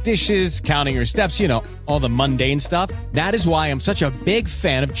 doing the dishes, counting your steps, all the mundane stuff. That is why I'm such a big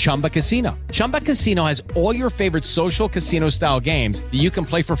fan of Chumba Casino. Chumba Casino has all your favorite social casino-style games that you can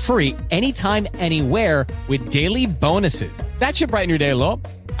play for free anytime, anywhere with daily bonuses. That should brighten your day a little.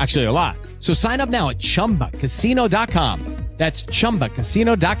 Actually, a lot. So sign up now at ChumbaCasino.com. That's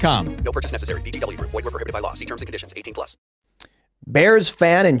ChumbaCasino.com. No purchase necessary. VGW Group. Void where prohibited by law. See terms and conditions. 18+. Bears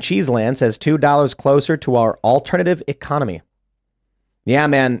fan in Cheeseland says $2 closer to our alternative economy. Yeah,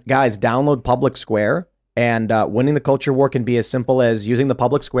 man. Guys, download Public Square, and winning the culture war can be as simple as using the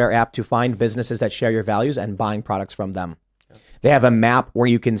Public Square app to find businesses that share your values and buying products from them. They have a map where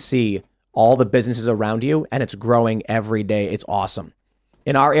you can see all the businesses around you, and it's growing every day. It's awesome.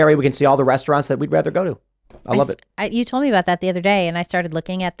 In our area, we can see all the restaurants that we'd rather go to. I love it. You told me about that the other day, and I started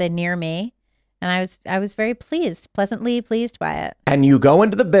looking at the near me, and I was very pleasantly pleased by it. And you go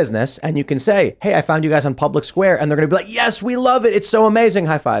into the business and you can say, "Hey, I found you guys on Public Square," and they're going to be like, "Yes, we love it. It's so amazing.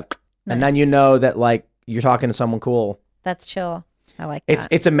 High five." Nice. And then you know that like you're talking to someone cool. That's chill. I like that.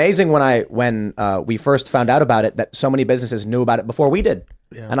 It's amazing when we first found out about it that so many businesses knew about it before we did.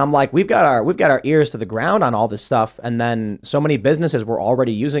 Yeah. And I'm like, we've got our ears to the ground on all this stuff, and then so many businesses were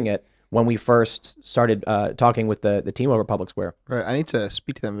already using it when we first started talking with the team over Public Square. Right. I need to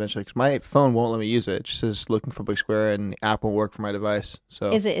speak to them eventually because my phone won't let me use it. It just says looking for Public Square, and the app won't work for my device.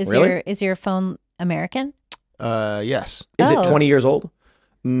 So is your phone American? Yes. Is it 20 years old?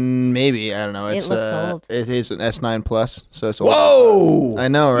 Maybe. I don't know. It looks old. It is an S9 Plus, so it's old. Whoa! I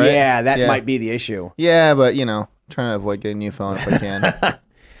know, right? Yeah, that might be the issue. Yeah, but trying to avoid getting a new phone if I can.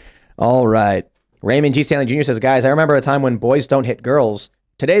 All right. Raymond G. Stanley Jr. says, "Guys, I remember a time when boys don't hit girls.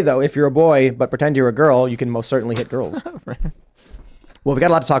 Today, though, if you're a boy but pretend you're a girl, you can most certainly hit girls." Well, we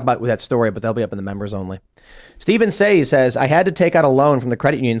got a lot to talk about with that story, but they'll be up in the members only. Stephen Say says, "I had to take out a loan from the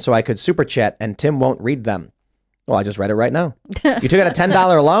credit union so I could super chat, and Tim won't read them." Well, I just read it right now. You took out a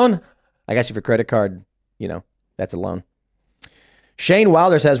 $10 loan? I guess if your credit card, that's a loan. Shane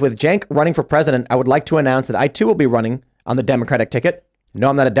Wilder says, "With Cenk running for president, I would like to announce that I too will be running on the Democratic ticket. No,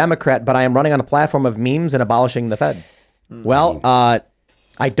 I'm not a Democrat, but I am running on a platform of memes and abolishing the Fed." Well,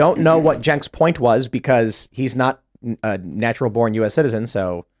 I don't know what Cenk's point was because he's not a natural-born U.S. citizen,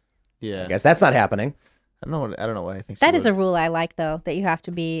 so I guess that's not happening. I don't know why I think that is a rule I like, though, that you have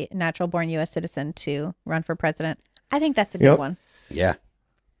to be a natural-born U.S. citizen to run for president. I think that's a good one. Yeah.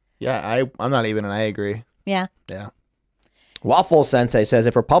 Yeah, I'm not even, and I agree. Yeah. Yeah. Waffle Sensei says,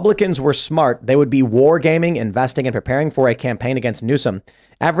 "If Republicans were smart, they would be wargaming, investing, and preparing for a campaign against Newsom.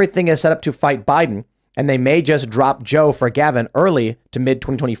 Everything is set up to fight Biden, and they may just drop Joe for Gavin early to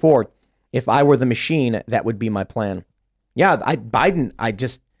mid-2024. If I were the machine, that would be my plan." Yeah,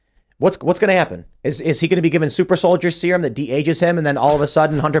 what's going to happen? Is he going to be given super soldier serum that de-ages him, and then all of a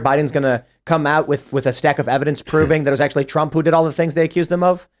sudden Hunter Biden's going to come out with a stack of evidence proving that it was actually Trump who did all the things they accused him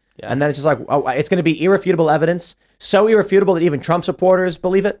of? Yeah. And then it's just like, it's going to be irrefutable evidence, so irrefutable that even Trump supporters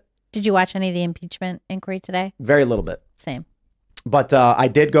believe it. Did you watch any of the impeachment inquiry today? Very little bit. Same. But I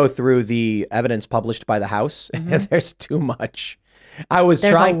did go through the evidence published by the House, and there's too much. There's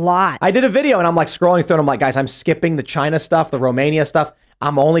a lot. I did a video, and I'm like scrolling through, and I'm like, guys, I'm skipping the China stuff, the Romania stuff.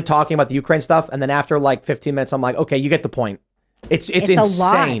 I'm only talking about the Ukraine stuff. And then after like 15 minutes, I'm like, okay, you get the point. It's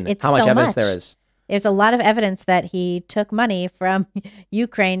insane how much evidence there is. There's a lot of evidence that he took money from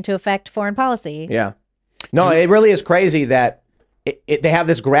Ukraine to affect foreign policy. Yeah. No, it really is crazy that they have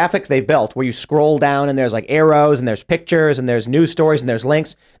this graphic they've built where you scroll down and there's like arrows and there's pictures and there's news stories and there's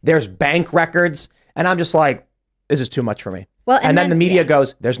links. There's bank records. And I'm just like, this is too much for me. Well, and then the media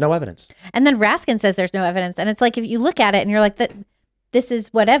goes, there's no evidence. And then Raskin says there's no evidence. And it's like, if you look at it and you're like, this is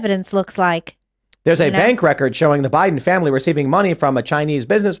what evidence looks like. There's a bank record showing the Biden family receiving money from a Chinese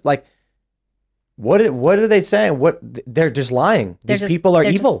business. Like, what are they saying? They're just lying. These people are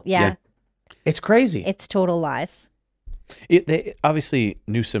evil. Yeah. It's crazy. It's total lies. Obviously,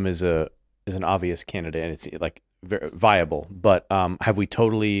 Newsom is an obvious candidate, and it's like very viable. But have we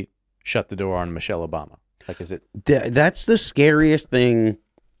totally shut the door on Michelle Obama? Like, is it? That's the scariest thing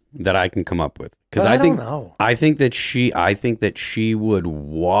that I can come up with, because I think that she would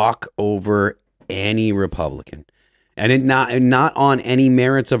walk over any Republican, and not on any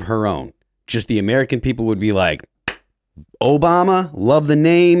merits of her own. Just the American people would be like, Obama, love the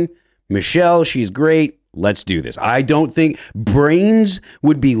name. Michelle, she's great. Let's do this. I don't think brains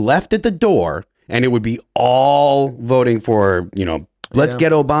would be left at the door, and it would be all voting for, let's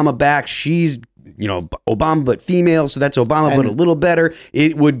get Obama back. She's, Obama but female, so that's Obama but a little better.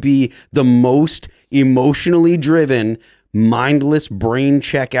 It would be the most emotionally driven, mindless brain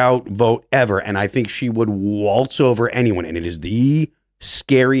checkout vote ever, and I think she would waltz over anyone, and it is the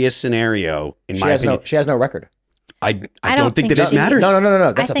scariest scenario in my opinion. She has no record. I don't think that it matters.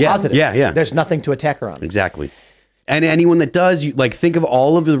 No. That's a positive. Yeah. There's nothing to attack her on. Exactly. And anyone that does, you like think of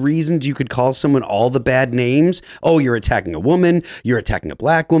all of the reasons you could call someone all the bad names. Oh, you're attacking a woman. You're attacking a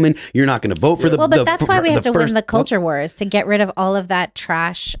black woman. You're not going to vote for the. Well, but that's why we have to win the culture wars, to get rid of all of that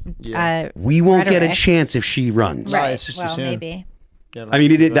trash. We won't get a chance if she runs. Right. Well, maybe. I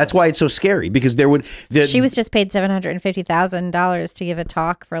mean, that's why it's so scary, because there would. She was just paid $750,000 to give a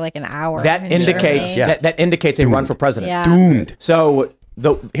talk for like an hour. That indicates that indicates a run for president. Yeah. Doomed. So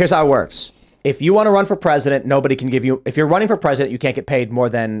here's how it works. If you want to run for president, nobody can give you. If you're running for president, you can't get paid more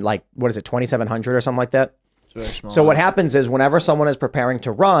than like $2,700 or something like that. It's very small. So what happens is whenever someone is preparing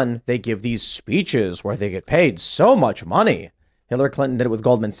to run, they give these speeches where they get paid so much money. Hillary Clinton did it with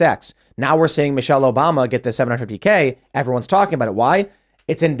Goldman Sachs. Now we're seeing Michelle Obama get the $750K. Everyone's talking about it. Why?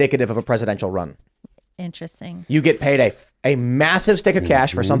 It's indicative of a presidential run. Interesting. You get paid a massive stick of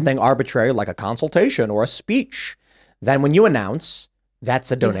cash for something arbitrary like a consultation or a speech. Then when you announce,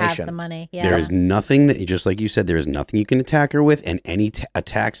 that's a donation. You have the money. Yeah. There is nothing that, just like you said, there is nothing you can attack her with, and any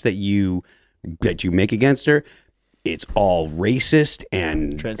attacks that you make against her, it's all racist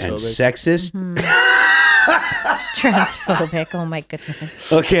and sexist. Transphobic. Oh my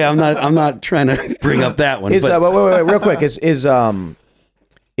goodness. Okay, I'm not trying to bring up that one. Wait, real quick. Is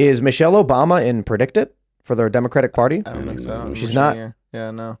Michelle Obama in Predict It for the Democratic Party? I don't think so. She's not. Yeah,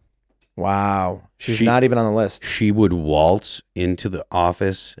 no. Wow, she's not even on the list. She would waltz into the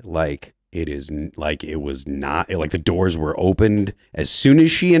office like it was not like the doors were opened as soon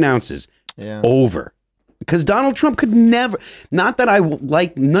as she announces over. Because Donald Trump could never, not that I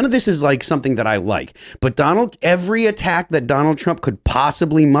like, none of this is like something that I like, but every attack that Donald Trump could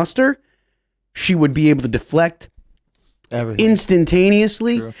possibly muster, she would be able to deflect everything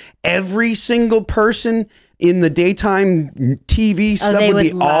instantaneously. True. Every single person in the daytime TV stuff would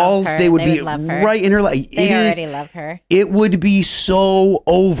be all, they would be right in her life. They already love her. It would be so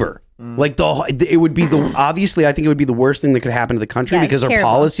over. Like it would be obviously I think it would be the worst thing that could happen to the country, because our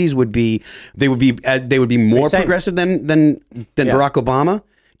policies would be more progressive than Barack Obama.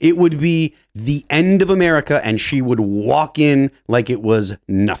 It would be the end of America, and she would walk in like it was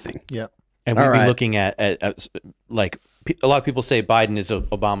nothing. Yep. And we'd be looking at like a lot of people say Biden is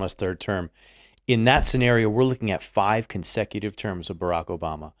Obama's third term. In that scenario, we're looking at 5 consecutive terms of Barack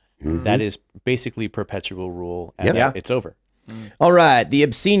Obama. Mm-hmm. That is basically perpetual rule, and it's over. All right. The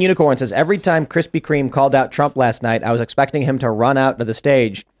Obscene Unicorn says, every time Krispy Kreme called out Trump last night, I was expecting him to run out onto the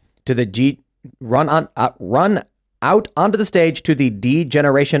stage to the D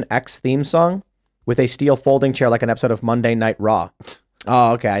Generation X theme song with a steel folding chair like an episode of Monday Night Raw.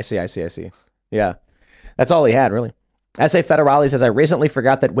 Oh, okay. I see. Yeah. That's all he had, really. S.A. Federale says, I recently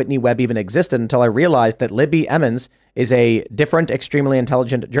forgot that Whitney Webb even existed until I realized that Libby Emmons is a different, extremely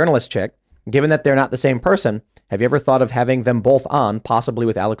intelligent journalist chick. Given that they're not the same person, have you ever thought of having them both on, possibly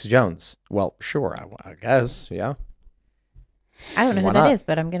with Alex Jones? Well, sure, I guess, yeah. I don't know who that is,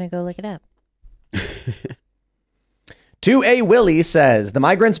 but I'm going to go look it up. 2A Willie says, the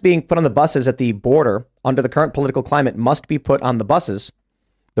migrants being put on the buses at the border under the current political climate must be put on the buses.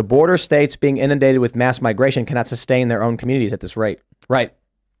 The border states being inundated with mass migration cannot sustain their own communities at this rate. Right.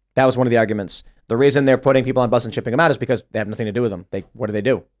 That was one of the arguments. The reason they're putting people on buses and shipping them out is because they have nothing to do with them. What do they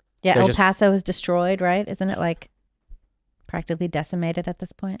do? Yeah, El Paso is destroyed, right? Isn't it like practically decimated at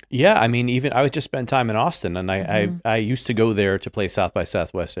this point? Yeah, I mean, even I just spent time in Austin, and I used to go there to play South by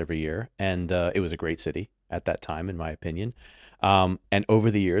Southwest every year, and it was a great city at that time, in my opinion. And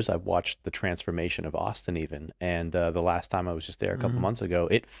over the years, I've watched the transformation of Austin even, and the last time I was just there a couple months ago,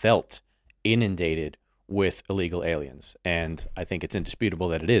 it felt inundated with illegal aliens, and I think it's indisputable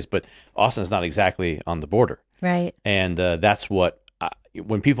that it is, but Austin's not exactly on the border. Right. And that's what,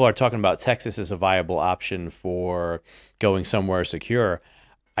 when people are talking about Texas as a viable option for going somewhere secure,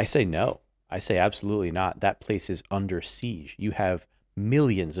 I say no. I say absolutely not. That place is under siege. You have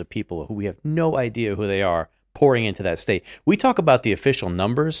millions of people who we have no idea who they are pouring into that state. We talk about the official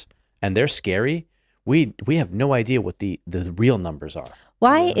numbers, and they're scary. We have no idea what the real numbers are.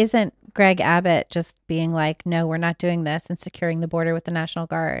 Why isn't Greg Abbott just being like, no, we're not doing this, and securing the border with the National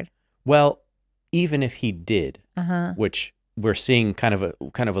Guard? Well, even if he did, which we're seeing kind of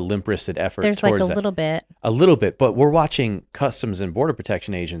a limp-wristed effort. There's towards like a little bit, but we're watching Customs and Border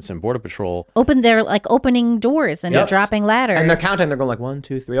Protection agents and Border Patrol they're like opening doors and dropping ladders, and they're counting. They're going like 1,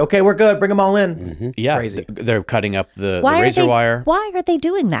 2, 3. Okay, we're good. Bring them all in. Yeah, crazy. They're cutting up the razor wire. Why are they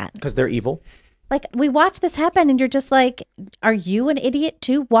doing that? Because they're evil. Like, we watch this happen, and you're just like, are you an idiot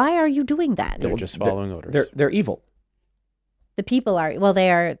too? Why are you doing that? They're just following orders. They're evil. The people are. Well,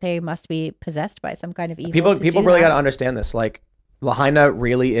 they must be possessed by some kind of evil. People really got to understand this. Like, Lahaina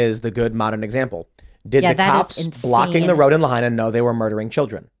really is the good modern example. Did the cops blocking the road in Lahaina know they were murdering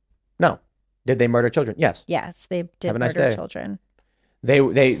children? No. Did they murder children? Yes. Yes, they did Have a nice murder day. children.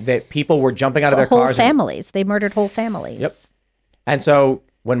 They people were jumping out of their whole cars. Families. They murdered whole families. Yep. And so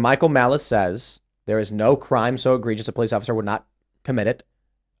when Michael Malice says there is no crime so egregious a police officer would not commit it,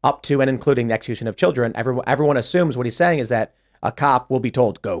 up to and including the execution of children, everyone assumes what he's saying is that a cop will be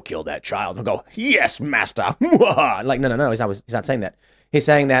told, go kill that child, and go, yes, master. Like, no, he's not saying that. He's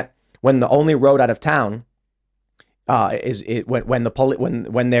saying that when the only road out of town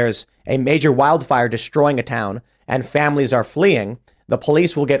when there's a major wildfire destroying a town and families are fleeing, the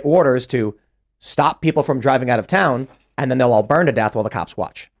police will get orders to stop people from driving out of town, and then they'll all burn to death while the cops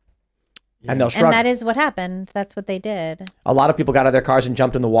watch. And they'll shrug. And that is what happened. That's what they did. A lot of people got out of their cars and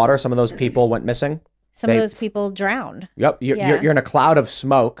jumped in the water. Some of those people went missing. Some of those people drowned. Yep. You're in a cloud of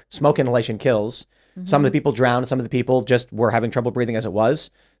smoke. Smoke inhalation kills. Some of the people drowned. Some of the people just were having trouble breathing as it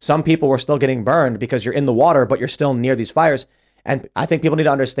was. Some people were still getting burned because you're in the water, but you're still near these fires. And I think people need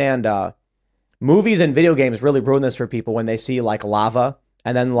to understand movies and video games really ruin this for people when they see like lava.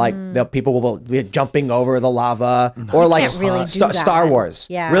 And then like the people will be jumping over the lava, or like really Star Wars.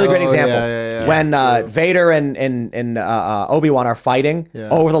 Yeah. Really great example. Yeah. When Vader and Obi-Wan are fighting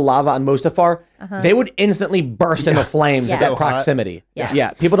over the lava on Mustafar, they would instantly burst into flames at that proximity.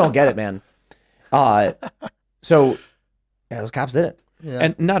 Yeah. People don't get it, man. So those cops did it. Yeah.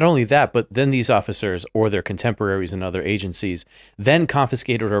 And not only that, but then these officers or their contemporaries in other agencies then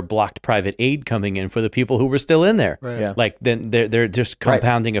confiscated or blocked private aid coming in for the people who were still in there. Right. Yeah. Like then they're just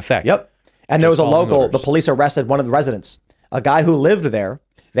compounding effect. Yep. And there was Just a following local, orders. the police arrested one of the residents, a guy who lived there.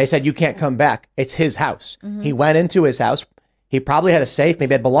 They said, you can't come back. It's his house. He went into his house. He probably had a safe,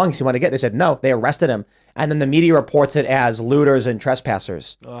 maybe had belongings he wanted to get. They said, no, they arrested him. And then the media reports it as looters and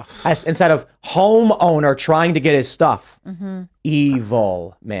trespassers. Instead of homeowner trying to get his stuff.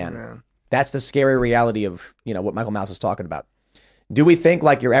 Evil, man. That's the scary reality of, what Michael Mouse is talking about. Do we think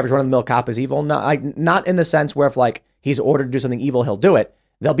like your average run-of-the-mill cop is evil? No, not in the sense where if like he's ordered to do something evil, he'll do it.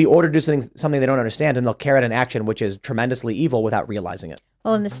 They'll be ordered to do something they don't understand, and they'll carry out an action which is tremendously evil without realizing it.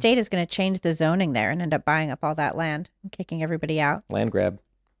 Well, and the state is going to change the zoning there and end up buying up all that land and kicking everybody out. Land grab.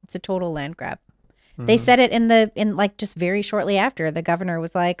 It's a total land grab. They said it in like just very shortly after. The governor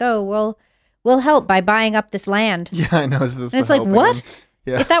was like, "Oh, we'll help by buying up this land." Yeah, I know. And it's like, what?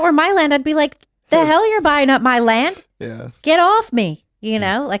 Yeah. If that were my land, I'd be like, "The hell you're buying up my land? Yes. Get off me!"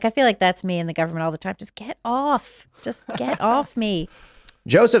 Like I feel like that's me in the government all the time. Just get off. Just get off me.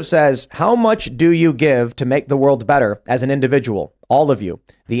 Joseph says, how much do you give to make the world better as an individual? All of you.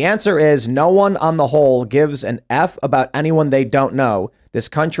 The answer is no one on the whole gives an F about anyone they don't know. This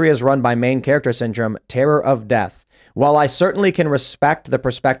country is run by main character syndrome, terror of death. While I certainly can respect the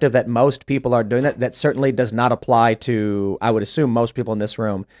perspective that most people are doing that certainly does not apply to, I would assume, most people in this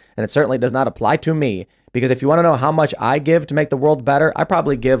room. And it certainly does not apply to me. Because if you want to know how much I give to make the world better, I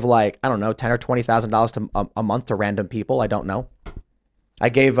probably give like, I don't know, $10,000 or $20,000 a month to random people. I don't know. I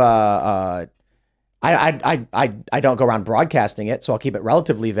gave I don't go around broadcasting it, so I'll keep it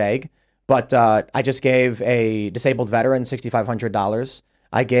relatively vague. But I just gave a disabled veteran $6,500.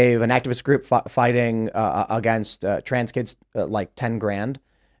 I gave an activist group fighting against trans kids like 10 grand.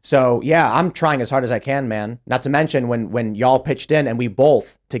 So yeah, I'm trying as hard as I can, man. Not to mention when y'all pitched in and we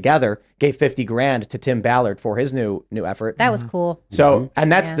both together gave 50 grand to Tim Ballard for his new effort. That was cool. So,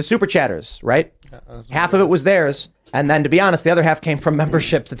 and that's the super chatters, right? Half of it was theirs. And then to be honest, the other half came from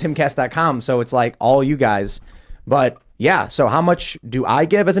memberships to timcast.com. So it's like all you guys. But yeah, so how much do I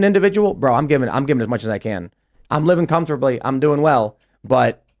give as an individual? Bro, I'm giving as much as I can. I'm living comfortably. I'm doing well.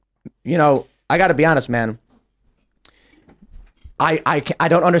 But, you know, I got to be honest, man. I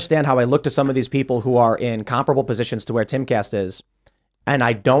don't understand how I look to some of these people who are in comparable positions to where Timcast is, and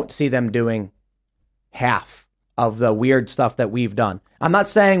I don't see them doing half of the weird stuff that we've done. I'm not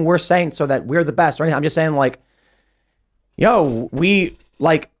saying we're saying so that we're the best or anything. I'm just saying, like, yo, we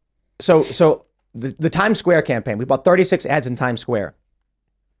like, so the Times Square campaign, we bought 36 ads in Times Square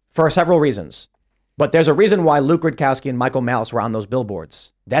for several reasons. But there's a reason why Luke Rudkowski and Michael Malice were on those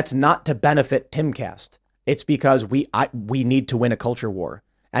billboards. That's not to benefit Timcast. It's because we need to win a culture war.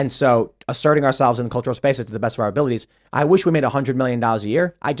 And so asserting ourselves in the cultural spaces to the best of our abilities, I wish we made $100 million a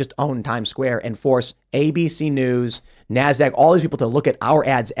year. I just own Times Square and force ABC News, NASDAQ, all these people to look at our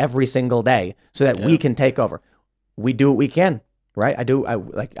ads every single day so that we can take over. We do what we can, right?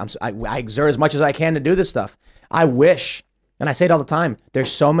 I exert as much as I can to do this stuff. I wish, and I say it all the time,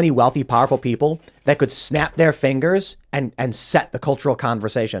 there's so many wealthy, powerful people that could snap their fingers and set the cultural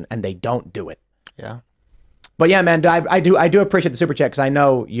conversation, and they don't do it. Yeah. But yeah, man, I do appreciate the super chat because I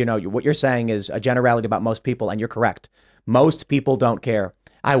know, you know, what you're saying is a generality about most people, and you're correct. Most people don't care.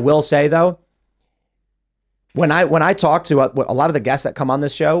 I will say though, when I talk to a lot of the guests that come on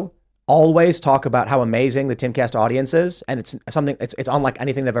this show, always talk about how amazing the Timcast audience is, and it's something it's unlike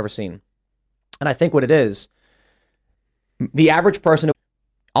anything they've ever seen. And I think what it is, the average person,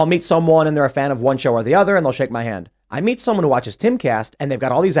 I'll meet someone and they're a fan of one show or the other, and they'll shake my hand. I meet someone who watches Timcast and they've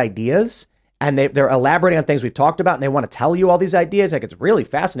got all these ideas. And they're elaborating on things we've talked about, and they want to tell you all these ideas. Like, it's really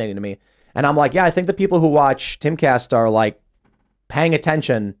fascinating to me. And I'm like, yeah, I think the people who watch Timcast are like paying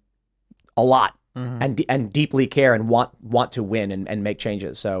attention a lot and deeply care and want to win and make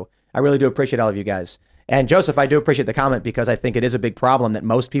changes. So I really do appreciate all of you guys. And Joseph, I do appreciate the comment because I think it is a big problem that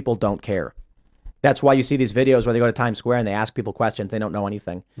most people don't care. That's why you see these videos where they go to Times Square and they ask people questions. They don't know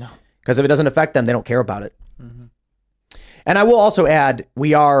anything. No. Because if it doesn't affect them, they don't care about it. Mm-hmm. And I will also add,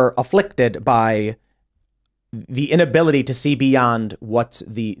 we are afflicted by the inability to see beyond what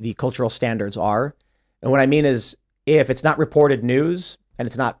the cultural standards are. And what I mean is, if it's not reported news and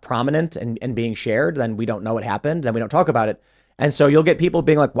it's not prominent and being shared, then we don't know what happened, then we don't talk about it. And so you'll get people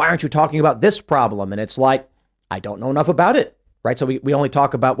being like, why aren't you talking about this problem? And it's like, I don't know enough about it, right? So we only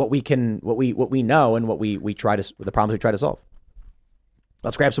talk about what we know and the problems we try to solve.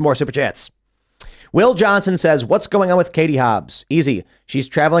 Let's grab some more super chats. Will Johnson says, what's going on with Katie Hobbs? Easy. She's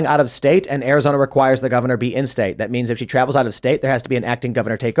traveling out of state and Arizona requires the governor be in state. That means if she travels out of state, there has to be an acting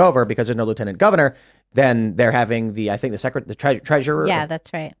governor take over because there's no lieutenant governor. Then they're having the treasurer. Yeah,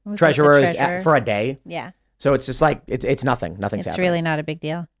 that's right. Treasurer is for a day. Yeah. So it's just like, it's nothing. Nothing's happening. It's really not a big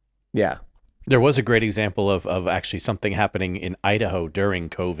deal. Yeah. There was a great example of actually something happening in Idaho during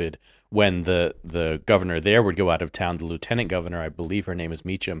COVID when the governor there would go out of town. The lieutenant governor, I believe her name is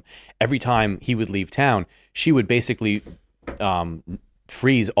Meacham, every time he would leave town, she would basically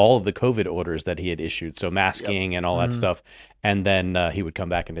freeze all of the COVID orders that he had issued. So masking and all that stuff. And then he would come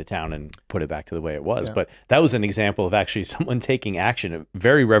back into town and put it back to the way it was. Yeah. But that was an example of actually someone taking action, a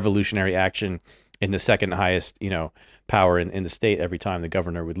very revolutionary action in the second highest, power in the state every time the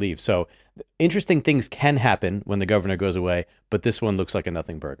governor would leave. So interesting things can happen when the governor goes away, but this one looks like a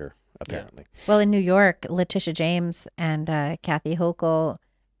nothing burger, apparently. Yeah. Well, in New York, Letitia James and Kathy Hochul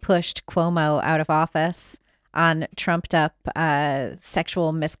pushed Cuomo out of office on trumped up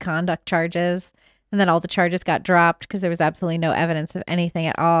sexual misconduct charges. And then all the charges got dropped because there was absolutely no evidence of anything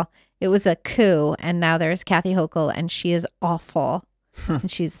at all. It was a coup. And now there's Kathy Hochul, and she is awful. And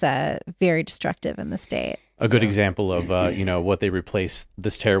she's very destructive in the state. A good example of, what they replace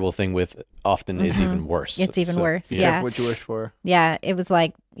this terrible thing with often is even worse. It's even worse. Yeah. What you wish for. Yeah. It was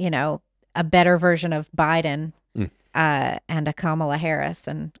like, a better version of Biden and a Kamala Harris.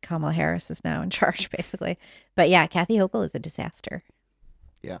 And Kamala Harris is now in charge, basically. But yeah, Kathy Hochul is a disaster.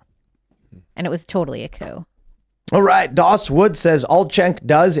 Yeah. And it was totally a coup. All right. Doss Wood says, all Cenk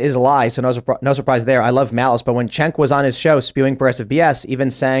does is lie, so no surprise there. I love Malice, but when Cenk was on his show spewing progressive BS, even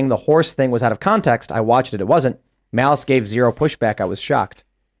saying the horse thing was out of context, I watched it. It wasn't. Malice gave zero pushback. I was shocked.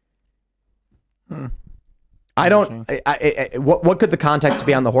 I don't... what could the context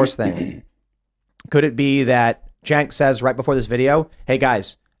be on the horse thing? Could it be that Cenk says right before this video, hey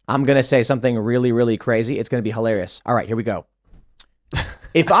guys, I'm going to say something really, really crazy. It's going to be hilarious. All right, here we go.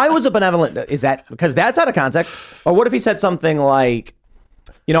 If I was a benevolent, is that because that's out of context? Or what if he said something like,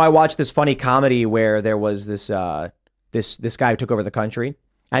 I watched this funny comedy where there was this guy who took over the country,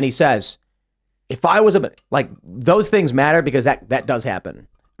 and he says, if I was those things matter because that does happen.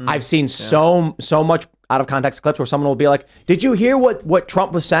 I've seen so much out of context clips where someone will be like, did you hear what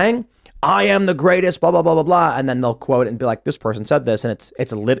Trump was saying? I am the greatest, blah, blah, blah, blah, blah. And then they'll quote it and be like, this person said this. And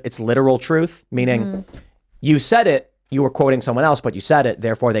it's literal truth, meaning you said it. You were quoting someone else, but you said it,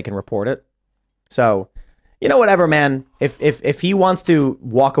 therefore they can report it. So, whatever, man. If he wants to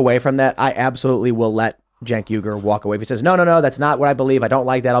walk away from that, I absolutely will let Cenk Uygur walk away. If he says, no, that's not what I believe. I don't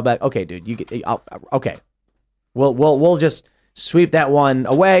like that. I'll be like, okay, dude, okay. We'll just sweep that one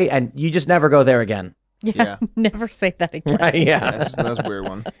away, and you just never go there again. Yeah. Never say that again. Right, yeah. That's a weird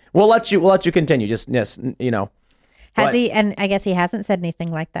one. We'll let you continue. Just, Has he? And I guess he hasn't said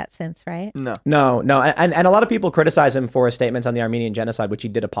anything like that since, right? No. And a lot of people criticize him for his statements on the Armenian genocide, which he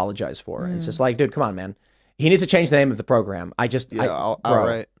did apologize for. It's just like, dude, come on, man. He needs to change the name of the program.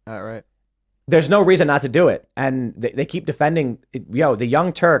 Outright. There's no reason not to do it. And they keep defending, the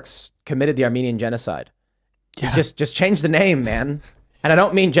Young Turks committed the Armenian genocide. Yeah. Just change the name, man. And I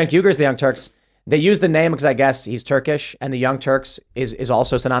don't mean Cenk Uygur's the Young Turks. They use the name because I guess he's Turkish, and the Young Turks is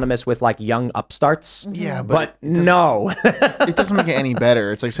also synonymous with like young upstarts. Yeah, but no. It doesn't make it any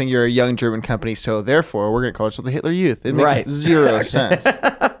better. It's like saying you're a young German company, so therefore we're going to call it the Hitler Youth. It makes zero sense.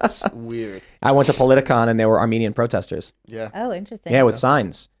 It's weird. I went to Politicon, and there were Armenian protesters. Yeah. Oh, interesting. Yeah, with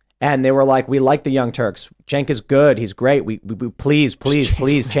signs. And they were like, we like the Young Turks. Cenk is good. He's great. We please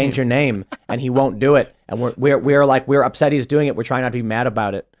change your name. And he won't do it. And we're upset he's doing it. We're trying not to be mad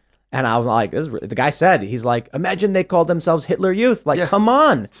about it. And I was like, the guy said, he's like, imagine they called themselves Hitler Youth. Like, come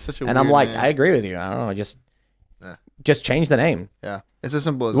on. It's such a and I'm weird like, name. I agree with you. I don't know. Just change the name. Yeah. It's as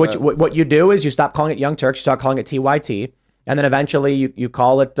simple as that. What you do is you stop calling it Young Turks, you start calling it TYT. And then eventually you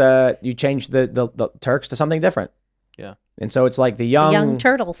call it, you change the Turks to something different. Yeah. And so it's like the young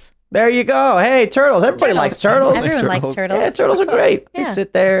turtles. There you go. Hey, turtles. Everybody likes turtles. Everyone likes turtles. Yeah, turtles are great. They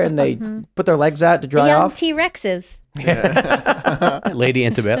sit there and they put their legs out to dry the young off. T-Rexes. Lady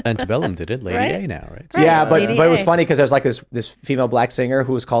Antebellum did it. Lady A now, right? Yeah, but it was funny because there's like this female black singer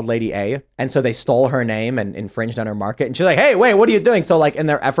who was called Lady A, and so they stole her name and infringed on her market. And she's like, "Hey, wait, what are you doing?" So like in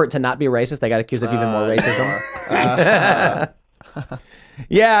their effort to not be racist, they got accused of even more racism.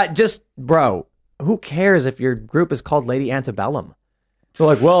 Yeah, just bro, who cares if your group is called Lady Antebellum? They're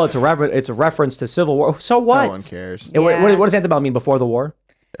like, well, it's a reference to Civil War. So what? No one cares. What does antebellum mean? Before the war?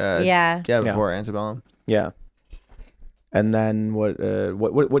 Yeah, before antebellum. Yeah. And then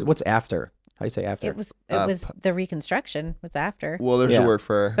what's after? How do you say after? It was the Reconstruction was after. Well, there's a word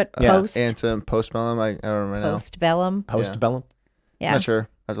for but post antebellum, postbellum. I don't know. Postbellum. Postbellum. Yeah. I'm not sure.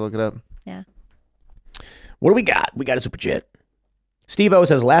 I have to look it up. Yeah. What do we got? We got a super chat. Steve-O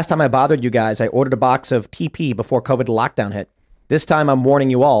says, last time I bothered you guys, I ordered a box of TP before COVID lockdown hit. This time I'm warning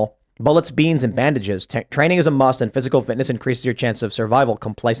you all. Bullets, beans, and bandages. Training is a must, and physical fitness increases your chance of survival.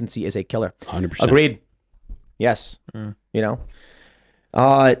 Complacency is a killer. 100%. Agreed. Yes. You know,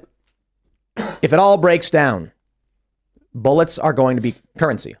 if it all breaks down, bullets are going to be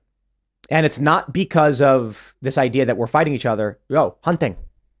currency. And it's not because of this idea that we're fighting each other. Hunting.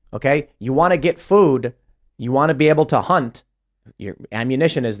 Okay. You want to get food. You want to be able to hunt. Your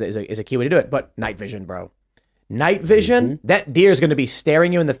ammunition is a key way to do it. But night vision, bro. Night vision, that deer is going to be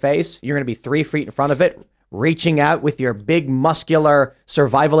staring you in the face. You're going to be 3 feet in front of it, reaching out with your big, muscular,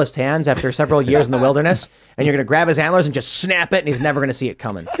 survivalist hands after several years in the wilderness. And you're going to grab his antlers and just snap it, and he's never going to see it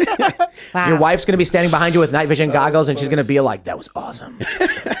coming. Wow. Your wife's going to be standing behind you with night vision goggles, and she's going to be like, that was awesome.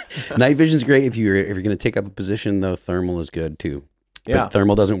 Night vision's great if you're going to take up a position, though. Thermal is good, too. Yeah. But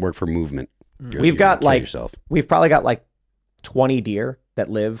thermal doesn't work for movement. We've probably got like 20 deer that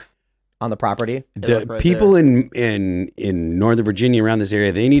live on the property. The people in Northern Virginia around this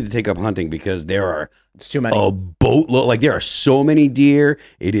area, they need to take up hunting because it's too many. A boatload. Like there are so many deer.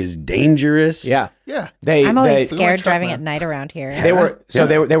 It is dangerous. Yeah. I'm always scared driving at night around here.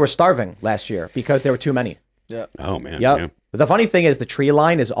 They were starving last year because there were too many. Yeah. Oh man. Yep. Yeah. But the funny thing is the tree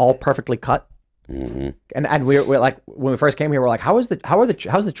line is all perfectly cut. And we're like, when we first came here, we're like, how's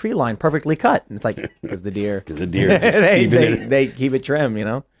the tree line perfectly cut? And it's like, because the deer they keep it trim, you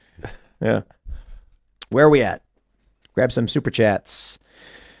know? Yeah. Where are we at? Grab some super chats.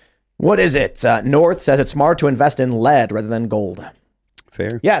 What is it? North says it's smart to invest in lead rather than gold.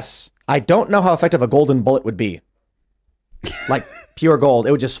 Fair. Yes. I don't know how effective a golden bullet would be. Like pure gold.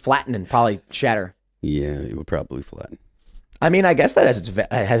 It would just flatten and probably shatter. Yeah, it would probably flatten. I mean, I guess that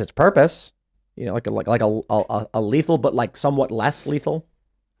has its purpose. a lethal, but like somewhat less lethal,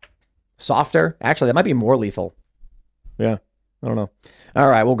 softer. Actually, that might be more lethal. Yeah, I don't know. All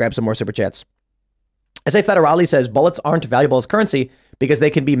right, we'll grab some more super chats. S.A. Federali says bullets aren't valuable as currency because they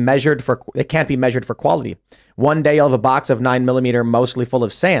can't be measured for quality. One day you'll have a box of 9mm mostly full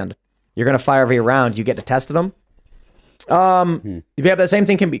of sand. You're gonna fire every round. You get to test them. Yeah, the same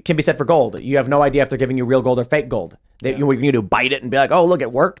thing can be said for gold. You have no idea if they're giving you real gold or fake gold. You need to bite it and be like, oh, look,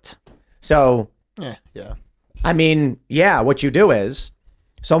 it worked. So, yeah. I mean, what you do is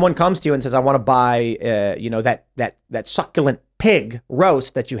someone comes to you and says, I want to buy, that succulent pig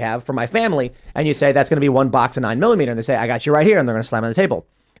roast that you have for my family. And you say, that's going to be one box of 9mm. And they say, I got you right here. And they're going to slam it on the table.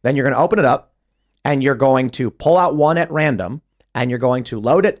 Then you're going to open it up and you're going to pull out one at random and you're going to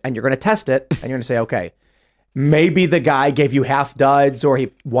load it and you're going to test it. And you're going to say, okay, maybe the guy gave you half duds or he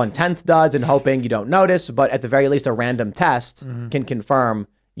 1/10 duds and hoping you don't notice. But at the very least, a random test can confirm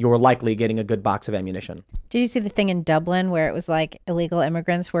you're likely getting a good box of ammunition. Did you see the thing in Dublin where it was like illegal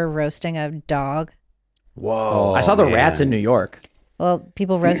immigrants were roasting a dog? Whoa. I saw the rats in New York. Well,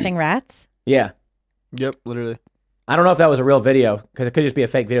 people roasting rats? Yeah. Yep, literally. I don't know if that was a real video because it could just be a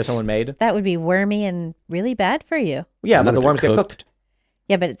fake video someone made. That would be wormy and really bad for you. Yeah, but the worms get cooked.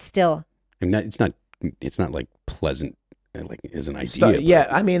 Yeah, but it's still. I mean, it's not like pleasant, like is an idea. Yeah,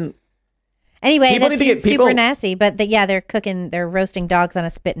 I mean. Anyway, that seems super nasty, but they're roasting dogs on a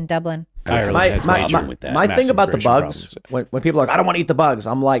spit in Dublin. My thing about the bugs, when people are like, I don't want to eat the bugs,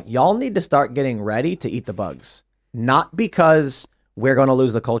 I'm like, y'all need to start getting ready to eat the bugs. Not because we're going to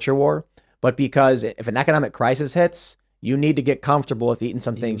lose the culture war, but because if an economic crisis hits, you need to get comfortable with eating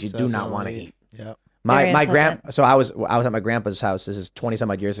some things you do not want to eat. Yeah. So I was at my grandpa's house. This is 20 some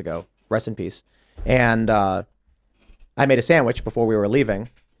odd years ago. Rest in peace. And I made a sandwich before we were leaving.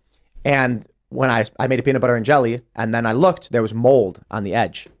 And when I made a peanut butter and jelly, and then I looked, there was mold on the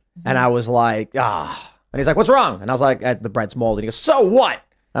edge. And I was like, And he's like, what's wrong? And I was like, the bread's mold. And he goes, so what? And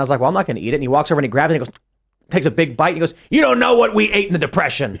I was like, well, I'm not going to eat it. And he walks over and he grabs it and he goes, takes a big bite. And he goes, you don't know what we ate in the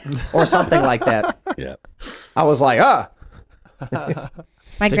Depression. Or something like that. Yeah. I was like,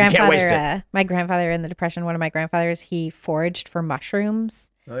 My grandfather in the Depression, one of my grandfathers, he foraged for mushrooms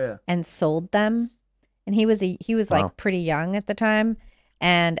and sold them. And he was like pretty young at the time.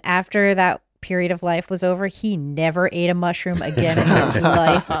 And after that period of life was over, he never ate a mushroom again in his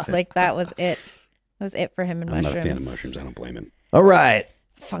life. Like that was it. That was it for him and mushrooms. I'm not a fan of mushrooms. I don't blame him. All right.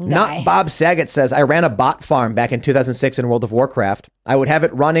 Fungi. Not Bob Saget says, I ran a bot farm back in 2006 in World of Warcraft. I would have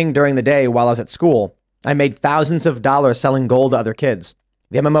it running during the day while I was at school. I made thousands of dollars selling gold to other kids.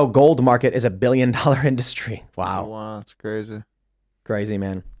 The MMO gold market is $1 billion industry. Wow. Wow, that's crazy. Crazy,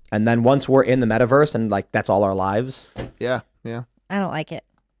 man. And then once we're in the metaverse and like that's all our lives. Yeah. I don't like it.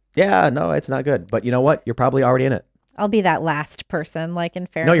 Yeah, no, it's not good. But you know what? You're probably already in it. I'll be that last person, like in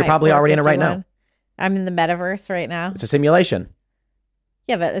Fahrenheit. No, you're probably already in it right now. I'm in the metaverse right now. It's a simulation.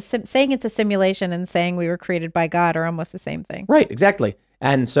 Yeah, but saying it's a simulation and saying we were created by God are almost the same thing. Right, exactly.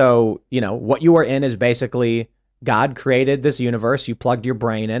 And so, what you are in is basically God created this universe. You plugged your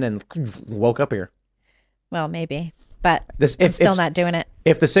brain in and woke up here. Well, maybe. But I'm still not doing it.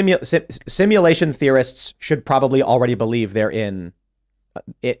 If the simulation theorists should probably already believe they're in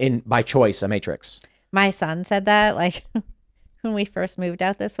by choice a matrix. My son said that, like when we first moved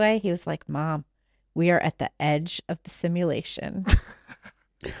out this way, he was like, Mom, we are at the edge of the simulation.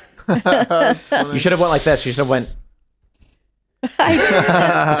 You should have went like this. You should have went.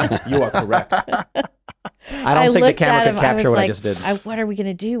 You are correct. I don't think the camera can capture what I just did. What are we going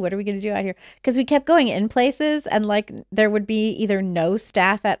to do? What are we going to do out here? Because we kept going in places and like there would be either no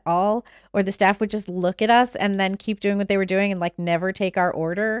staff at all or the staff would just look at us and then keep doing what they were doing and like never take our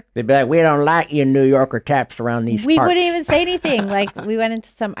order. They'd be like, we don't like you New Yorker taps around these We parts. wouldn't even say anything. Like we went into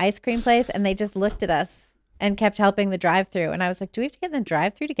some ice cream place and they just looked at us and kept helping the drive-through. And I was like, do we have to get in the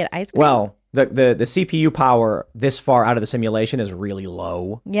drive-through to get ice cream? Well, the CPU power this far out of the simulation is really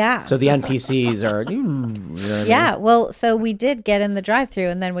low. Yeah. So the NPCs are... Yeah. Well, so we did get in the drive-through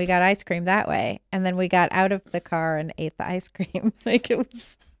and then we got ice cream that way. And then we got out of the car and ate the ice cream. Like it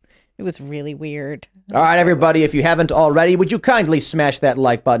was really weird. All right, everybody, if you haven't already, would you kindly smash that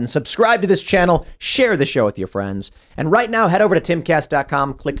like button, subscribe to this channel, share the show with your friends. And right now, head over to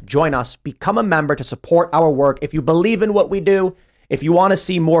timcast.com, click join us, become a member to support our work. If you believe in what we do, if you want to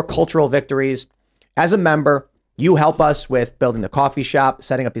see more cultural victories, as a member, you help us with building the coffee shop,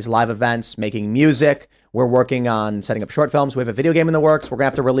 setting up these live events, making music. We're working on setting up short films. We have a video game in the works. We're going to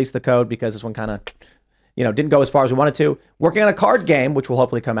have to release the code because this one kind of... didn't go as far as we wanted to. Working on a card game, which will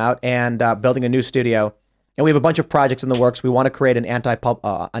hopefully come out, and building a new studio. And we have a bunch of projects in the works. We want to create an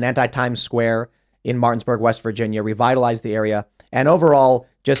anti-Times Square in Martinsburg, West Virginia, revitalize the area, and overall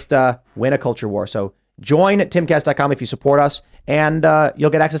just win a culture war. So join timcast.com if you support us, and you'll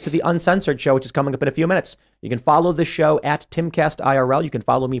get access to the Uncensored show, which is coming up in a few minutes. You can follow the show at TimcastIRL. You can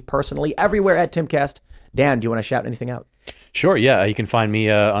follow me personally everywhere at Timcast. Dan, do you want to shout anything out? Sure, yeah. You can find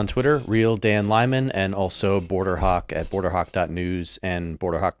me on Twitter, Real Dan Lyman, and also BorderHawk at borderhawk.news and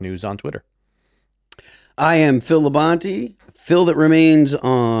BorderHawk News on Twitter. I am Phil Labonte, Phil That Remains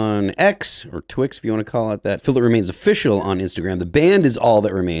on X, or Twix if you want to call it that. Phil That Remains Official on Instagram. The band is All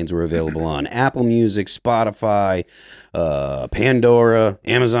That Remains. We're available on Apple Music, Spotify, Pandora,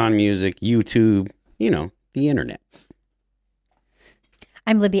 Amazon Music, YouTube, the internet.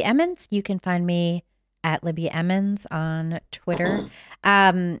 I'm Libby Emmons. You can find me at Libby Emmons on Twitter,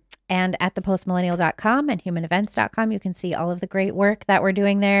 and at thepostmillennial.com and humanevents.com. You can see all of the great work that we're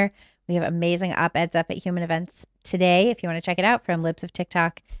doing there. We have amazing op-eds up at Human Events today, if you want to check it out, from Libs of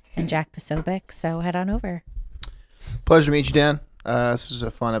TikTok and Jack Posobiec. So head on over. Pleasure to meet you, Dan. This is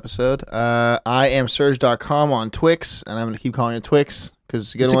a fun episode. I am Surge.com on Twix, and I'm going to keep calling it Twix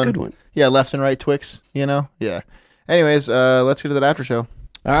because it's a good one. Yeah, left and right Twix, Yeah. Anyways, let's get to that after show.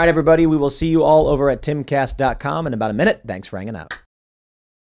 All right, everybody. We will see you all over at timcast.com in about a minute. Thanks for hanging out.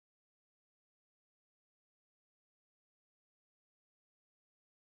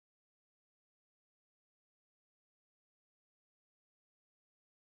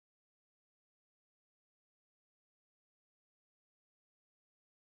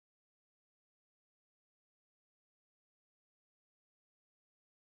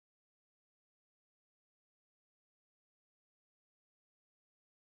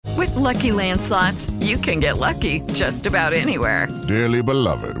 With Lucky Land Slots, you can get lucky just about anywhere. Dearly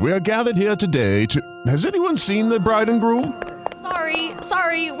beloved, we are gathered here today to... Has anyone seen the bride and groom?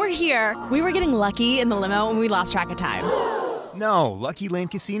 Sorry, we're here. We were getting lucky in the limo and we lost track of time. No, Lucky Land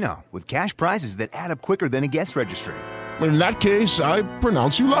Casino, with cash prizes that add up quicker than a guest registry. In that case, I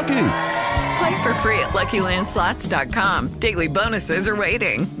pronounce you lucky. Play for free at LuckyLandSlots.com. Daily bonuses are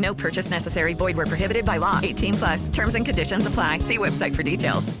waiting. No purchase necessary. Void where prohibited by law. 18+. Terms and conditions apply. See website for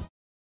details.